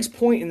Craig's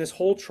point in this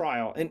whole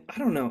trial. And I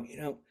don't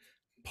know,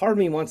 part of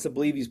me wants to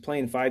believe he's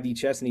playing 5D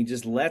chess and he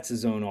just lets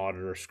his own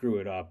auditor screw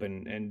it up.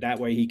 And that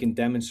way he can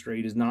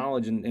demonstrate his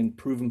knowledge and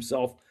prove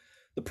himself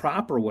the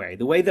proper way.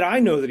 The way that I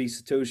know that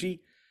he's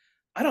Satoshi,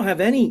 I don't have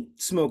any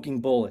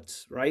smoking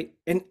bullets, right?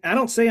 And I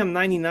don't say I'm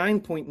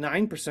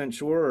 99.9%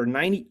 sure or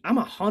 90, I'm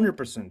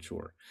 100%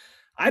 sure.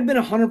 I've been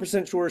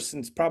 100% sure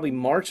since probably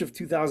March of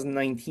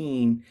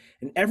 2019,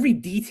 and every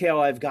detail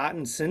I've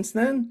gotten since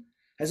then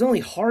has only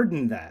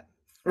hardened that,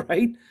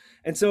 right?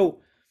 And so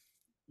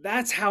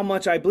that's how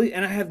much I believe,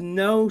 and I have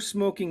no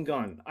smoking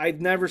gun. I've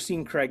never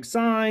seen Craig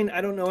sign.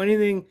 I don't know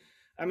anything.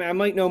 I mean, I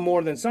might know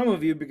more than some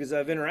of you because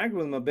I've interacted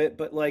with him a bit,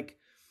 but like,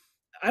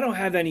 I don't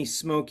have any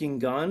smoking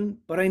gun,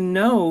 but I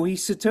know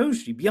he's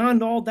Satoshi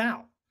beyond all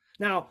doubt.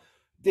 Now,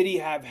 did he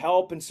have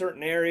help in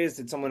certain areas?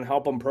 Did someone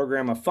help him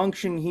program a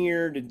function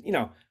here?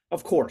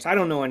 Of course, I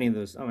don't know any of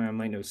those. I mean, I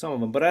might know some of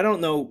them, but I don't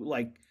know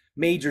like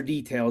major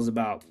details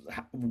about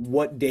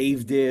what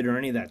Dave did or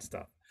any of that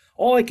stuff.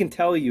 All I can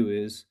tell you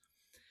is,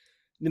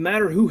 no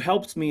matter who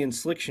helps me in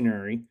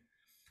Slictionary,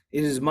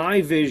 it is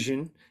my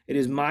vision, it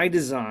is my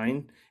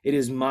design, it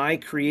is my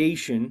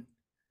creation,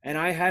 and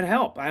I had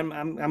help. I'm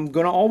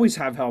going to always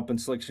have help in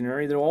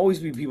Slictionary. There'll always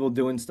be people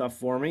doing stuff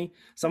for me.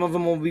 Some of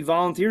them will be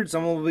volunteered,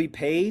 some will be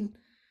paid.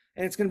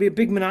 And it's going to be a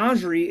big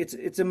menagerie.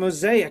 It's a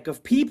mosaic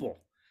of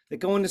people that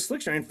go into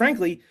Slictionary. And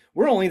frankly,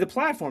 we're only the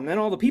platform. Then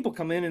all the people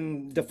come in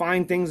and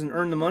define things and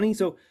earn the money.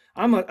 So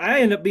I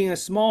end up being a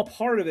small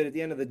part of it at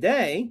the end of the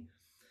day,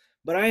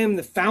 but I am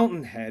the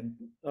fountainhead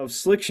of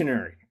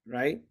Slictionary,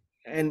 right?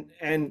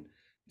 And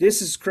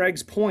this is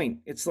Craig's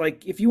point. It's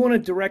like, if you want to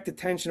direct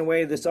attention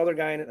away to this other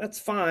guy, and that's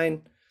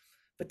fine,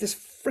 but this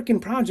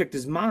freaking project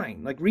is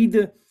mine. Like,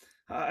 read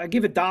I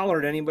give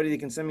 $1 to anybody that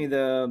can send me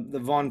the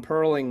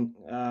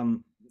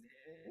VaughnPerling,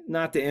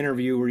 not the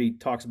interview where he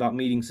talks about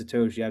meeting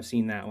Satoshi. I've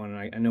seen that one,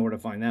 and I know where to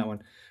find that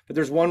one. But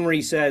there's one where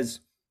he says,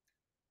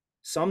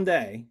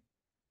 someday,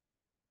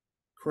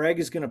 Craig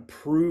is going to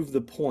prove the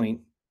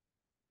point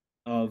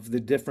of the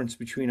difference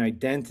between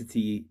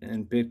identity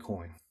and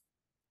Bitcoin.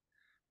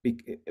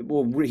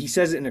 Well, he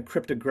says it in a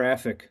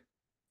cryptographic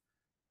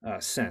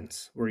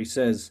sense, where he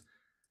says,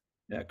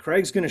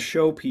 Craig's going to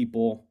show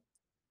people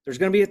there's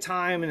going to be a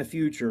time in the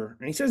future,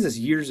 and he says this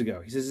years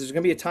ago. He says there's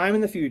going to be a time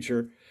in the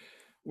future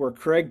where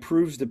Craig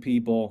proves to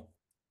people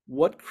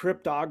what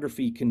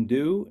cryptography can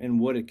do and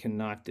what it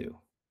cannot do.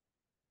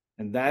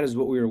 And that is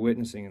what we are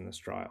witnessing in this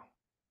trial.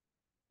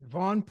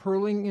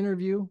 VaughnPerling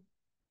interview?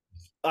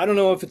 I don't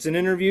know if it's an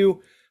interview,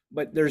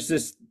 but there's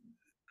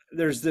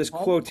this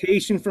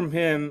quotation from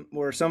him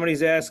where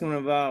somebody's asking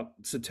him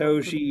about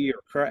Satoshi,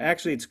 or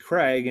actually it's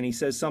Craig, and he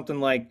says something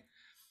like,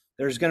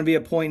 there's going to be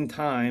a point in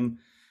time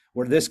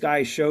where this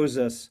guy shows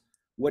us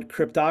what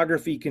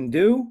cryptography can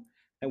do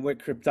and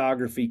what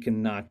cryptography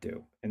cannot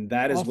do. And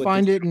that is I'll what this.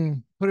 find it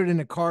and put it in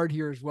a card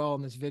here as well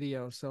in this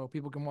video, so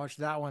people can watch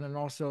that one, and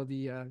also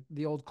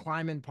the old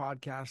Kleiman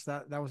podcast.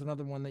 That was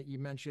another one that you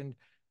mentioned,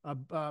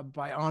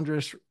 by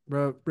Andreas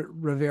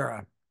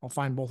Ravera. I'll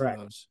find both of Right.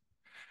 those.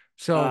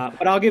 So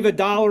But I'll give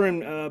 $1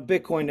 in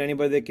Bitcoin to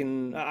anybody that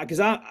can, because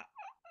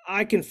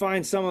I can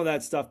find some of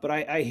that stuff, but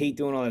I hate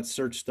doing all that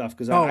search stuff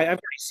because I've oh, already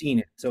seen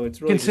it. So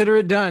it's really just consider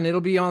it done.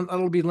 It'll be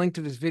linked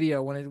to this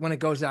video when it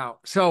goes out.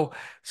 So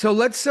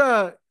let's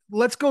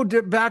go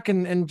back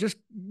and just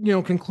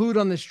conclude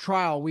on this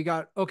trial. We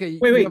got okay.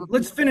 wait, You wait. have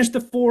Let's finish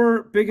the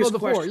four biggest the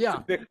four, questions yeah.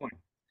 of Bitcoin.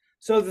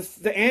 So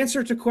the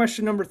answer to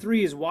question number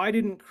 3 is why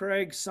didn't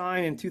Craig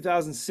sign in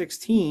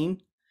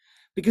 2016?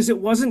 Because it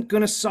wasn't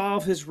going to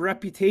solve his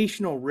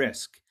reputational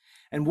risk.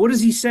 And what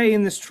does he say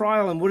in this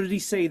trial? And what did he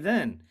say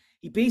then?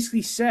 He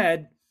basically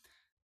said,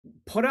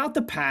 put out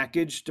the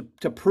package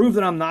to prove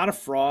that I'm not a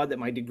fraud, that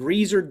my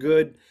degrees are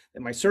good, that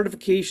my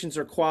certifications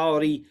are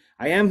quality,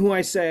 I am who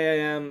I say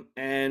I am,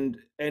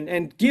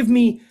 and give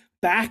me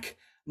back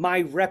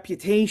my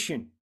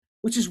reputation,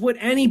 which is what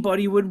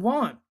anybody would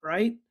want,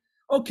 right?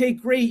 Okay,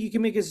 great, you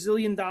can make $1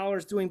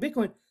 zillion doing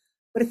Bitcoin,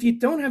 but if you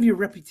don't have your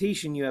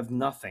reputation, you have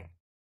nothing.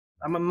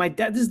 My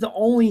dad, this is the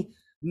only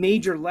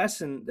major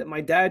lesson that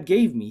my dad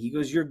gave me. He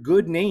goes, your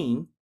good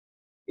name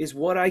is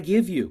what I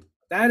give you.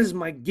 That is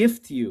my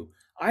gift to you.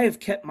 I have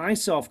kept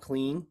myself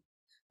clean.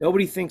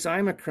 Nobody thinks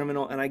I'm a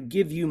criminal, and I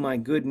give you my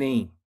good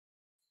name.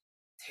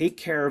 Take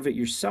care of it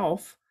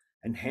yourself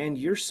and hand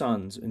your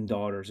sons and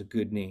daughters a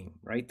good name,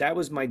 right? That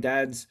was my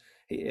dad's.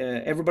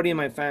 Everybody in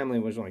my family,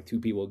 was only 2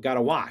 people, got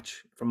a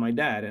watch from my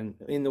dad, and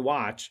in the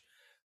watch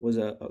was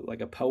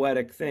like a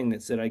poetic thing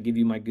that said, I give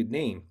you my good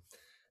name.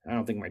 I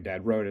don't think my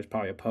dad wrote it. It's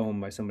probably a poem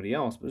by somebody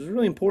else, but it was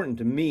really important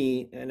to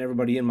me and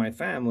everybody in my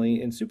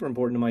family, and super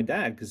important to my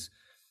dad because,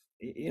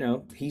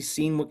 he's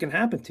seen what can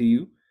happen to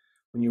you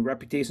when your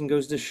reputation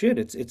goes to shit.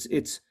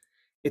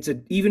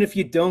 Even if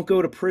you don't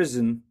go to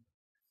prison,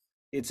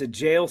 it's a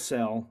jail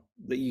cell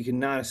that you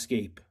cannot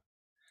escape.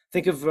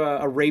 Think of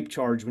a rape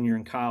charge when you're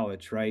in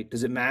college, right?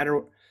 Does it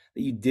matter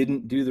that you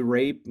didn't do the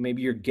rape?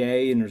 Maybe you're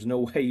gay and there's no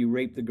way you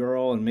raped the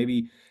girl, and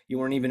maybe you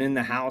weren't even in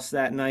the house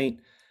that night.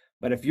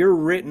 But if you're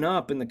written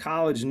up in the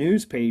college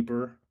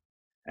newspaper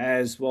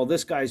as, well,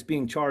 this guy's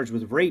being charged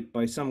with rape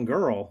by some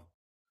girl,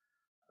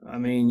 I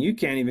mean, you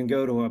can't even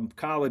go to a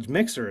college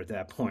mixer at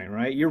that point,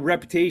 right? Your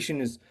reputation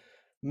is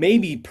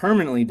maybe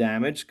permanently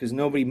damaged because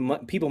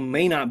people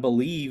may not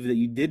believe that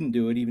you didn't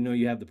do it, even though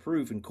you have the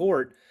proof in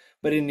court.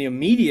 But in the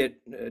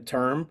immediate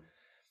term,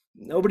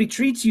 nobody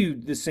treats you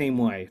the same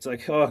way. It's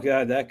like, oh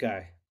God, that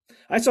guy.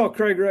 I saw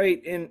Craig Wright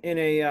in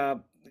a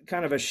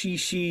kind of a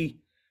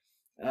she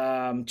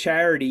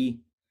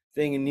charity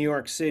thing in New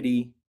York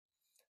City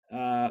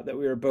that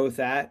we were both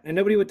at, and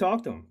nobody would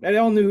talk to him. They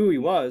all knew who he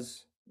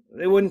was.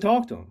 They wouldn't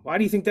talk to him. Why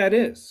do you think that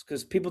is?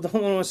 Because people don't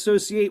want to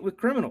associate with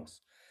criminals.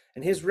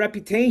 And his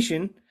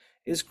reputation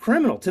is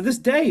criminal. To this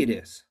day, it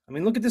is. I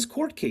mean, look at this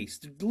court case.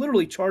 They're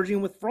literally charging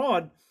him with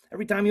fraud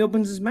every time he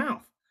opens his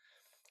mouth.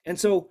 And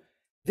so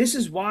this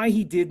is why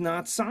he did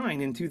not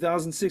sign in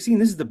 2016.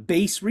 This is the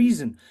base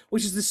reason,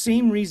 which is the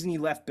same reason he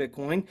left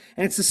Bitcoin,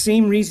 and it's the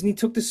same reason he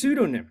took the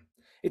pseudonym.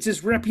 It's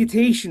his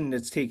reputation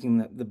that's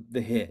taking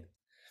the hit.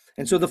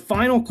 And so the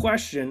final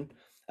question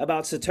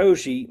about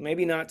Satoshi,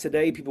 maybe not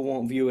today, people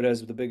won't view it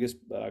as the biggest,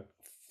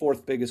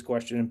 4th biggest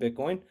question in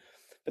Bitcoin,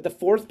 but the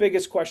 4th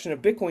biggest question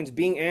of Bitcoin is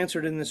being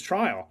answered in this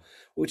trial,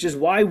 which is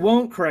why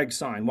won't Craig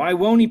sign? Why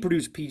won't he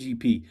produce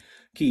PGP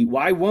key?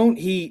 Why won't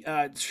he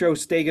show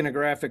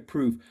steganographic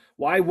proof?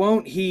 Why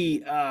won't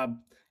he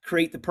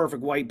create the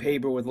perfect white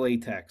paper with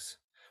latex?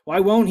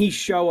 Why won't he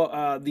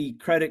show the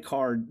credit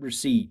card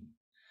receipt?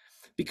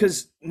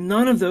 Because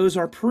none of those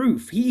are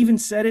proof. He even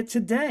said it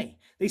today.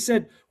 They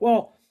said,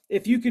 well,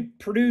 if you could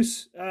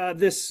produce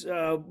this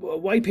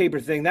white paper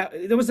thing, that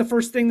was the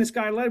first thing this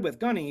guy led with,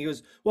 Gunning. He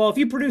goes, well, if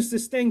you produce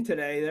this thing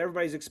today that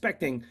everybody's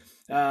expecting,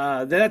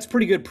 that's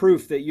pretty good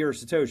proof that you're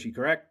Satoshi,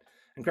 correct?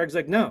 And Craig's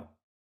like, no.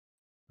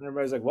 And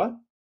everybody's like, what?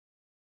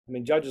 I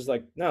mean, Judge is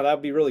like, no, that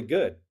would be really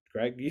good,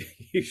 Craig.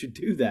 You should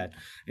do that.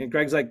 And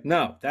Craig's like,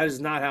 no, that is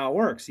not how it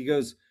works. He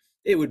goes,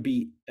 it would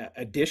be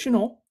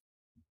additional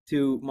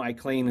to my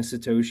claim as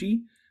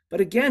Satoshi. But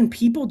again,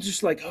 people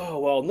just like, oh,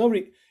 well,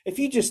 nobody, if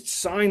you just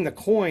sign the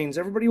coins,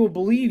 everybody will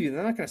believe you.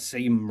 They're not going to say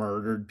you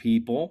murdered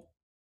people.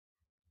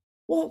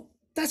 Well,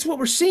 that's what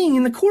we're seeing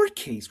in the court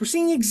case. We're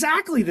seeing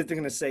exactly that they're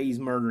going to say he's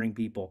murdering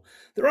people.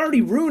 They're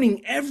already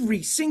ruining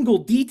every single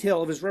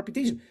detail of his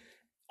reputation,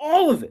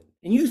 all of it.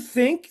 And you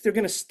think they're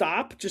going to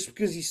stop just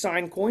because he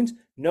signed coins?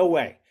 No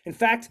way. In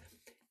fact,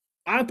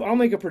 I'll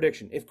make a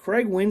prediction. If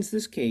Craig wins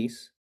this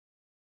case,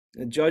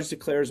 the judge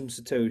declares him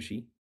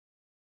Satoshi,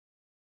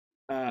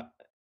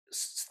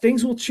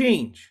 things will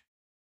change,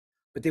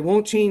 but they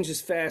won't change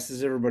as fast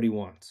as everybody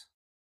wants.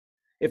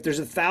 If there's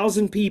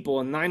 1,000 people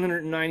and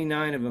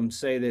 999 of them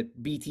say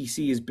that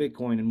BTC is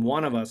Bitcoin and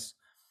one of us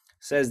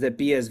says that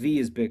BSV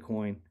is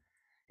Bitcoin,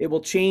 it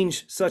will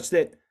change such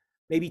that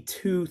maybe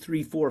two,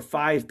 three, four,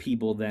 five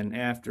people then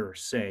after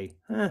say,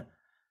 huh,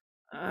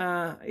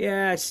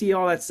 yeah, I see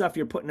all that stuff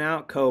you're putting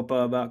out, Copa,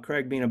 about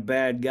Craig being a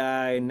bad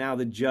guy, and now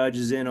the judge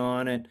is in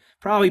on it.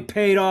 Probably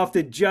paid off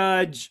the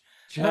judge.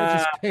 Judge Uh,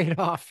 is paid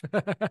off.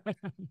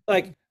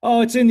 like,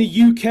 oh, it's in the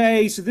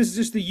UK, so this is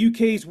just the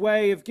UK's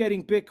way of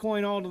getting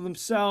Bitcoin all to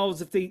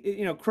themselves. If they,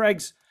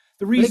 Craig's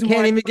the They reason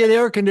can't why. even get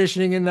air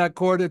conditioning in that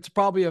court. It's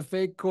probably a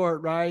fake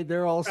court, right?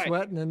 They're all Right.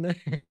 sweating in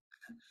there.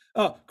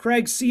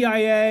 Craig's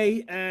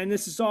CIA, and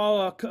this is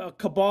all a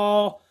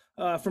cabal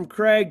from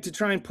Craig to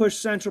try and push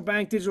central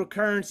bank digital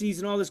currencies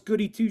and all this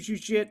goody two shoe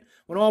shit.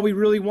 When all we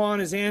really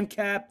want is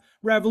ANCAP,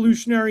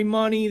 revolutionary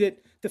money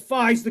that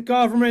defies the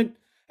government.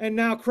 And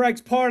now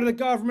Craig's part of the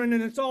government,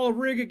 and it's all a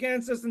rig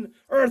against us, and the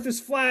Earth is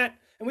flat,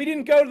 and we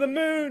didn't go to the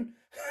moon,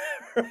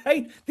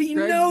 right? That you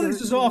know this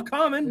is all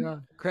coming. Yeah.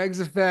 Craig's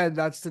the Fed.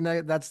 That's the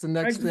next. That's the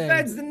next Craig's the thing.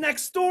 Fed's the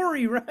next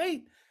story,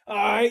 right?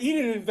 He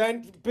didn't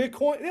invent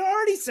Bitcoin. They're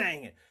already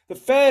saying it. The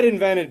Fed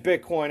invented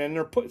Bitcoin,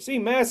 and see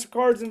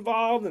MasterCard's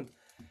involved, and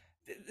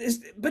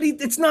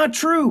it's not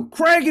true.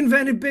 Craig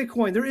invented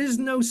Bitcoin. There is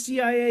no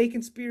CIA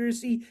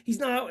conspiracy. He's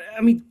not.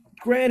 I mean,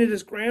 granted,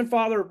 his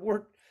grandfather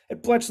worked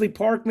at Bletchley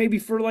Park maybe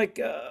for like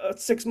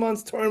 6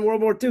 months during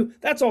World War II.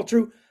 That's all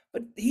true,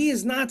 but he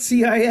is not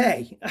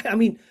CIA. I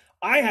mean,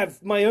 I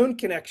have my own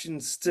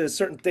connections to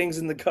certain things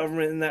in the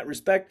government in that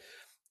respect,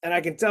 and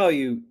I can tell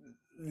you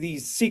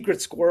these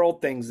secret squirrel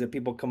things that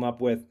people come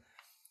up with,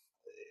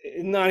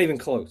 not even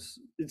close.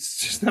 It's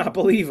just not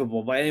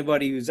believable by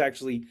anybody who's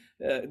actually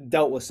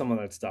dealt with some of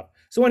that stuff.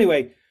 So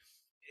anyway,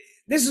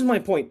 this is my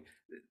point.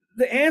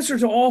 The answer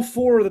to all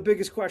four of the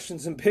biggest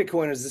questions in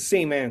Bitcoin is the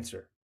same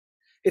answer.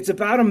 It's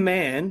about a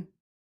man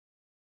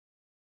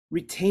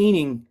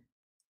retaining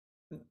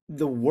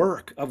the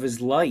work of his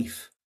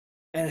life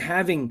and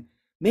having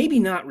maybe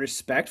not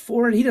respect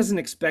for it. He doesn't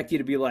expect you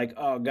to be like,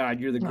 oh God,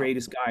 you're the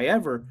greatest guy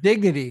ever.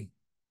 Dignity.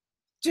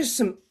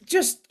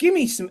 Just give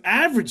me some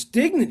average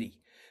dignity.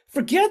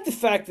 Forget the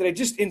fact that I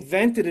just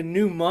invented a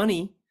new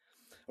money,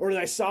 or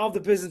that I solved the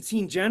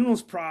Byzantine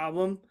generals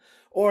problem,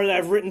 or that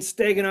I've written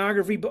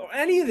steganography, but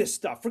any of this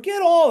stuff.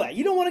 Forget all that.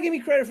 You don't want to give me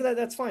credit for that,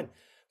 that's fine.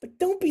 But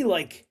don't be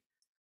like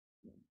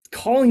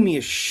calling me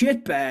a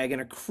shitbag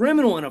and a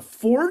criminal and a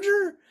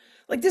forger.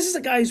 Like, this is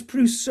a guy who's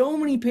produced so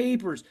many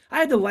papers. I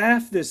had to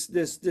laugh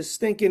this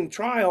stinking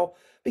trial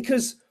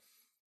because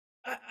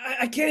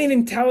I can't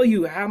even tell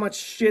you how much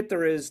shit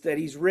there is that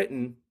he's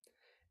written,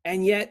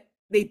 and yet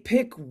they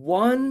pick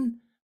one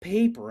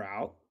paper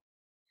out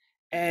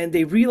and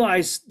they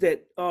realize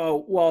that,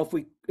 oh well,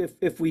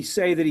 if we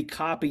say that he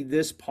copied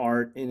this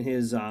part in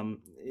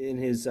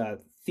his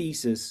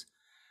thesis,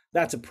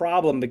 that's a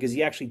problem because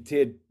he actually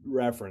did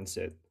reference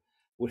it.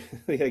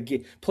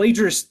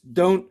 Plagiarists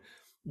don't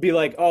be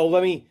like, oh,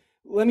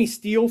 let me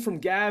steal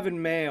from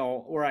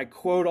gavinmehl where I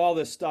quote all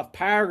this stuff,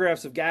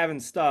 paragraphs of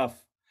Gavin's stuff,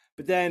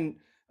 but then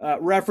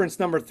reference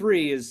number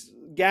 3 is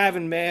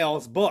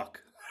gavinmehl's book.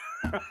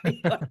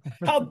 Right?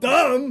 How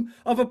dumb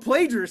of a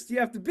plagiarist do you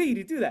have to be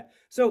to do that?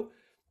 So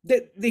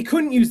they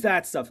couldn't use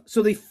that stuff.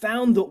 So they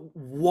found the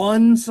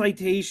one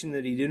citation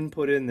that he didn't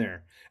put in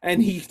there,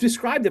 and he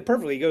described it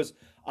perfectly. He goes,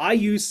 I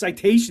use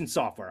citation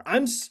software.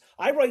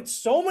 I write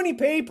so many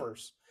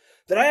papers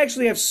that I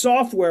actually have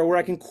software where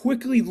I can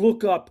quickly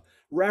look up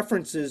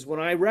references. When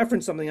I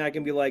reference something, I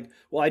can be like,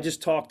 well, I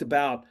just talked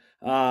about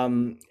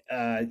E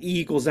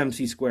equals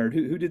MC squared.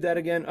 Who did that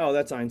again? Oh,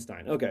 that's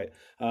Einstein. Okay.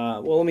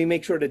 Well, let me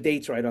make sure the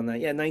date's right on that.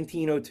 Yeah,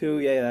 1902.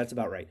 Yeah, that's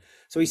about right.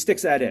 So he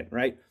sticks that in,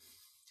 right?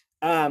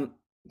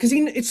 Because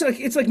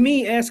it's like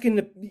me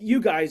asking you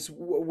guys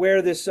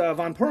where this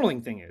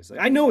VaughnPerling thing is. Like,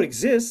 I know it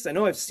exists. I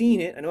know I've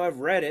seen it. I know I've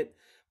read it,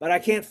 but I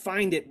can't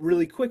find it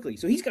really quickly.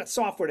 So he's got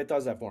software that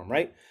does that for him,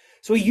 right?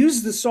 So he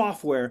uses the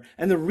software,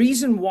 and the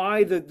reason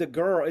why the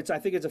girl, I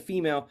think it's a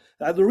female,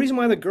 the reason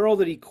why the girl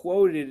that he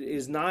quoted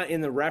is not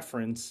in the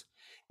reference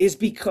is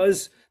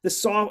because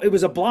it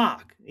was a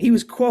blog. He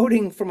was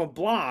quoting from a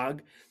blog,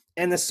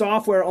 and the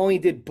software only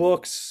did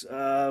books,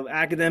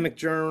 academic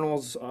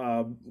journals,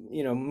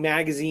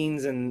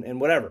 magazines, and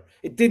whatever.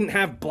 It didn't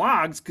have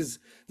blogs because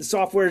the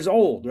software is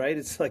old, right?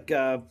 It's like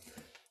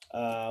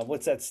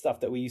what's that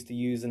stuff that we used to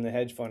use in the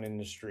hedge fund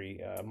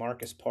industry?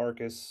 Marcus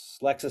Parcus,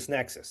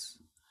 LexisNexis.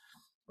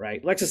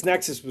 Right.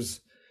 LexisNexis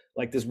was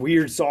like this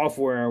weird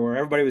software where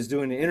everybody was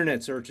doing the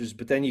internet searches,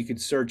 but then you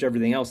could search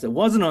everything else that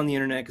wasn't on the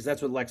internet because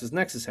that's what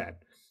LexisNexis had.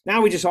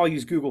 Now we just all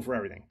use Google for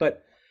everything.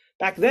 But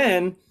back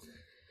then,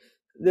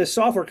 the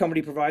software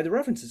company provided the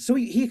references. So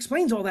he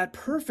explains all that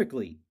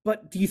perfectly.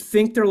 But do you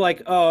think they're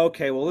like, oh,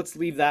 okay, well, let's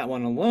leave that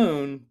one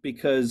alone?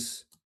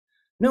 Because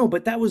no,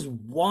 but that was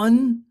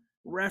one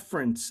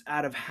reference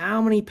out of how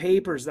many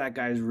papers that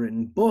guy's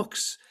written,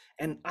 books.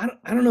 And I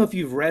don't know if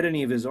you've read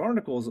any of his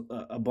articles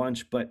a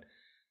bunch, but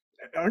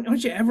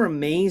aren't you ever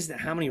amazed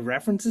at how many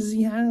references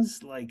he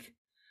has? Like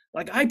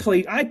I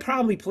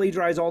probably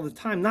plagiarize all the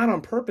time, not on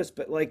purpose,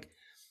 but like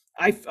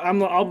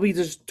I'll be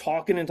just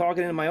talking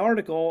in my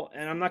article,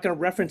 and I'm not going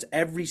to reference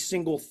every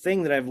single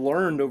thing that I've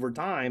learned over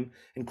time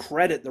and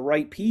credit the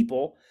right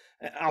people.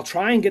 I'll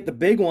try and get the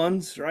big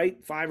ones,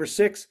 right? 5 or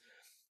 6.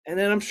 And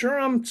then I'm sure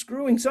I'm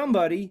screwing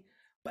somebody,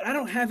 but I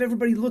don't have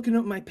everybody looking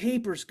at my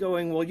papers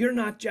going, well, you're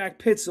not Jack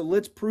Pitt, so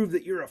let's prove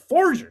that you're a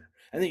forger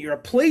and that you're a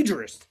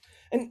plagiarist.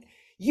 And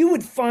you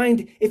would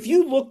find, if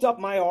you looked up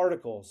my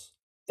articles,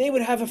 they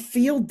would have a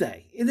field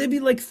day. They'd be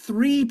like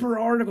 3 per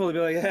article. They'd be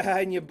like, ah,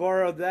 and you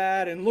borrowed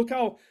that, and look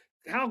how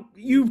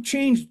you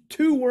changed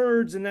 2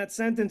 words in that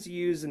sentence you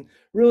used, and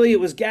really it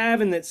was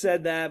Gavin that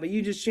said that, but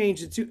you just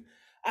changed it to.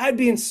 I'd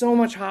be in so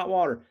much hot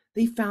water.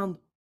 They found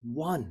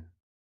one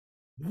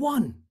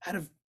out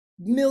of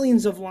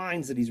millions of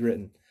lines that he's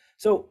written.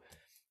 So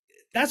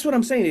that's what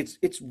I'm saying.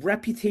 It's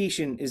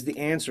reputation is the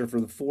answer for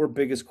the 4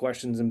 biggest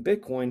questions in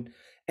Bitcoin,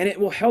 and it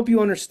will help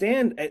you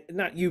understand,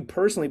 not you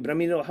personally, but I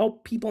mean it'll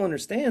help people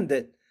understand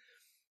that,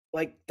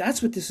 like,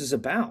 that's what this is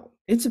about.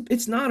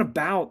 It's not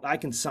about I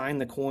can sign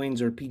the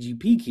coins or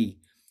PGP key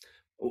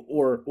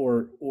or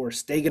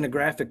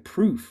steganographic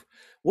proof.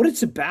 What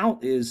it's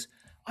about is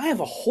I have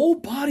a whole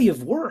body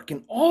of work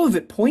and all of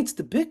it points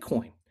to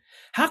Bitcoin.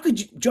 How could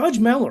you, Judge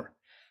Meller,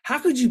 how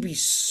could you be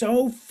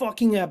so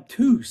fucking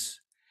obtuse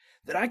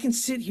that I can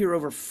sit here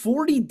over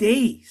 40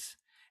 days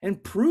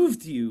and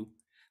prove to you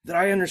that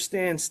I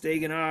understand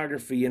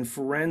steganography and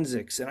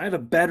forensics, and I have a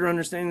better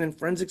understanding than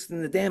forensics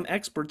than the damn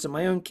experts in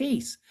my own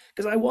case,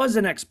 because I was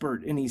an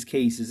expert in these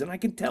cases, and I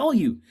can tell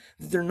you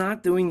that they're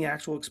not doing the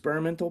actual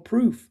experimental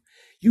proof.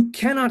 You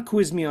cannot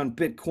quiz me on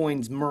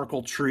Bitcoin's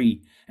Merkle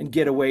tree and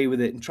get away with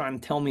it and try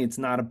and tell me it's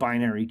not a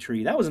binary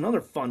tree. That was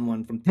another fun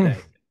one from today.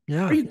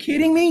 Yeah. Are you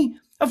kidding me?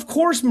 Of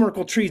course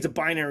Merkle tree is a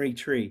binary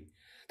tree.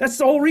 That's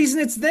the whole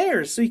reason it's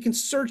there, so you can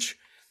search.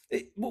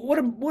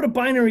 What a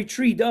binary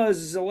tree does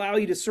is allow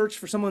you to search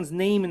for someone's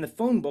name in the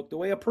phone book the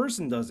way a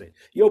person does it.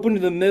 You open to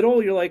the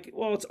middle, you're like,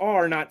 well, it's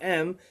R, not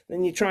M.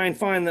 Then you try and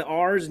find the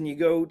R's, and you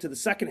go to the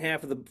second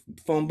half of the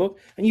phone book,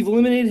 and you've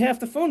eliminated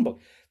half the phone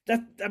book.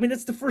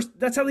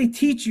 That's how they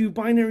teach you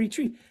binary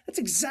tree. That's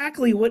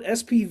exactly what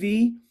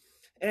SPV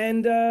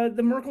and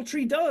the Merkle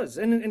tree does.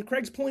 And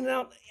Craig's pointed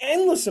out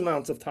endless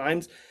amounts of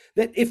times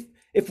that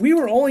if we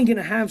were only going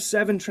to have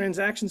 7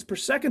 transactions per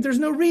second, there's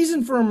no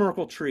reason for a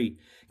Merkle tree,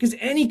 because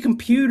any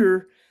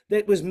computer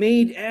that was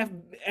made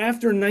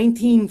after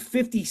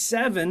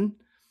 1957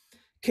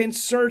 can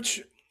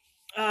search,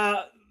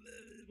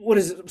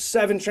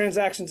 7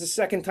 transactions a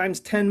second times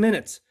 10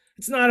 minutes.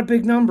 It's not a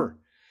big number.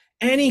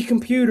 Any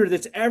computer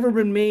that's ever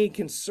been made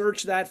can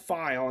search that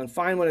file and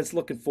find what it's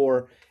looking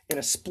for in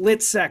a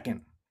split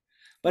second.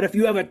 But if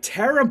you have a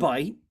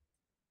terabyte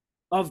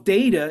of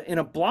data in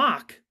a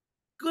block,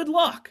 good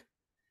luck.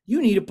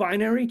 You need a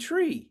binary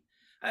tree.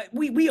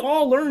 We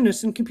all learn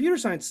this in computer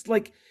science.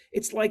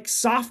 It's like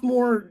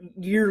sophomore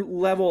year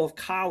level of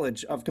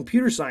college of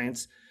computer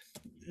science,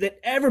 that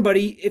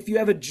everybody, if you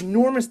have a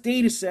ginormous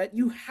data set,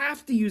 you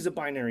have to use a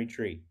binary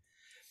tree.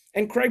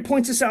 And Craig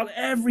points this out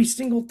every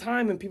single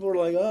time, and people are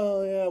like,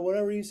 oh yeah,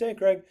 whatever you say,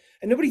 Craig.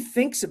 And nobody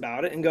thinks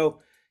about it and go,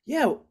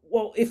 yeah,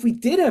 well, if we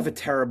did have a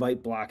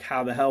terabyte block,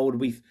 how the hell would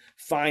we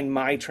find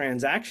my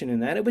transaction in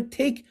that? It would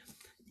take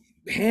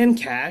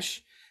Handcash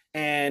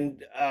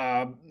and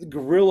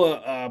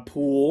Gorilla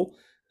Pool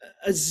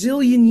a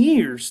zillion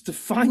years to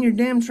find your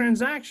damn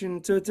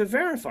transaction to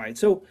verify it.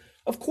 So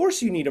of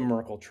course you need a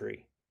Merkle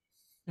tree.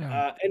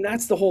 Yeah. And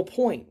that's the whole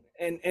point.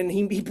 And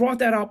he brought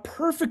that out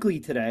perfectly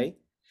today.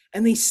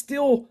 And they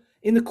still,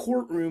 in the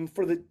courtroom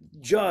for the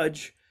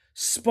judge,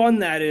 spun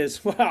that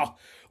as, wow,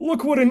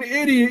 look what an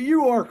idiot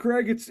you are,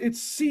 Craig.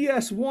 It's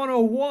CS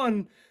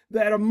 101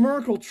 that a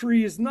Merkle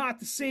tree is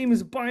not the same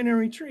as a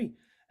binary tree.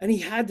 And he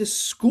had to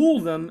school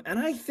them. And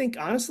I think,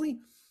 honestly,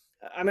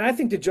 I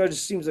think the judge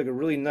seems like a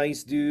really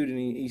nice dude, and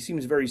he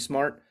seems very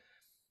smart.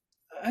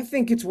 I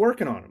think it's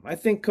working on him. I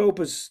think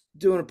Copa's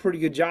doing a pretty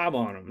good job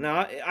on him.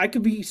 Now, I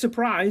could be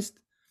surprised,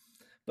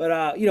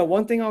 but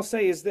one thing I'll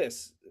say is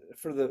this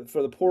for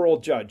the poor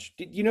old judge.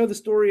 Did you know the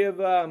story of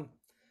the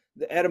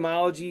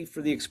etymology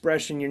for the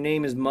expression "your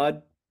name is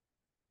mud"?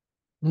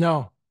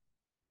 No.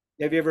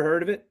 Have you ever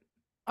heard of it?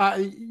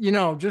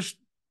 Just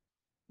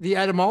the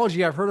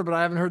etymology I've heard of, but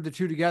I haven't heard the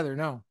two together.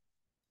 No.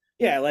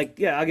 Yeah,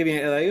 I'll give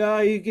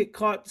you you get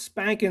caught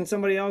spanking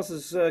somebody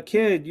else's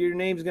kid, your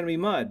name's gonna be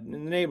mud in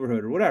the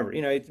neighborhood or whatever.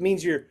 It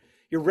means your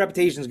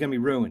reputation is gonna be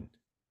ruined,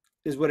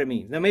 is what it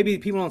means. Now maybe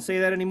people don't say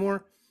that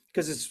anymore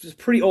because it's a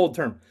pretty old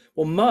term.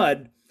 Well,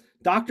 Mud,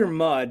 Dr.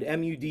 Mudd,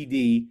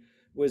 M-U-D-D,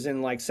 was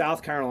in like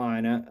South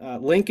Carolina.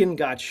 Lincoln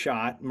got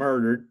shot,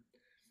 murdered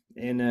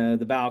in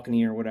the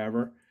balcony or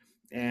whatever.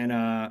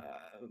 And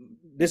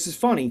this is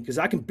funny because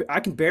I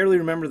can barely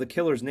remember the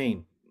killer's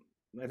name.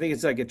 I think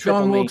it's like a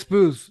triple John name. Wilkes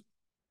Booth.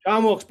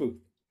 John Wilkes Booth.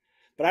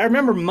 But I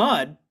remember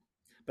Mudd,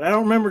 but I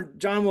don't remember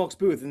John Wilkes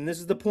Booth. And this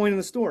is the point of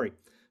the story.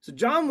 So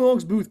John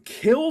Wilkes Booth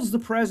kills the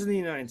president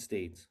of the United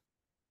States.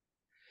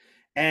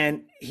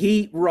 And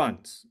he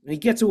runs. And he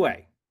gets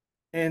away.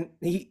 And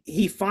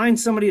he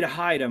finds somebody to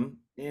hide him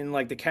in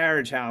like the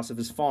carriage house of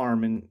his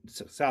farm in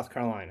South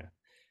Carolina.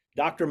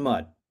 Dr.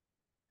 Mudd.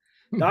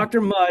 Dr.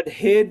 Mudd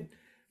hid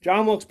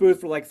John Wilkes Booth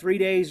for like 3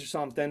 days or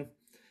something.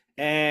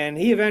 And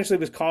he eventually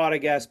was caught, I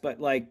guess. But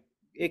like,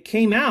 it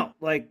came out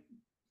like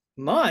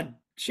mud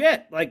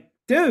shit. Like,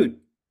 dude,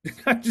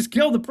 I just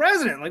killed the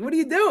president. Like, what are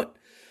you doing?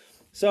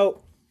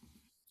 So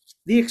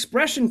the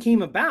expression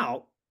came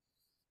about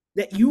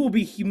that you will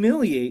be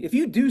humiliated. If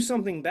you do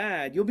something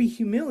bad, you'll be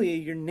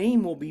humiliated. Your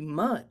name will be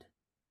Mud.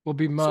 Will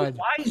be So Mud.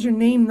 why is your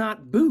name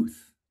not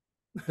Booth?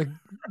 The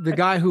the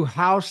guy who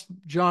housed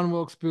John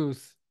Wilkes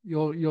Booth,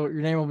 your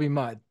name will be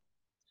Mud.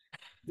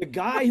 The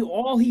guy who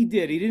all he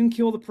did, he didn't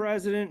kill the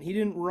president, he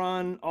didn't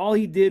run. All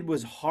he did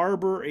was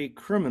harbor a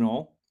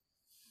criminal,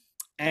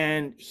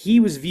 and he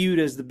was viewed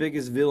as the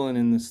biggest villain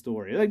in the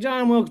story. Like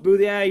John Wilkes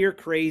Booth, yeah, you're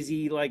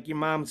crazy. Like your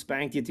mom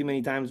spanked you too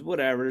many times,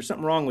 whatever. There's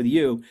something wrong with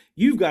you.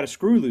 You've got a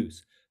screw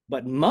loose.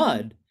 But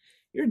Mud,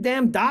 you're a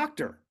damn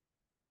doctor.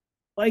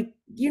 Like,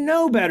 you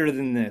know better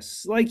than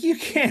this. Like, you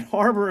can't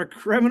harbor a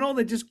criminal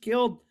that just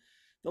killed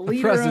the The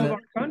leader of our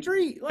president.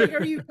 country. Like,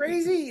 are you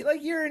crazy?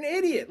 Like, you're an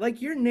idiot.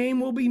 Like, your name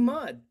will be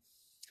Mud.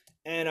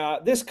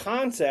 And this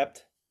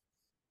concept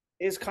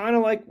is kind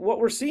of like what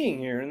we're seeing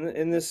here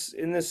in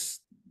this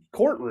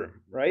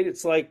courtroom, right?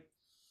 It's like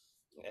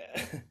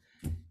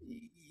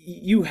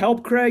you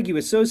help Craig, you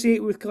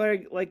associate with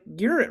Craig, like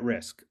you're at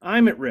risk.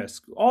 I'm at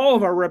risk. All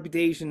of our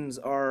reputations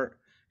are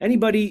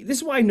anybody. This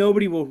is why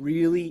nobody will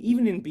really,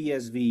 even in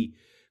BSV,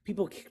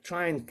 people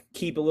try and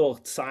keep a little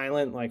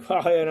silent, like,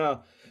 oh, you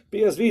know,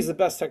 BSV is the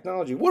best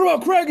technology. What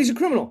about Craig? He's a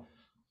criminal.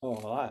 Oh,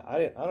 well,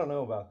 I don't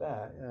know about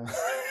that.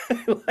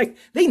 Yeah. Like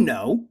they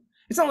know.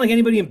 It's not like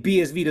anybody in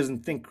BSV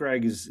doesn't think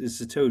Craig is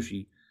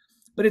Satoshi.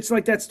 But it's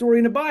like that story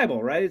in the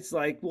Bible, right? It's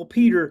like, well,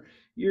 Peter,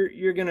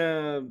 you're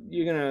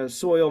gonna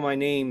soil my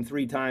name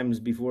 3 times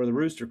before the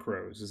rooster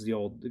crows, is the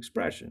old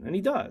expression, and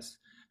he does,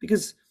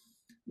 because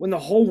when the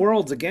whole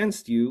world's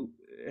against you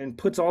and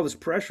puts all this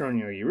pressure on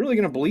you, are you really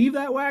gonna believe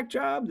that whack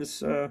job?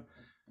 This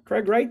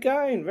Craig Wright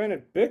guy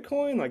invented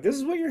Bitcoin. Like this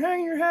is what you're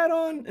hanging your hat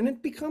on, and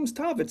it becomes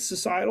tough. It's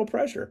societal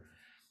pressure,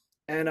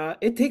 and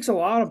it takes a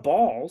lot of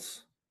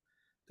balls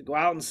to go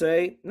out and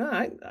say, no,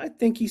 I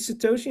think he's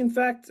Satoshi. In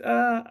fact,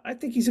 I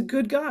think he's a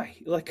good guy.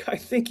 Like, I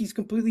think he's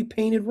completely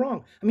painted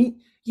wrong. I mean,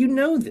 you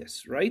know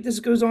this, right? This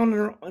goes on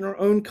in our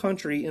own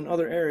country in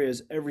other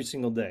areas every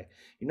single day.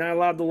 You're not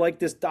allowed to like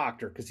this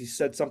doctor because he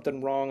said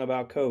something wrong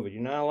about COVID.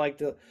 You're not like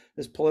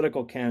this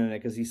political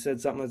candidate because he said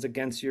something that's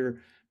against your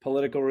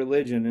political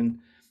religion. And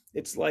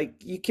it's like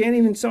you can't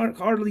even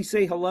hardly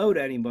say hello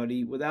to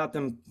anybody without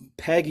them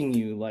pegging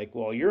you like,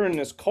 well, you're in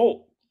this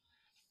cult.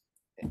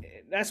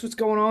 That's what's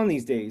going on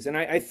these days. And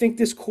I think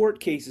this court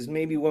case is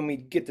maybe when we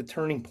get the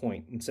turning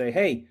point and say,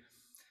 hey,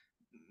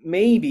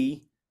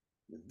 maybe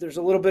there's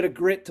a little bit of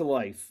grit to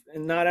life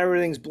and not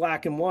everything's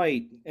black and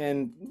white.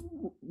 And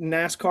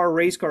NASCAR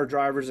race car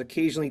drivers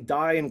occasionally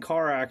die in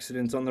car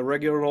accidents on the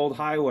regular old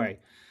highway,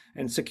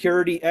 and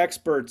security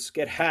experts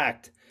get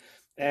hacked.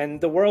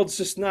 And the world's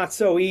just not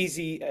so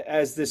easy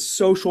as this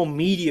social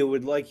media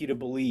would like you to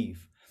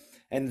believe.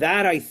 And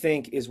that, I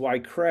think, is why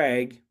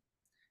Craig,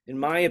 in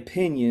my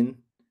opinion,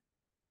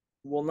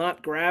 will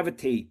not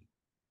gravitate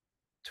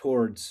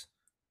towards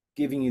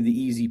giving you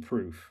the easy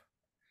proof.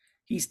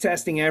 He's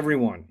testing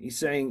everyone. He's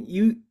saying,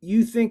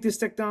 you think this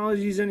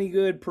technology is any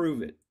good?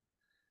 Prove it.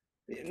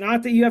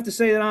 Not that you have to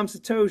say that I'm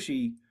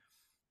Satoshi,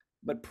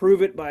 but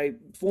prove it by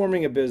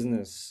forming a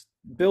business,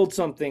 build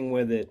something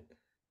with it.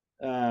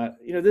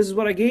 This is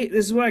what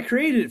I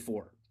created it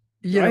for.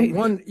 Yeah,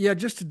 Right?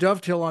 just to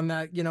dovetail on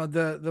that,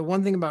 the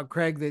one thing about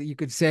Craig that you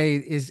could say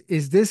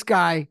is this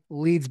guy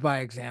leads by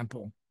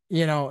example.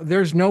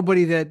 There's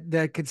nobody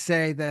that could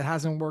say that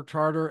hasn't worked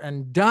harder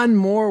and done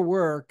more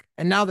work.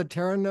 And now the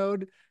Terra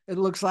node, it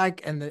looks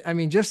like, I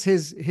mean, just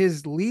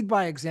his lead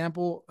by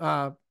example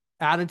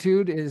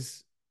attitude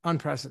is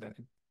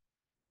unprecedented.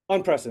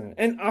 Unprecedented.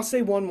 And I'll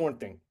say one more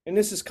thing, and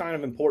this is kind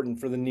of important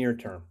for the near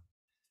term.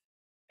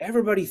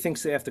 Everybody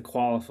thinks they have to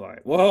qualify.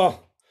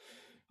 Well,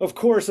 of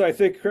course, I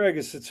think Craig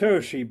is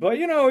Satoshi, but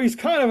he's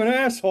kind of an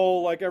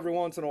asshole like every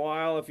once in a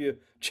while if you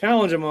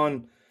challenge him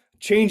on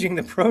changing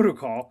the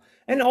protocol.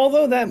 And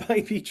although that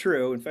might be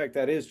true, in fact,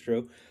 that is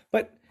true,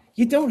 but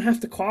you don't have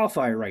to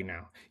qualify it right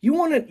now. You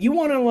want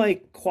to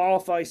like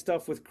qualify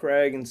stuff with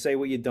Craig and say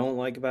what you don't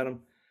like about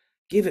him?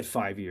 Give it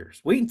 5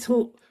 years. Wait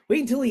until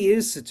he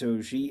is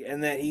Satoshi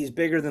and that he's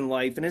bigger than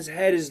life and his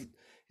head is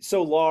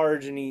so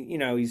large and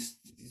he's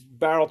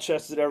barrel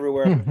chested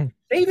everywhere.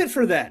 Save it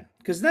for then,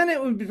 because then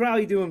it would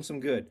probably do him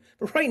some good.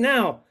 But right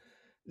now,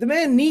 the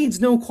man needs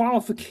no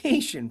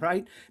qualification,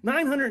 right?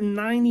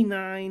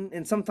 999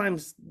 and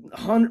sometimes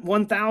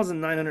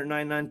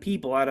 1,999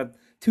 people out of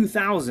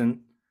 2,000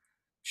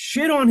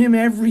 shit on him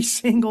every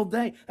single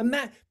day.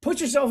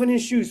 Put yourself in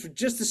his shoes for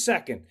just a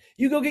second.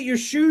 You go get your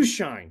shoes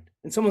shined,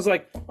 and someone's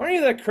like, "Aren't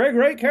you that Craig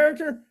Wright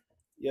character?"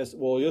 Yes,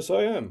 well, yes,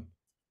 I am.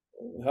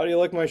 How do you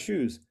like my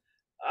shoes?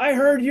 I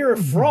heard you're a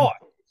fraud.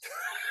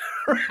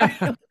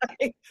 Right?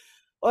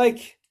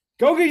 like,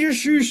 go get your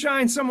shoes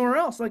shined somewhere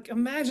else. Like,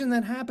 imagine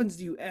that happens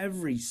to you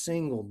every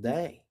single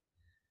day.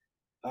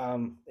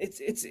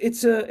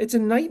 It's a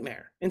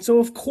nightmare. And so,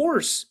 of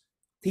course,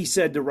 he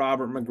said to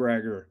Robert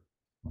McGregor,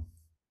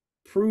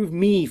 "Prove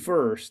me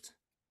first,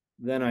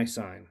 then I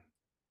sign."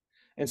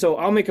 And so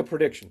I'll make a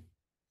prediction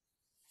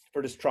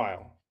for this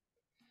trial.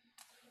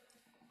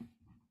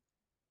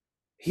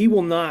 He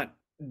will not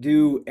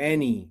do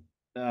any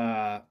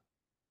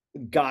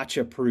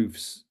gotcha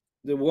proofs.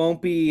 There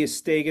won't be a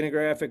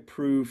steganographic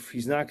proof.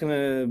 He's not going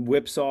to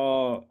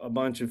whipsaw a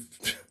bunch of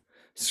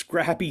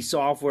scrappy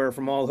software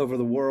from all over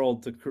the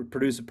world to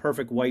produce a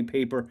perfect white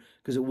paper,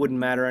 because it wouldn't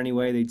matter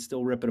anyway. They'd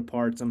still rip it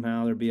apart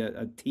somehow. There'd be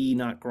a T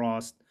not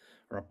crossed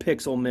or a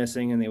pixel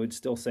missing, and they would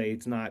still say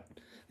it's not.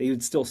 They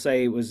would still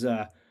say it was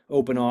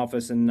open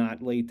office and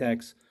not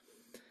latex.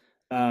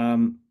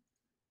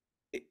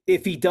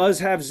 If he does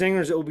have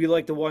zingers, it will be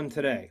like the one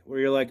today, where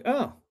you're like,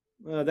 oh,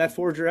 that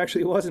forger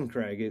actually wasn't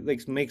Craig.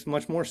 It makes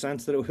much more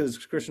sense that it was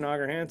Christian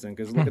Auger Hansen,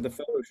 because look at the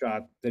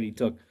Photoshop that he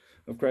took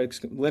of Craig's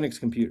Linux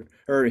computer,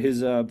 or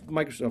his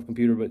Microsoft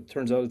computer, but it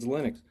turns out it's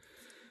Linux.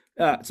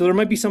 So there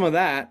might be some of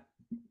that,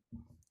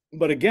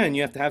 but again,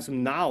 you have to have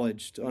some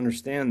knowledge to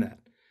understand that.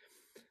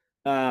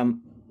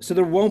 So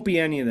there won't be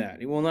any of that.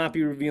 He will not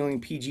be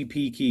revealing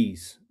PGP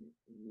keys,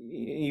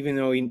 even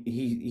though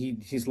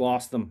he's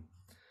lost them,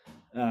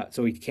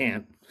 so he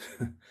can't.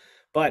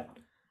 But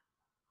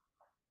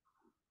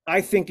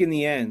I think in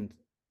the end,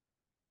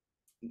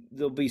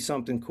 there'll be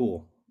something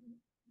cool.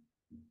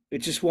 It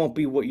just won't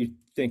be what you're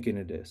thinking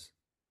it is,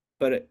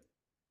 but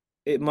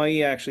it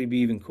might actually be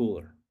even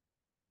cooler.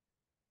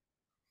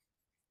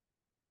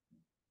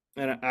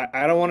 And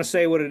I don't want to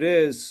say what it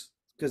is,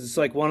 because it's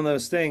like one of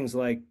those things,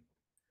 like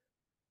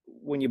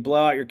when you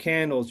blow out your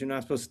candles, you're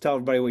not supposed to tell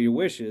everybody what your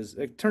wish is.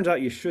 It turns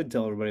out you should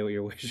tell everybody what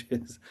your wish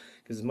is,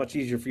 because it's much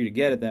easier for you to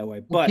get it that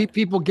way. But keep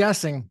people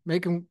guessing,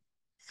 make them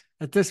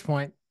at this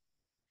point.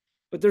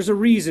 But there's a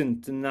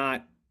reason to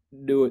not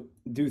do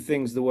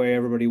things the way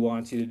everybody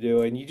wants you to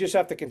do. And you just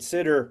have to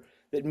consider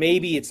that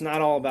maybe it's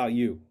not all about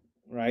you,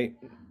 right?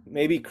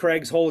 Maybe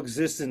Craig's whole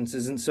existence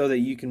isn't so that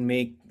you can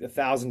make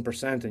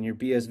 1,000% in your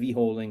BSV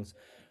holdings,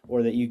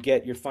 or that you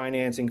get your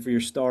financing for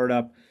your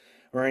startup,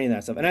 or any of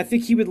that stuff. And I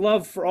think he would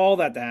love for all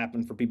that to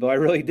happen for people. I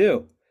really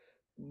do.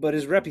 But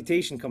his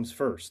reputation comes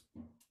first,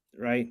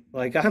 right?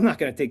 Like, I'm not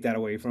going to take that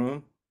away from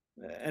him.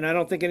 And I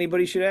don't think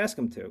anybody should ask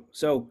him to.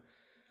 So,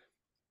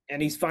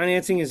 and he's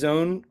financing his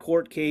own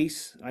court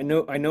case. I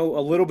know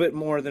a little bit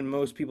more than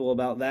most people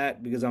about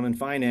that, because I'm in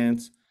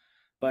finance,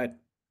 but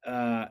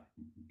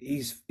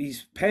he's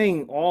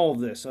paying all of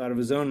this out of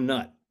his own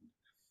nut.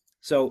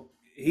 So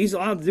he's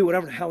allowed to do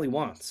whatever the hell he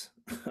wants,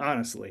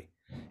 honestly.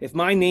 If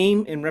my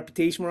name and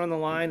reputation were on the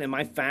line, and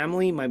my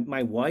family,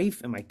 my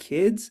wife and my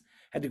kids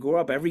had to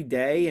grow up every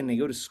day, and they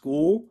go to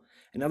school,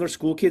 and other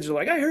school kids are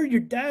like, I heard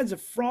your dad's a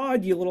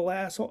fraud, you little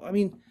asshole. I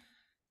mean,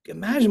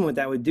 imagine what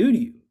that would do to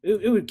you.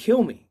 It would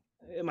kill me.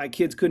 My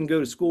kids couldn't go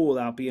to school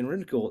without being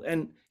ridiculed.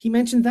 And he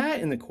mentioned that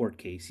in the court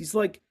case. He's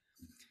like,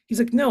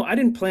 no, I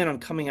didn't plan on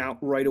coming out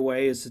right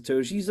away as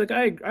Satoshi. He's like,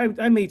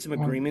 I made some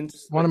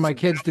agreements. One of my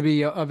kids to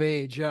be of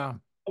age. Yeah.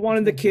 I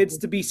wanted the kids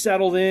to be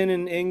settled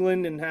in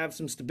England and have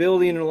some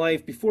stability in their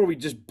life before we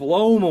just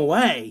blow them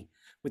away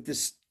with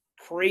this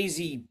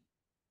crazy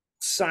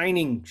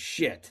signing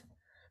shit,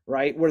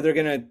 right? Where they're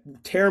going to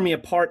tear me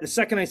apart. The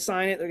second I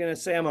sign it, they're going to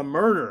say I'm a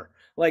murderer.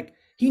 Like,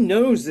 he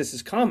knows this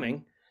is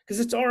coming, because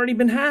it's already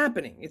been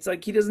happening. It's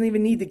like he doesn't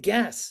even need to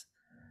guess.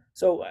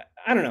 So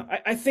I don't know.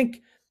 I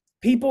think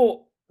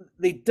people,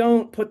 they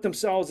don't put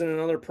themselves in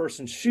another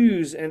person's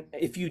shoes. And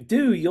if you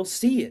do, you'll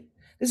see it.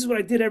 This is what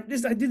I did.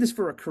 I did this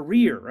for a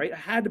career, right? I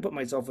had to put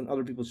myself in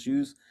other people's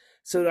shoes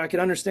so that I could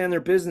understand their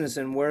business,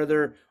 and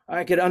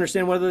I could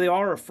understand whether they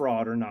are a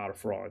fraud or not a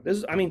fraud.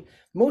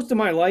 Most of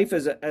my life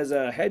as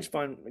a hedge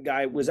fund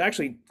guy was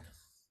actually,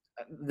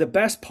 the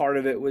best part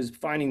of it was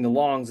finding the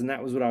longs, and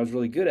that was what I was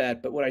really good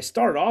at. But what I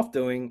started off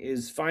doing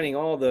is finding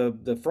all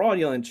the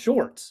fraudulent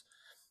shorts.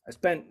 I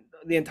spent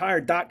the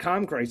entire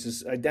 .com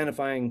crisis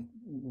identifying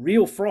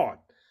real fraud.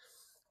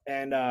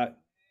 And,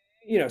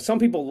 some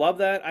people love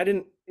that.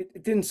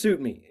 It didn't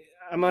suit me.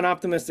 I'm an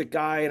optimistic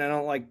guy, and I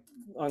don't like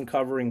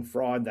uncovering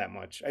fraud that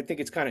much. I think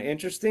it's kind of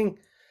interesting,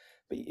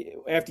 but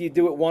after you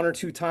do it one or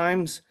two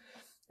times,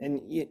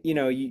 and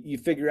you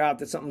figure out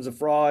that something's a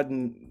fraud,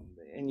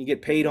 and you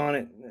get paid on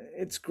it,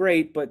 it's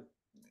great. But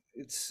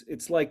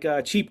it's like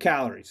cheap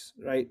calories,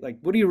 right? Like,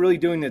 what are you really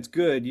doing that's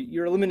good?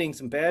 You're eliminating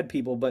some bad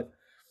people.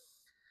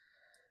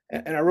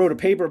 And I wrote a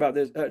paper about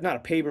this, not a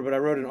paper, but I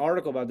wrote an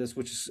article about this,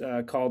 which is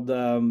called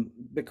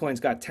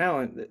Bitcoin's Got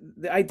Talent.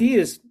 The idea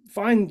is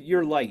find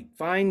your light,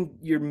 find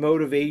your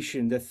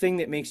motivation, the thing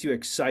that makes you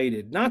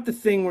excited, not the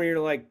thing where you're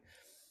like,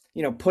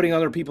 putting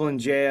other people in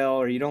jail,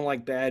 or you don't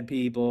like bad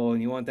people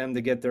and you want them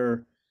to get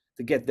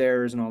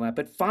theirs and all that.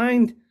 But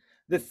find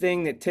the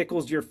thing that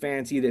tickles your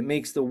fancy, that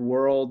makes the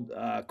world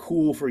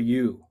cool for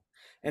you.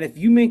 And if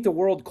you make the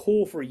world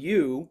cool for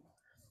you,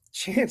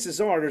 chances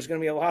are there's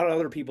going to be a lot of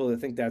other people that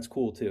think that's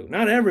cool too.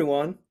 Not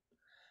everyone,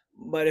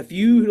 but if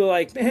you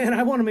like, man,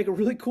 I want to make a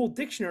really cool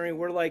dictionary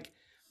where, like,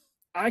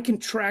 I can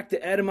track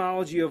the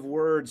etymology of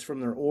words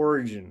from their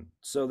origin,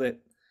 so that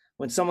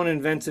when someone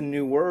invents a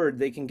new word,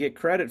 they can get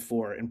credit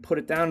for it and put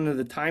it down into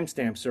the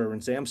timestamp server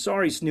and say, I'm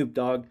sorry, Snoop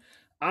Dogg,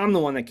 I'm the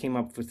one that came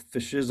up with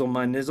fashizzle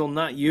my nizzle,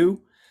 not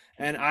you.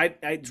 And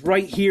it's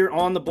right here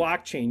on the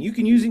blockchain. You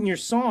can use it in your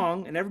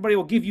song, and everybody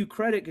will give you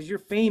credit because you're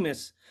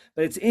famous.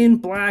 But it's in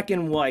black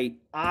and white.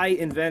 I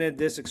invented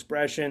this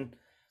expression.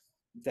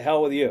 To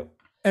hell with you.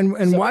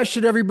 And So why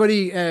should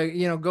everybody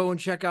go and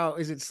check out?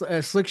 Is it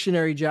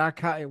Slictionary,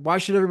 Jack? Why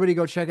should everybody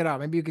go check it out?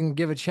 Maybe you can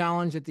give a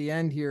challenge at the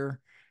end here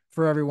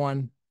for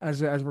everyone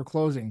as we're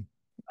closing.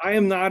 I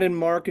am not in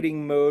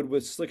marketing mode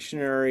with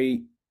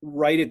Slictionary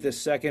right at this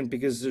second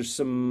because there's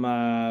some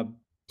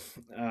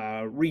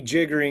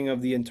rejiggering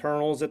of the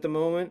internals at the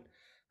moment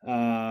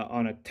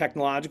on a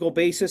technological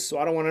basis. So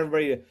I don't want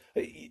everybody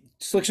to.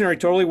 Slictionary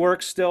totally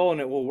works still,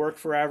 and it will work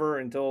forever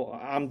until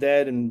I'm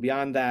dead and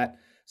beyond that.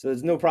 So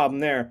there's no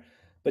problem there.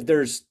 But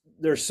there's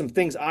some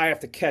things I have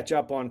to catch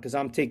up on because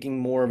I'm taking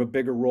more of a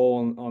bigger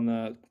role on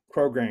the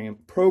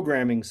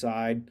programming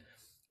side,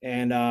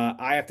 and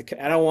I have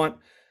to. I don't want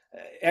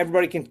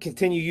everybody can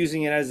continue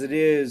using it as it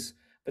is,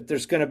 but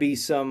there's going to be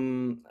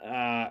some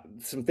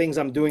things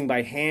I'm doing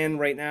by hand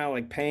right now,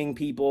 like paying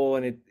people,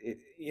 and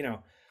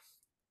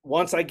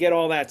once I get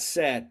all that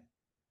set,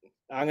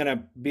 I'm going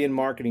to be in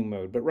marketing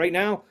mode. But right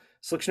now,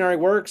 Slictionary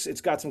works.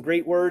 It's got some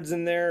great words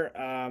in there.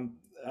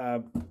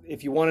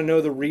 If you want to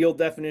know the real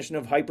definition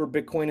of hyper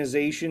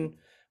Bitcoinization,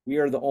 we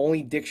are the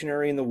only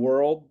dictionary in the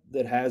world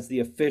that has the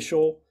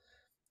official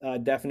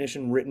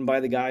definition written by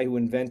the guy who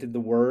invented the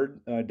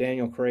word,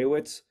 Daniel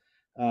Kraywitz.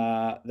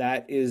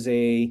 That is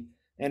a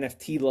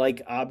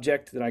NFT-like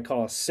object that I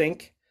call a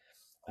sink.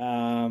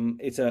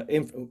 It's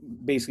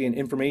basically an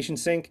information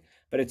sink,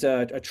 but it's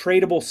a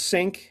tradable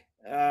sink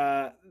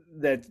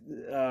that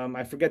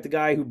I forget the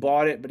guy who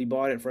bought it, but he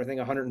bought it for I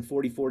think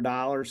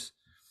 $144,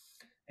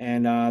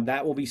 and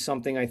that will be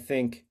something I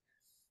think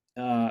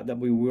that will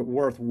be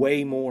worth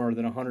way more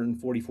than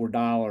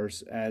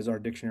 $144 as our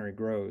dictionary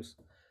grows.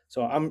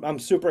 So I'm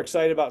super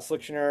excited about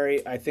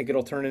Slictionary. I think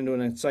it'll turn into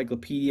an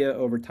encyclopedia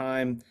over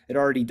time. It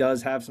already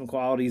does have some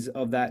qualities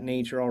of that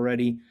nature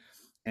already,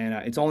 and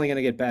it's only going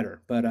to get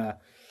better. But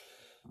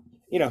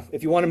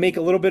if you want to make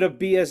a little bit of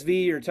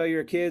BSV or tell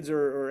your kids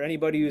or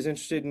anybody who's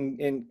interested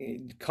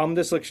in come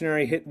to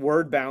Slictionary, hit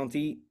word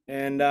bounty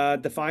and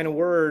define a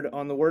word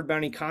on the word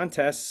bounty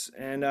contests.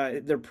 And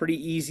they're pretty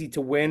easy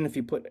to win if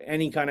you put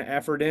any kind of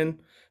effort in.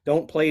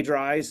 Don't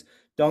plagiarize.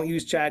 Don't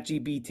use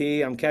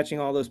ChatGPT. I'm catching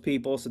all those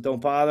people, so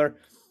don't bother.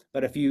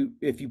 But if you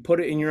put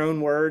it in your own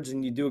words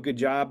and you do a good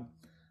job,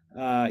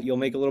 you'll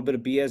make a little bit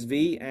of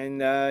BSV, and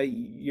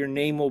your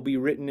name will be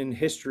written in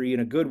history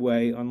in a good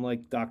way,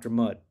 unlike Dr.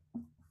 Mudd.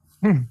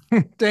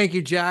 Thank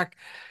you, Jack.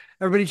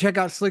 Everybody check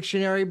out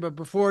Slictionary. But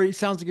before, it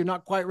sounds like you're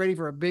not quite ready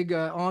for a big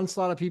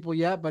onslaught of people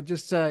yet, but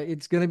just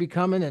it's going to be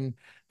coming. And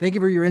thank you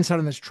for your insight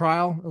on this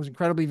trial. It was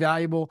incredibly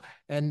valuable.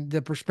 And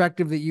the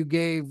perspective that you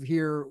gave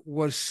here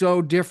was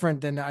so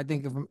different than I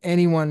think from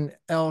anyone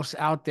else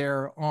out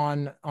there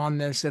on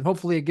this. And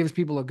hopefully it gives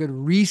people a good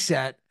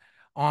reset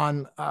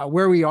on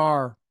where we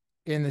are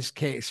in this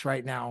case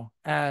right now.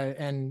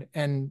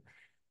 And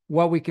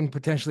what we can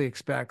potentially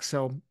expect.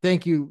 So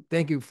thank you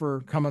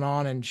for coming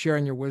on and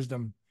sharing your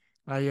wisdom.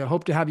 I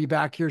hope to have you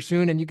back here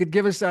soon, and you could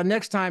give us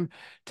next time,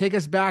 take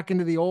us back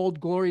into the old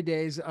glory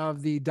days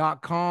of the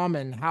 .com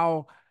and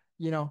how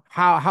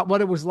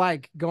what it was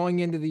like going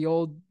into the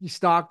old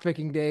stock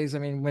picking days. I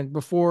mean,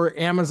 before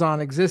Amazon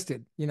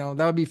existed, that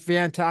would be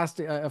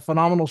fantastic, a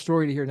phenomenal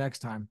story to hear next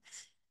time.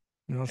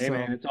 Hey So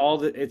man,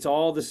 it's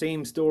all the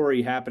same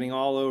story happening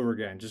all over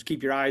again. Just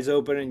keep your eyes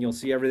open and you'll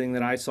see everything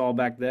that I saw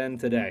back then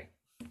today.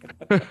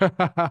 all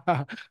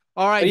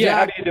right, But yeah,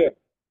 how Jack. do you do it?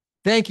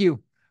 Thank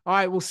you. All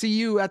right, we'll see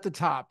you at the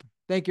top.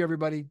 Thank you,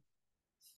 everybody.